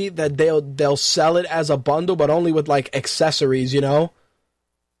also be that they'll sell it as a bundle, but only with like accessories, you know,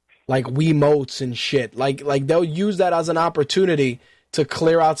 like Wiimotes and shit. Like they'll use that as an opportunity to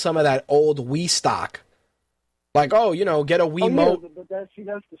clear out some of that old Wii stock. Like, oh, you know, get a Wiimote. Oh, yeah, but that's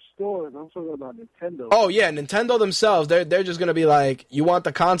the stores. I'm talking about Nintendo. Oh yeah, Nintendo themselves. They're just gonna be like, you want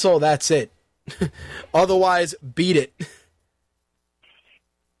the console? That's it. Otherwise, beat it.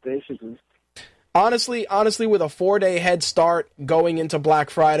 Basically. Honestly, with a 4-day head start going into Black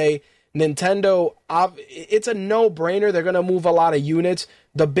Friday, Nintendo, it's a no-brainer. They're going to move a lot of units.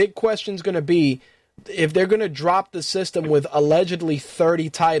 The big question's going to be if they're going to drop the system with allegedly 30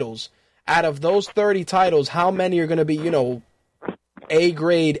 titles. Out of those 30 titles, how many are going to be, you know, A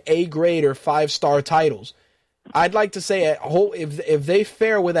grade, or 5-star titles? I'd like to say if they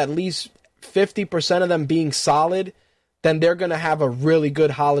fare with at least 50% of them being solid, then they're going to have a really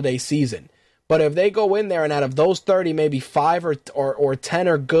good holiday season. But if they go in there and out of those 30, maybe 5 or 10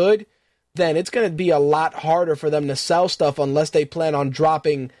 are good, then it's going to be a lot harder for them to sell stuff unless they plan on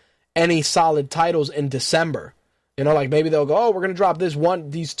dropping any solid titles in December. You know, like maybe they'll go, oh, we're going to drop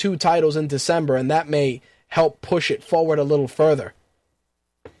these 2 titles in December, and that may help push it forward a little further.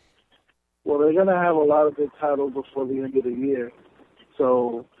 Well, they're going to have a lot of good titles before the end of the year.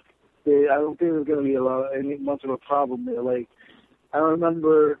 So I don't think there's going to be much of a problem there. Like, I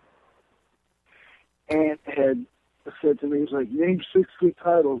remember Ant had said to me, he was like, name 6 good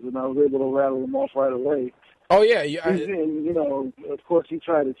titles, and I was able to rattle them off right away. Oh, yeah. And, you know, of course he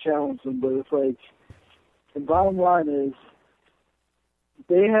tried to challenge them, but it's like, the bottom line is,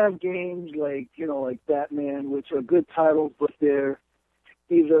 they have games like, you know, like Batman, which are good titles, but they're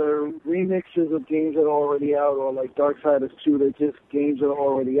either remixes of games that are already out, or like Darksiders 2, they're just games that are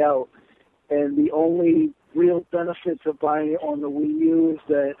already out. And the only real benefit to buying it on the Wii U is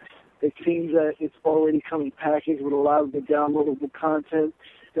that it seems that it's already coming packaged with a lot of the downloadable content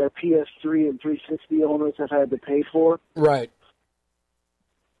that PS3 and 360 owners have had to pay for. Right.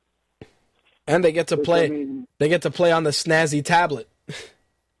 And they get to play. They get to play on the snazzy tablet.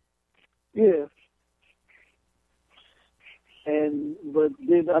 Yeah. But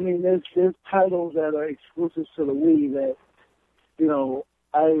there's titles that are exclusive to the Wii that, you know,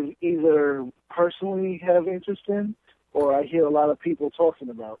 I either personally have interest in or I hear a lot of people talking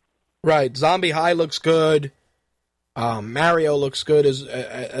about. Right. Zombie High looks good. Mario looks good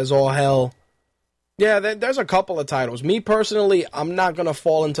as all hell. Yeah, there's a couple of titles. Me personally, I'm not going to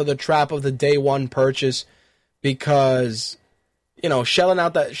fall into the trap of the day one purchase because, you know, shelling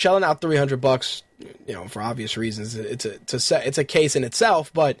out $300, you know, for obvious reasons, it's a case in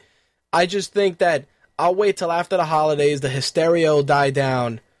itself. But I just think that I'll wait till after the holidays, the hysteria will die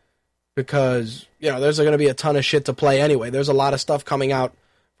down because, you know, there's going to be a ton of shit to play anyway. There's a lot of stuff coming out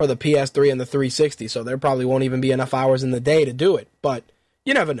for the PS3 and the 360, so there probably won't even be enough hours in the day to do it. But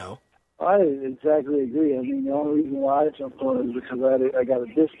you never know. I exactly agree. I mean, the only reason why I jumped on it is because I got a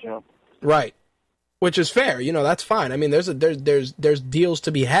discount. Right, which is fair. You know, that's fine. I mean, there's deals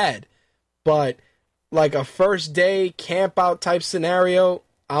to be had, but like a first day camp out type scenario,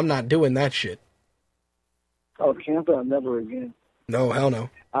 I'm not doing that shit. Oh, camp out never again. No, hell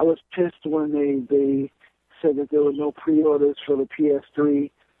no. I was pissed when they said that there were no pre-orders for the PS3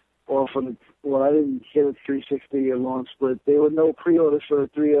 or for the. Well, I didn't get a 360 at launch, but there were no pre-orders for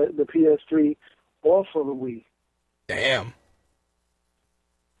the PS3 or for the Wii. Damn.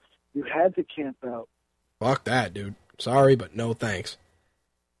 You had to camp out. Fuck that, dude. Sorry, but no thanks.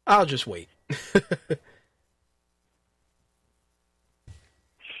 I'll just wait.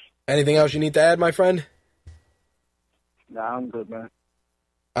 Anything else you need to add, my friend? Nah, I'm good, man.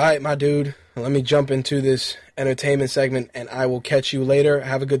 All right, my dude. Let me jump into this entertainment segment, and I will catch you later.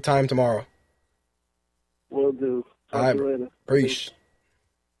 Have a good time tomorrow. Will do. All right, Talk to you later. Preach.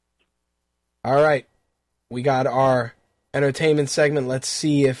 All right. We got our entertainment segment. Let's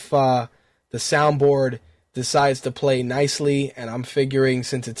see if the soundboard decides to play nicely, and I'm figuring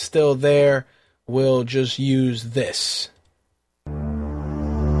since it's still there, we'll just use this.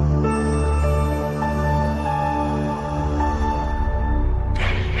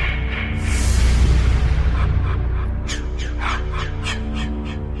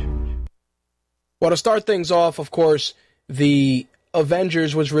 Well, to start things off, of course, the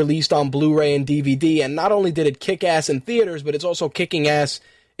Avengers was released on Blu-ray and DVD, and not only did it kick ass in theaters, but it's also kicking ass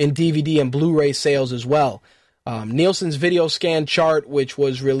in DVD and Blu-ray sales as well. Nielsen's video scan chart, which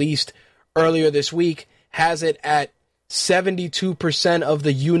was released earlier this week, has it at 72% of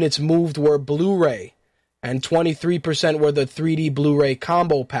the units moved were Blu-ray, and 23% were the 3D Blu-ray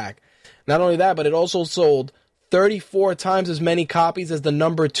combo pack. Not only that, but it also sold 34 times as many copies as the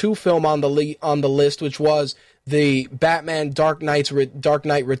number 2 film on the list, which was the Batman Dark Knight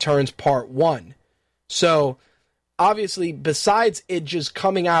Returns Part 1. So, obviously, besides it just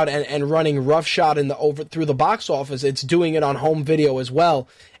coming out and running roughshod through the box office, it's doing it on home video as well.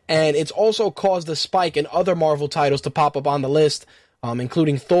 And it's also caused a spike in other Marvel titles to pop up on the list,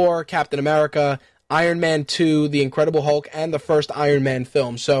 including Thor, Captain America, Iron Man 2, The Incredible Hulk, and the first Iron Man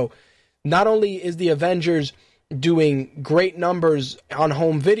film. So, not only is the Avengers doing great numbers on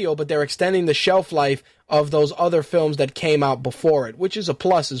home video, but they're extending the shelf life of those other films that came out before it, which is a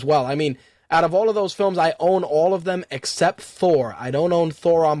plus as well. I mean, out of all of those films, I own all of them except Thor. I don't own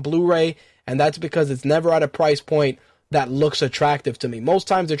Thor on Blu-ray, and that's because it's never at a price point that looks attractive to me. Most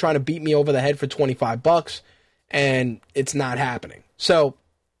times they're trying to beat me over the head for $25, and it's not happening. So,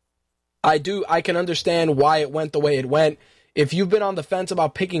 I can understand why it went the way it went. If you've been on the fence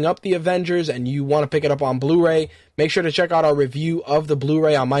about picking up the Avengers and you want to pick it up on Blu-ray, make sure to check out our review of the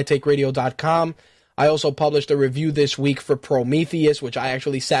Blu-ray on mytakeradio.com. I also published a review this week for Prometheus, which I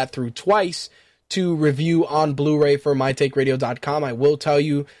actually sat through twice to review on Blu-ray for mytakeradio.com. I will tell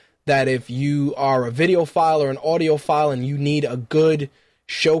you that if you are a video file or an audio file and you need a good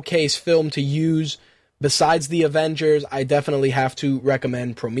showcase film to use besides the Avengers, I definitely have to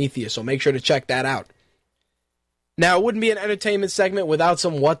recommend Prometheus, so make sure to check that out. Now, it wouldn't be an entertainment segment without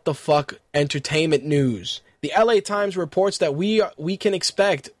some what the fuck entertainment news. The LA Times reports that we can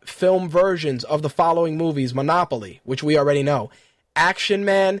expect film versions of the following movies: Monopoly, which we already know, Action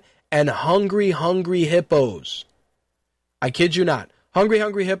Man, and Hungry Hungry Hippos. I kid you not. Hungry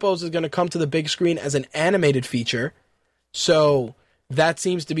Hungry Hippos is going to come to the big screen as an animated feature, so that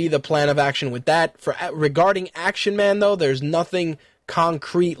seems to be the plan of action with that. Regarding Action Man, though, there's nothing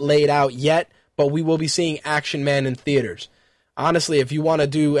concrete laid out yet, but we will be seeing Action Man in theaters. Honestly, if you want to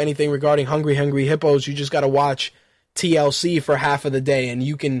do anything regarding Hungry Hungry Hippos, you just got to watch TLC for half of the day, and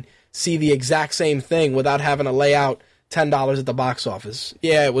you can see the exact same thing without having to lay out $10 at the box office.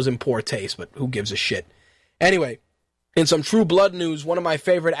 Yeah, it was in poor taste, but who gives a shit? Anyway, in some True Blood news, one of my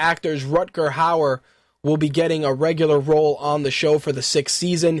favorite actors, Rutger Hauer, will be getting a regular role on the show for the 6th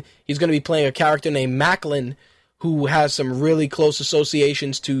season. He's going to be playing a character named Macklin, who has some really close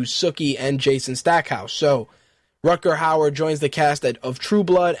associations to Sookie and Jason Stackhouse. So, Rutger Hauer joins the cast of True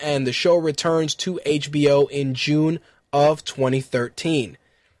Blood, and the show returns to HBO in June of 2013.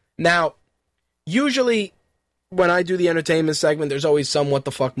 Now, usually when I do the entertainment segment, there's always some what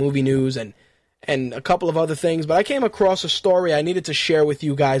the fuck movie news and a couple of other things, but I came across a story I needed to share with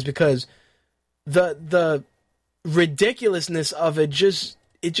you guys because the ridiculousness of it just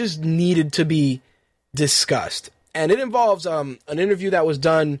needed to be discussed. And it involves an interview that was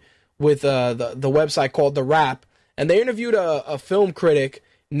done with the website called The Wrap, and they interviewed a film critic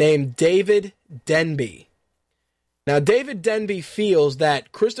named David Denby. Now, David Denby feels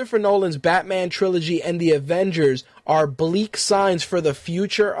that Christopher Nolan's Batman trilogy and the Avengers are bleak signs for the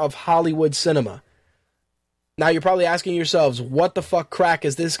future of Hollywood cinema. Now, you're probably asking yourselves, what the fuck crack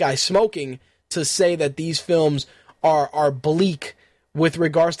is this guy smoking to say that these films are bleak with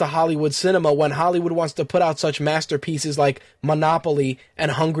regards to Hollywood cinema when Hollywood wants to put out such masterpieces like Monopoly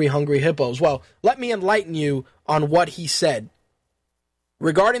and Hungry Hungry Hippos? Well, let me enlighten you on what he said.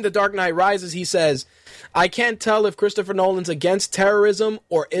 Regarding The Dark Knight Rises, he says, "I can't tell if Christopher Nolan's against terrorism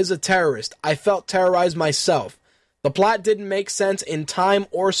or is a terrorist. I felt terrorized myself. The plot didn't make sense in time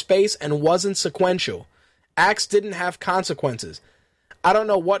or space and wasn't sequential. Acts didn't have consequences. I don't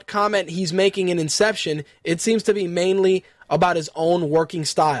know what comment he's making in Inception. It seems to be mainly about his own working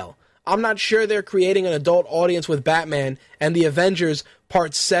style. I'm not sure they're creating an adult audience with Batman and the Avengers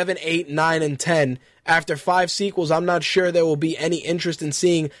Parts 7, 8, 9, and 10. After 5 sequels, I'm not sure there will be any interest in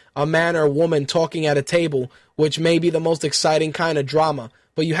seeing a man or woman talking at a table, which may be the most exciting kind of drama,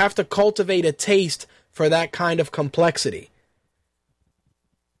 but you have to cultivate a taste for that kind of complexity."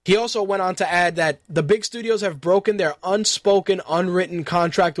 He also went on to add that the big studios have broken their unspoken, unwritten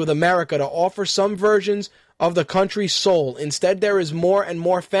contract with America to offer some versions of the country's soul. Instead, there is more and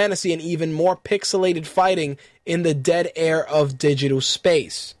more fantasy and even more pixelated fighting in the dead air of digital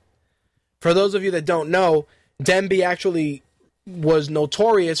space. For those of you that don't know, Denby actually was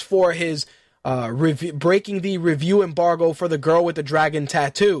notorious for his breaking the review embargo for The Girl with the Dragon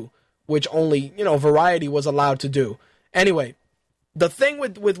Tattoo, which only, Variety was allowed to do. Anyway, the thing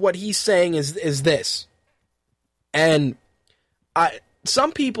with what he's saying is this. And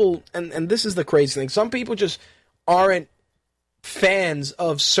some people, and this is the crazy thing, some people just aren't fans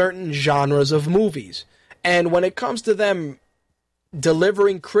of certain genres of movies. And when it comes to them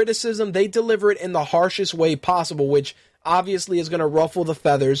delivering criticism, they deliver it in the harshest way possible, which obviously is going to ruffle the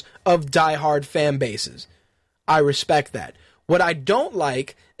feathers of diehard fan bases. I respect that. What I don't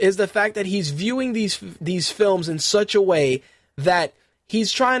like is the fact that he's viewing these films in such a way that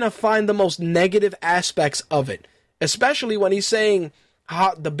he's trying to find the most negative aspects of it, especially when he's saying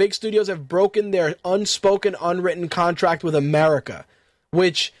how the big studios have broken their unspoken, unwritten contract with America,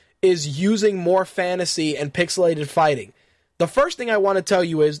 which is using more fantasy and pixelated fighting. The first thing I want to tell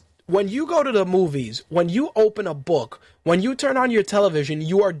you is, when you go to the movies, when you open a book, when you turn on your television,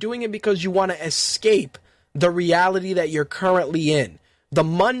 you are doing it because you want to escape the reality that you're currently in. The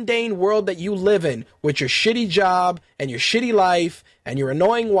mundane world that you live in, with your shitty job and your shitty life and your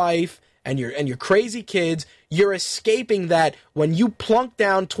annoying wife and your crazy kids, you're escaping that when you plunk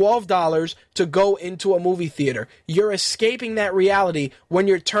down $12 to go into a movie theater. You're escaping that reality when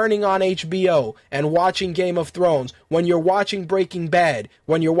you're turning on HBO and watching Game of Thrones, when you're watching Breaking Bad,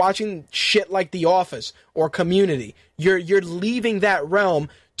 when you're watching shit like The Office or Community. You're leaving that realm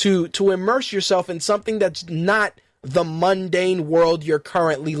to immerse yourself in something that's not the mundane world you're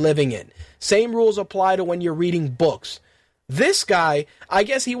currently living in. Same rules apply to when you're reading books. This guy, I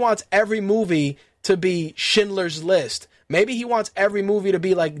guess he wants every movie to be Schindler's List. Maybe he wants every movie to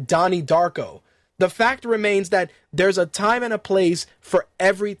be like Donnie Darko. The fact remains that there's a time and a place for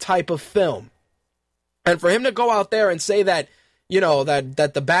every type of film. And for him to go out there and say that,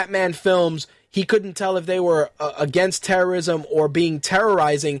 that the Batman films, he couldn't tell if they were against terrorism or being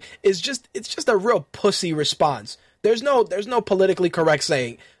terrorizing, it's just a real pussy response. There's no politically correct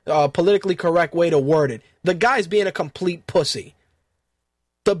politically correct way to word it. The guy's being a complete pussy.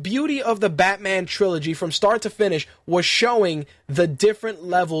 The beauty of the Batman trilogy from start to finish was showing the different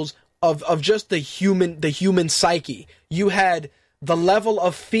levels of just the human psyche. You had the level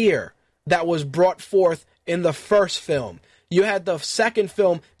of fear that was brought forth in the first film. You had the second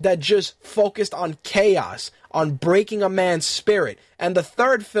film that just focused on chaos, on breaking a man's spirit. And the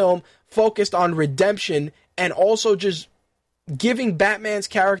third film focused on redemption and also just giving Batman's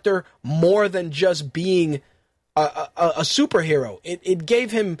character more than just being a superhero. It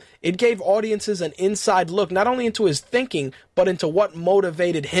gave audiences an inside look, not only into his thinking, but into what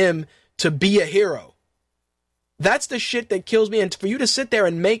motivated him to be a hero. That's the shit that kills me. And for you to sit there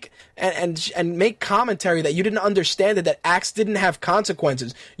and make make commentary that you didn't understand that acts didn't have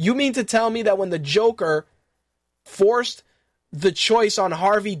consequences. You mean to tell me that when the Joker forced the choice on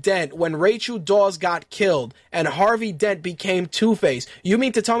Harvey Dent when Rachel Dawes got killed and Harvey Dent became Two-Face, you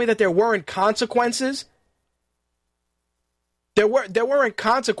mean to tell me that there weren't consequences? There weren't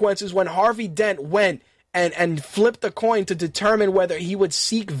consequences when Harvey Dent went and flipped the coin to determine whether he would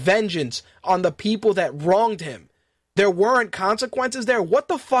seek vengeance on the people that wronged him. There weren't consequences there? What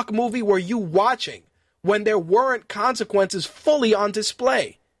the fuck movie were you watching when there weren't consequences fully on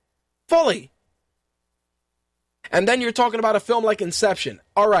display? Fully. And then you're talking about a film like Inception.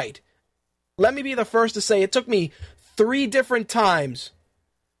 All right. Let me be the first to say it took me 3 different times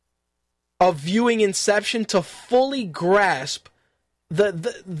of viewing Inception to fully grasp the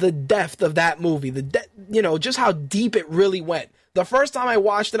depth of that movie, just how deep it really went. The first time I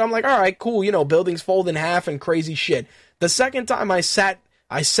watched it, I'm like, all right, cool, buildings fold in half and crazy shit. The second time I sat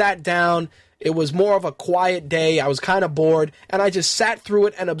down, it was more of a quiet day, I was kind of bored, and I just sat through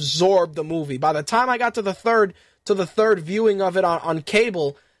it and absorbed the movie. By the time I got to the third viewing of it on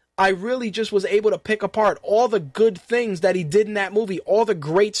cable, I really just was able to pick apart all the good things that he did in that movie, all the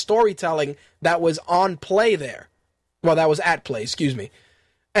great storytelling that was on play there. Well, that was at play, excuse me.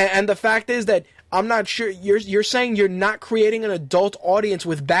 And the fact is that I'm not sure, you're saying you're not creating an adult audience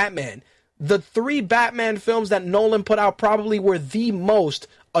with Batman. The 3 Batman films that Nolan put out probably were the most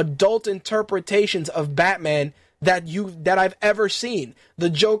adult interpretations of Batman that I've ever seen.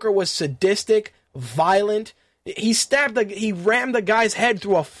 The Joker was sadistic, violent. He rammed the guy's head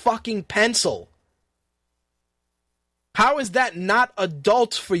through a fucking pencil. How is that not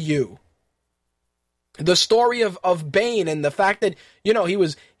adult for you? The story of Bane and the fact that,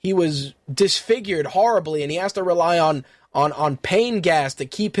 he was disfigured horribly and he has to rely on pain gas to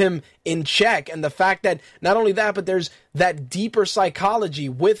keep him in check, and the fact that not only that, but there's that deeper psychology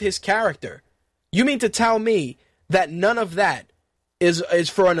with his character. You mean to tell me that none of that is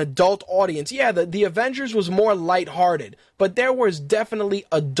for an adult audience? Yeah, the Avengers was more lighthearted, but there was definitely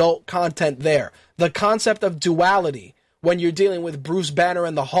adult content there. The concept of duality when you're dealing with Bruce Banner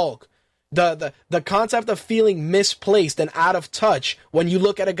and the Hulk, The concept of feeling misplaced and out of touch when you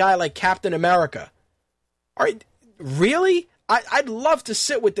look at a guy like Captain America. All right, really? I'd love to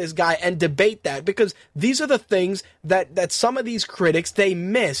sit with this guy and debate that, because these are the things that some of these critics, they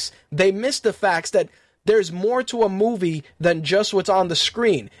miss. They miss the facts that there's more to a movie than just what's on the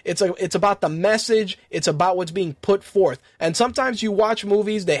screen. It's about the message. It's about what's being put forth. And sometimes you watch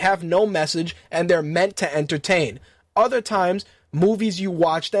movies, they have no message, and they're meant to entertain. Other times, movies, you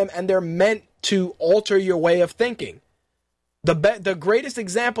watch them, and they're meant to alter your way of thinking. The greatest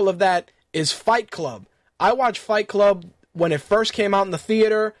example of that is Fight Club. I watched Fight Club when it first came out in the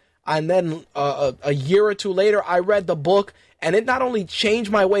theater, and then a year or two later, I read the book, and it not only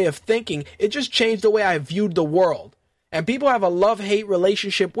changed my way of thinking, it just changed the way I viewed the world. And people have a love-hate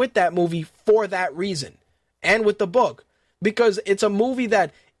relationship with that movie for that reason, and with the book, because it's a movie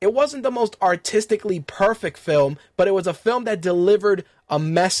that, it wasn't the most artistically perfect film, but it was a film that delivered a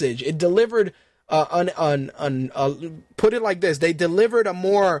message. It delivered, put it like this, they delivered a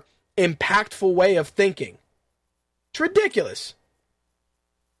more impactful way of thinking. It's ridiculous.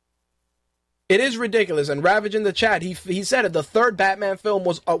 It is ridiculous. And Ravage in the chat, he said it. The third Batman film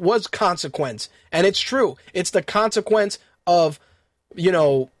was consequence, and it's true. It's the consequence of,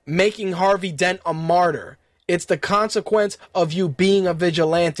 making Harvey Dent a martyr. It's the consequence of you being a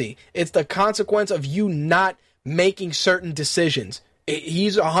vigilante. It's the consequence of you not making certain decisions.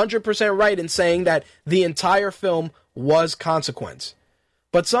 He's 100% right in saying that the entire film was consequence.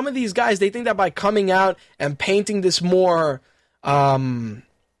 But some of these guys, they think that by coming out and painting this more, I'd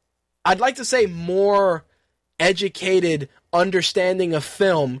like to say more educated understanding of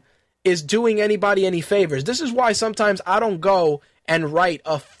film is doing anybody any favors. This is why sometimes I don't go and write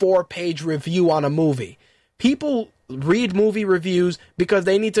a 4-page review on a movie. People read movie reviews because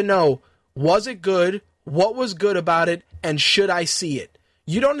they need to know, was it good, what was good about it, and should I see it?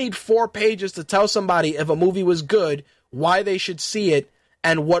 You don't need 4 pages to tell somebody if a movie was good, why they should see it,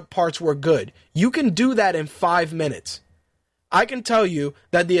 and what parts were good. You can do that in 5 minutes. I can tell you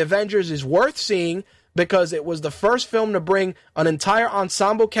that The Avengers is worth seeing because it was the first film to bring an entire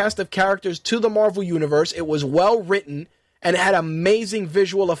ensemble cast of characters to the Marvel Universe. It was well written and had amazing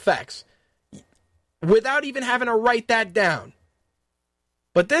visual effects without even having to write that down.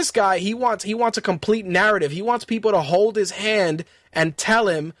 But this guy, he wants a complete narrative. He wants people to hold his hand and tell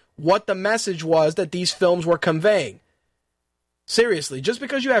him what the message was that these films were conveying. Seriously, just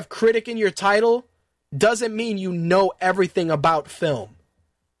because you have critic in your title doesn't mean you know everything about film.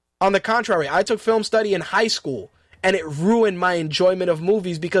 On the contrary, I took film study in high school, and it ruined my enjoyment of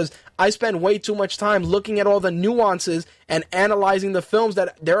movies because I spend way too much time looking at all the nuances and analyzing the films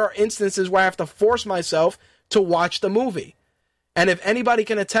that there are instances where I have to force myself to watch the movie. And if anybody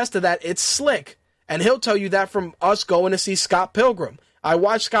can attest to that, it's Slick. And he'll tell you that from us going to see Scott Pilgrim. I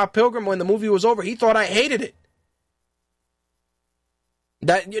watched Scott Pilgrim when the movie was over. He thought I hated it.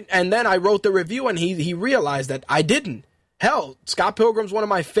 And then I wrote the review, and he realized that I didn't. Hell, Scott Pilgrim's one of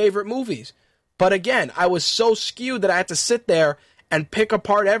my favorite movies. But again, I was so skewed that I had to sit there and pick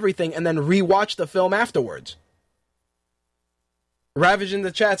apart everything and then rewatch the film afterwards. Ravage in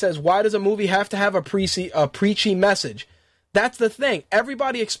the chat says, why does a movie have to have a preachy message? That's the thing.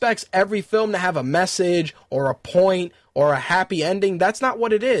 Everybody expects every film to have a message or a point or a happy ending. That's not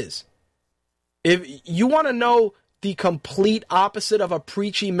what it is. If you want to know the complete opposite of a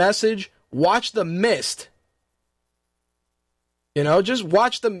preachy message, watch The Mist. Just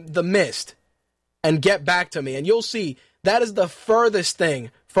watch the Mist and get back to me, and you'll see that is the furthest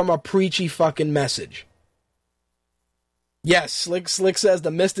thing from a preachy fucking message. Yes, Slick says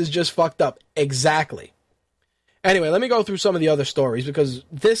The Mist is just fucked up. Exactly. Anyway, let me go through some of the other stories, because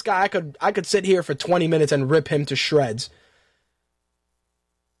this guy, I could sit here for 20 minutes and rip him to shreds.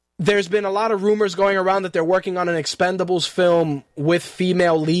 There's been a lot of rumors going around that they're working on an Expendables film with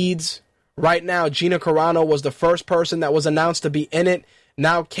female leads. Right now, Gina Carano was the first person that was announced to be in it.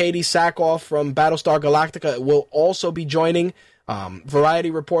 Now, Katie Sackhoff from Battlestar Galactica will also be joining. Variety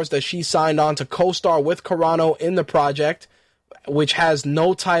reports that she signed on to co-star with Carano in the project, which has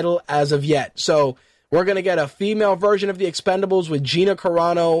no title as of yet. So we're going to get a female version of the Expendables with Gina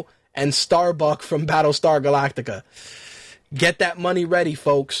Carano and Starbuck from Battlestar Galactica. Get that money ready,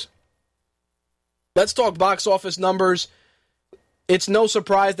 folks. Let's talk box office numbers. It's no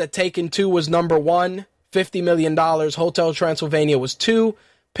surprise that Taken 2 was number 1, $50 million. Hotel Transylvania was 2.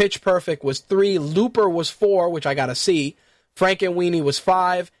 Pitch Perfect was 3. Looper was 4, which I got to see. Frankenweenie was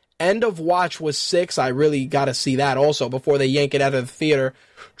 5. End of Watch was 6. I really got to see that also before they yank it out of the theater.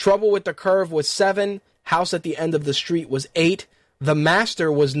 Trouble with the Curve was 7. House at the End of the Street was 8. The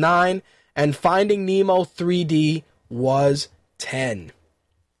Master was 9. And Finding Nemo 3D was 10.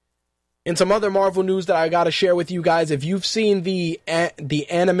 In some other Marvel news that I got to share with you guys, if you've seen the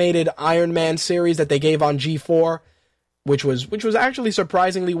animated Iron Man series that they gave on G4, which was actually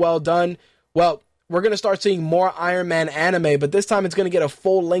surprisingly well done, well, we're going to start seeing more Iron Man anime, but this time it's going to get a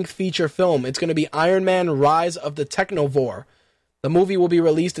full-length feature film. It's going to be Iron Man Rise of the Technovore. The movie will be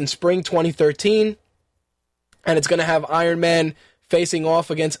released in spring 2013, and it's going to have Iron Man facing off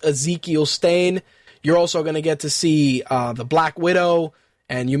against Ezekiel Stane. You're also going to get to see the Black Widow,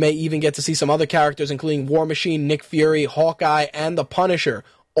 and you may even get to see some other characters, including War Machine, Nick Fury, Hawkeye, and the Punisher,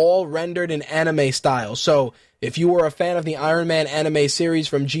 all rendered in anime style. So, if you were a fan of the Iron Man anime series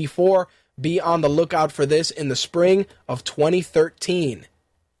from G4, be on the lookout for this in the spring of 2013.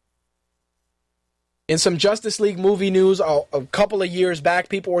 In some Justice League movie news, a couple of years back,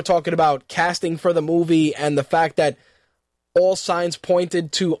 people were talking about casting for the movie and the fact that all signs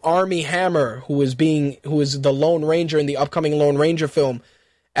pointed to Armie Hammer, who is the Lone Ranger in the upcoming Lone Ranger film,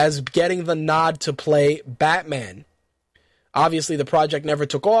 as getting the nod to play Batman. Obviously, the project never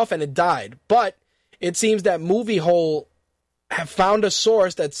took off and it died, but it seems that Movie Hole have found a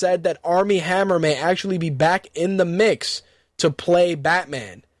source that said that Armie Hammer may actually be back in the mix to play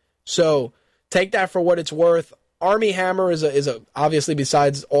Batman. So, take that for what it's worth. Armie Hammer is a obviously,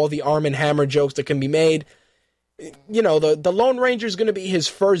 besides all the Arm and Hammer jokes that can be made, you know, the Lone Ranger is going to be his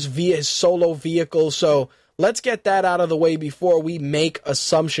his solo vehicle, so let's get that out of the way before we make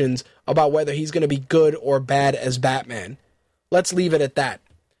assumptions about whether he's going to be good or bad as Batman. Let's leave it at that.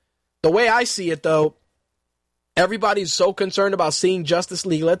 The way I see it, though, everybody's so concerned about seeing Justice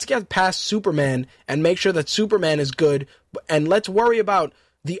League. Let's get past Superman and make sure that Superman is good, and let's worry about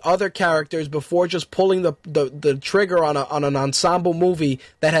the other characters before just pulling the trigger on an ensemble movie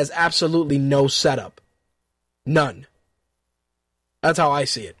that has absolutely no setup. None. That's how I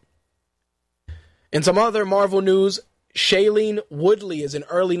see it. In some other Marvel news, Shailene Woodley is in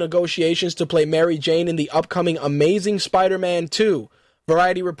early negotiations to play Mary Jane in the upcoming Amazing Spider-Man 2.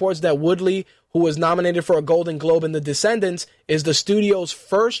 Variety reports that Woodley, who was nominated for a Golden Globe in The Descendants, is the studio's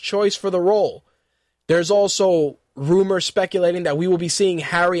first choice for the role. There's also rumors speculating that we will be seeing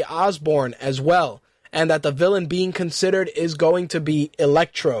Harry Osborn as well, and that the villain being considered is going to be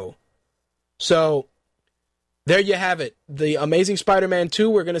Electro. So, there you have it. The Amazing Spider-Man 2,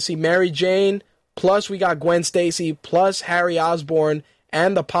 we're going to see Mary Jane, plus we got Gwen Stacy, plus Harry Osborn,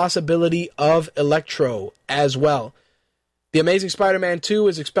 and the possibility of Electro as well. The Amazing Spider-Man 2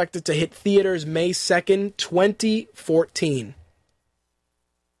 is expected to hit theaters May 2nd, 2014.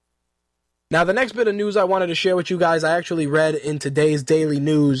 Now, the next bit of news I wanted to share with you guys, I actually read in today's Daily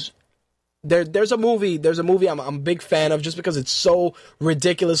News. There's a movie I'm a big fan of just because it's so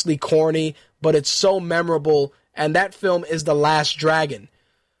ridiculously corny, but it's so memorable, and that film is The Last Dragon.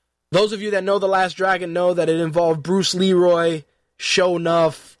 Those of you that know The Last Dragon know that it involved Bruce Leroy,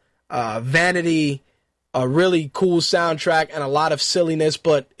 Sho'nuff, Vanity, a really cool soundtrack, and a lot of silliness,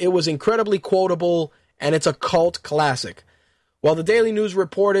 but it was incredibly quotable, and it's a cult classic. Well, the Daily News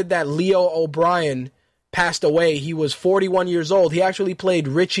reported that Leo O'Brien passed away. He was 41 years old. He actually played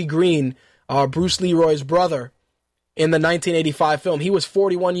Richie Green, Bruce Leroy's brother, in the 1985 film. He was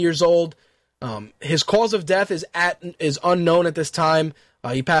 41 years old. His cause of death is unknown at this time.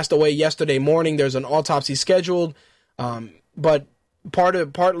 He passed away yesterday morning. There's an autopsy scheduled, but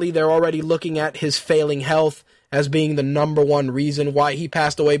partly they're already looking at his failing health as being the number one reason why he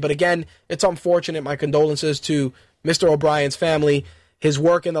passed away. But again, it's unfortunate. My condolences to Mr. O'Brien's family. His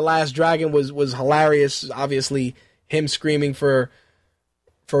work in The Last Dragon was hilarious. Obviously, him screaming for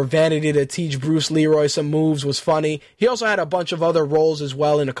Vanity to teach Bruce Leroy some moves was funny. He also had a bunch of other roles as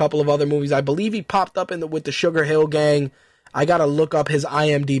well in a couple of other movies. I believe he popped up with the Sugar Hill Gang. I gotta look up his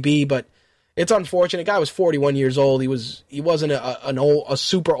IMDb, but it's unfortunate. The guy was 41 years old. He wasn't a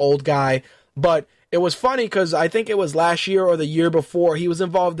super old guy, but it was funny because I think it was last year or the year before he was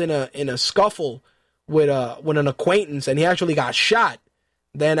involved in a scuffle with an acquaintance, and he actually got shot.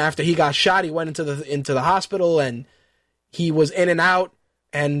 Then after he got shot, he went into the hospital, and he was in and out.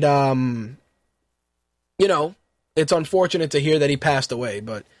 And, it's unfortunate to hear that he passed away,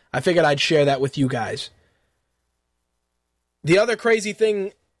 but I figured I'd share that with you guys. The other crazy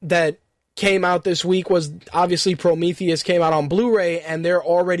thing that came out this week was, obviously, Prometheus came out on Blu-ray, and they're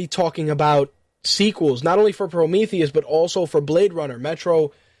already talking about sequels, not only for Prometheus, but also for Blade Runner.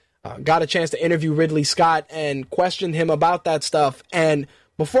 Metro got a chance to interview Ridley Scott and questioned him about that stuff. And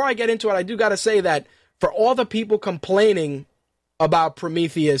before I get into it, I do got to say that for all the people complaining about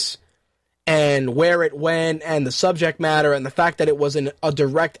Prometheus and where it went and the subject matter and the fact that it was a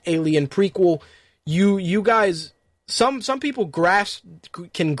direct Alien prequel, you guys, some people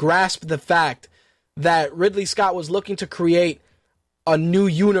can grasp the fact that Ridley Scott was looking to create a new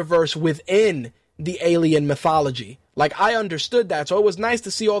universe within the alien mythology. Like, I understood that, so it was nice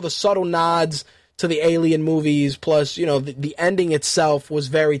to see all the subtle nods to the Alien movies, plus, you know, the ending itself was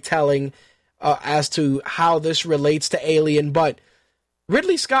very telling as to how this relates to Alien, but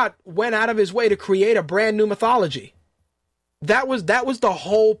Ridley Scott went out of his way to create a brand new mythology. That was the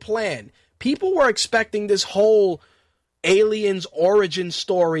whole plan. People were expecting this whole Aliens origin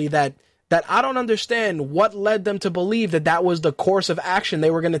story that I don't understand what led them to believe that was the course of action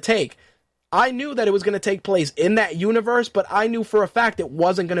they were going to take. I knew that it was going to take place in that universe, but I knew for a fact it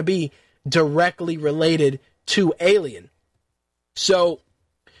wasn't going to be directly related to Alien. So,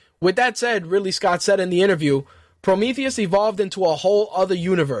 with that said, Ridley Scott said in the interview, Prometheus evolved into a whole other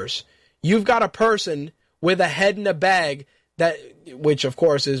universe. You've got a person with a head in a bag, which of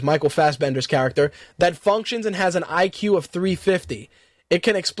course is Michael Fassbender's character, that functions and has an IQ of 350. It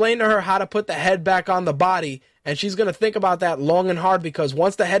can explain to her how to put the head back on the body, and she's going to think about that long and hard because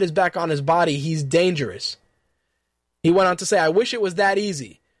once the head is back on his body, he's dangerous. He went on to say, I wish it was that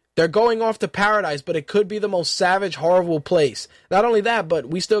easy. They're going off to paradise, but it could be the most savage, horrible place. Not only that, but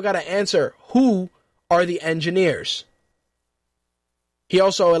we still got to answer, who are the engineers? He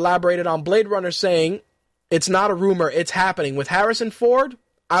also elaborated on Blade Runner, saying, it's not a rumor, it's happening. With Harrison Ford,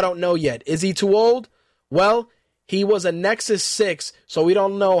 I don't know yet. Is he too old? Well, he was a Nexus 6, so we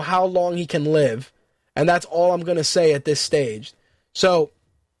don't know how long he can live. And that's all I'm going to say at this stage. So,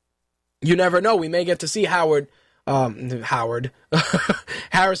 you never know. We may get to see Harrison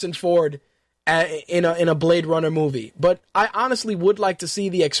Ford in a Blade Runner movie. But I honestly would like to see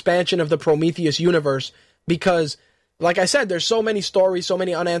the expansion of the Prometheus universe because, like I said, there's so many stories, so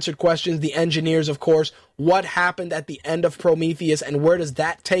many unanswered questions. The engineers, of course. What happened at the end of Prometheus, and where does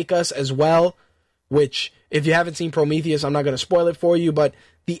that take us as well? Which, if you haven't seen Prometheus, I'm not going to spoil it for you, but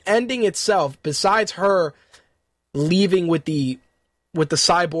the ending itself, besides her leaving with the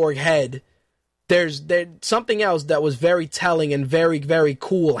cyborg head, there's something else that was very telling and very, very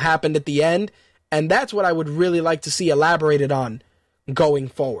cool happened at the end, and that's what I would really like to see elaborated on going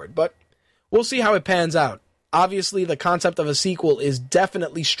forward. But we'll see how it pans out. Obviously, the concept of a sequel is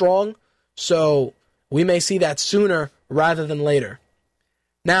definitely strong, so we may see that sooner rather than later.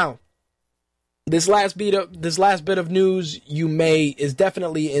 Now, this last bit of news is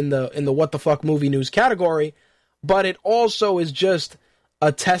definitely in the what the fuck movie news category, but it also is just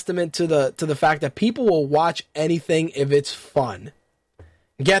a testament to the fact that people will watch anything if it's fun.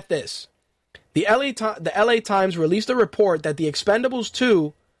 Get this. The LA Times released a report that The Expendables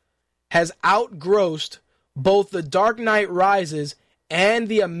 2 has outgrossed both The Dark Knight Rises and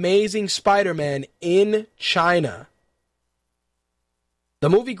The Amazing Spider-Man in China. The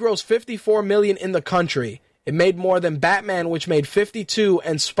movie grossed $54 million in the country. It made more than Batman, which made $52,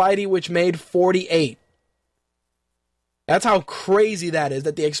 and Spidey, which made $48. That's how crazy that is,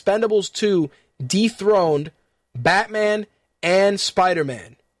 that The Expendables 2 dethroned Batman and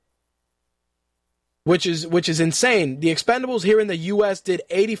Spider-Man. Which is insane. The Expendables here in the US did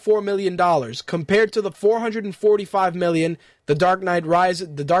 $84 million compared to the $445 million The Dark Knight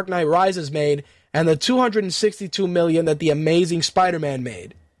Rises made, and the $262 million that The Amazing Spider-Man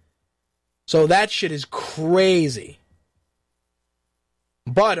made. So that shit is crazy.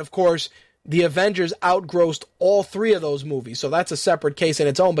 But, of course, The Avengers outgrossed all three of those movies, so that's a separate case in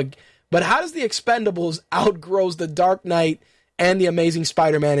its own. But how does The Expendables outgross The Dark Knight and The Amazing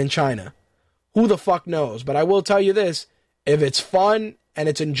Spider-Man in China? Who the fuck knows? But I will tell you this, if it's fun and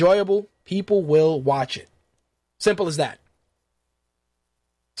it's enjoyable, people will watch it. Simple as that.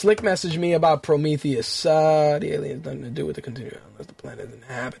 Slick messaged me about Prometheus. The alien has nothing to do with the continuum unless the planet is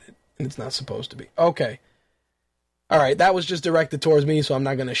inhabited, and it's not supposed to be. Okay. Alright, that was just directed towards me, so I'm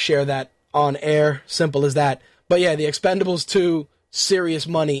not going to share that on air. Simple as that. But yeah, The Expendables 2, serious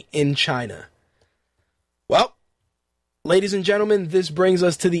money in China. Well, ladies and gentlemen, this brings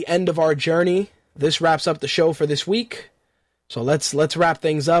us to the end of our journey. This wraps up the show for this week. So let's wrap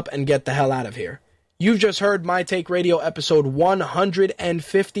things up and get the hell out of here. You've just heard My Take Radio episode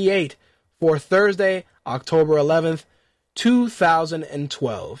 158 for Thursday, October 11th,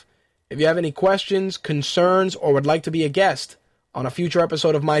 2012. If you have any questions, concerns, or would like to be a guest on a future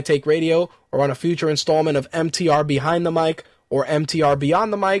episode of My Take Radio or on a future installment of MTR Behind the Mic or MTR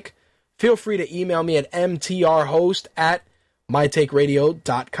Beyond the Mic, feel free to email me at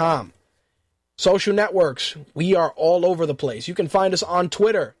mtrhost@mytakeradio.com. Social networks, we are all over the place. You can find us on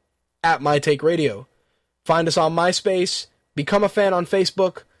Twitter at MyTakeRadio. Find us on MySpace, become a fan on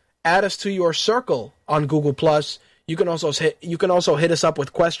Facebook, add us to your circle on Google+. You can also hit us up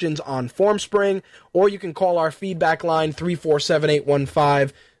with questions on FormSpring, or you can call our feedback line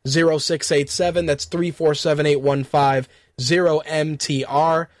 347-815-0687. That's 347-815-0687.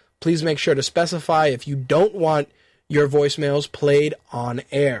 0MTR. Please make sure to specify if you don't want your voicemails played on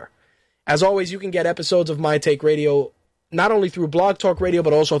air. As always, you can get episodes of My Take Radio not only through Blog Talk Radio,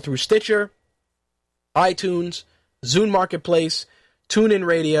 but also through Stitcher, iTunes, Zune Marketplace, TuneIn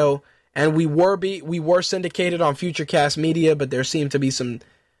Radio, and we were syndicated on Futurecast Media, but there seemed to be some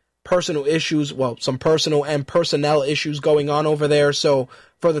personal issues, some personal and personnel issues going on over there. So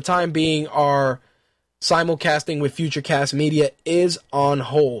for the time being, our simulcasting with Futurecast Media is on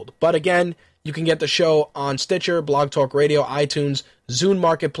hold. But again, you can get the show on Stitcher, Blog Talk Radio, iTunes, Zune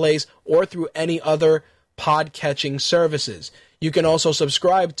Marketplace, or through any other pod-catching services. You can also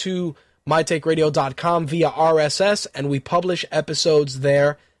subscribe to mytakeradio.com via RSS, and we publish episodes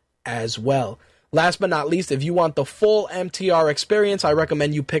there as well. Last but not least, if you want the full MTR experience, I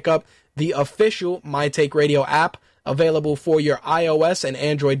recommend you pick up the official My Take Radio app, available for your iOS and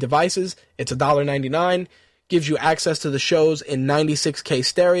Android devices. It's $1.99, gives you access to the shows in 96K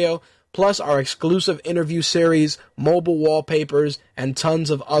stereo, plus our exclusive interview series, mobile wallpapers, and tons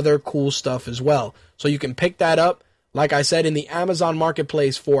of other cool stuff as well. So you can pick that up, like I said, in the Amazon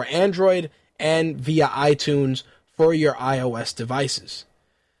Marketplace for Android and via iTunes for your iOS devices.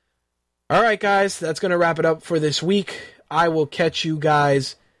 All right, guys, that's going to wrap it up for this week. I will catch you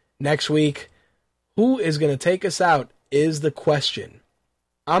guys next week. Who is going to take us out is the question.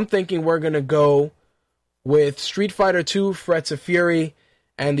 I'm thinking we're going to go with Street Fighter II, Frets of Fury,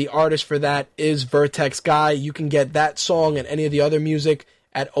 and the artist for that is Vertex Guy. You can get that song and any of the other music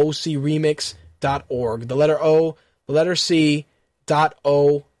at ocremix.org. The letter O, the letter C,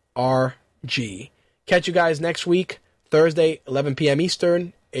 .org. Catch you guys next week, Thursday, 11 p.m.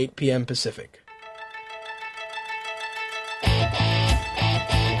 Eastern, 8 p.m. Pacific.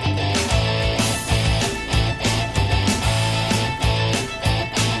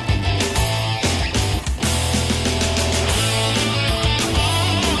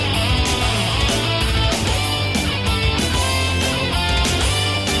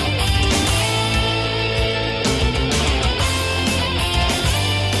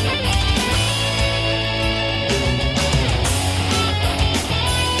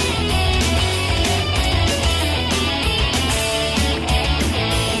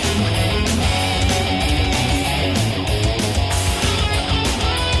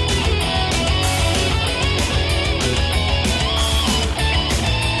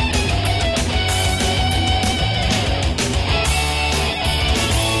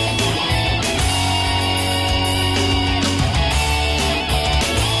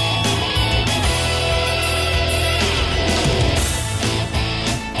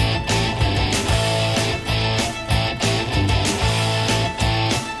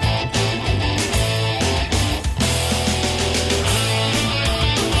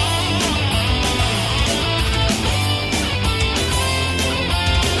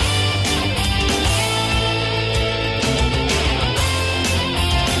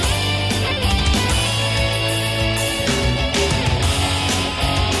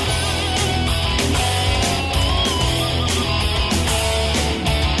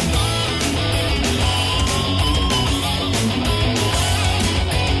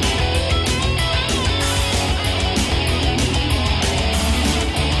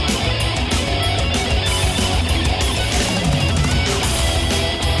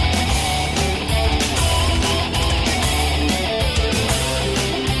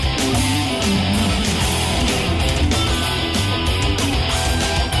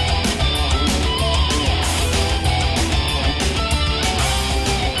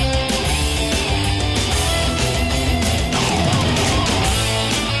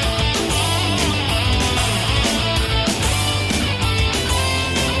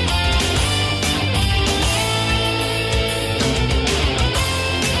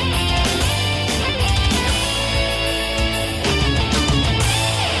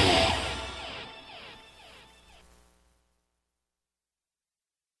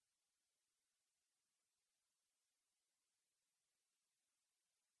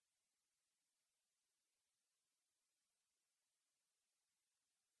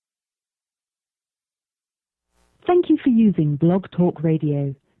 Thank you for using Blog Talk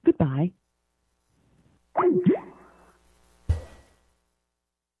Radio. Goodbye.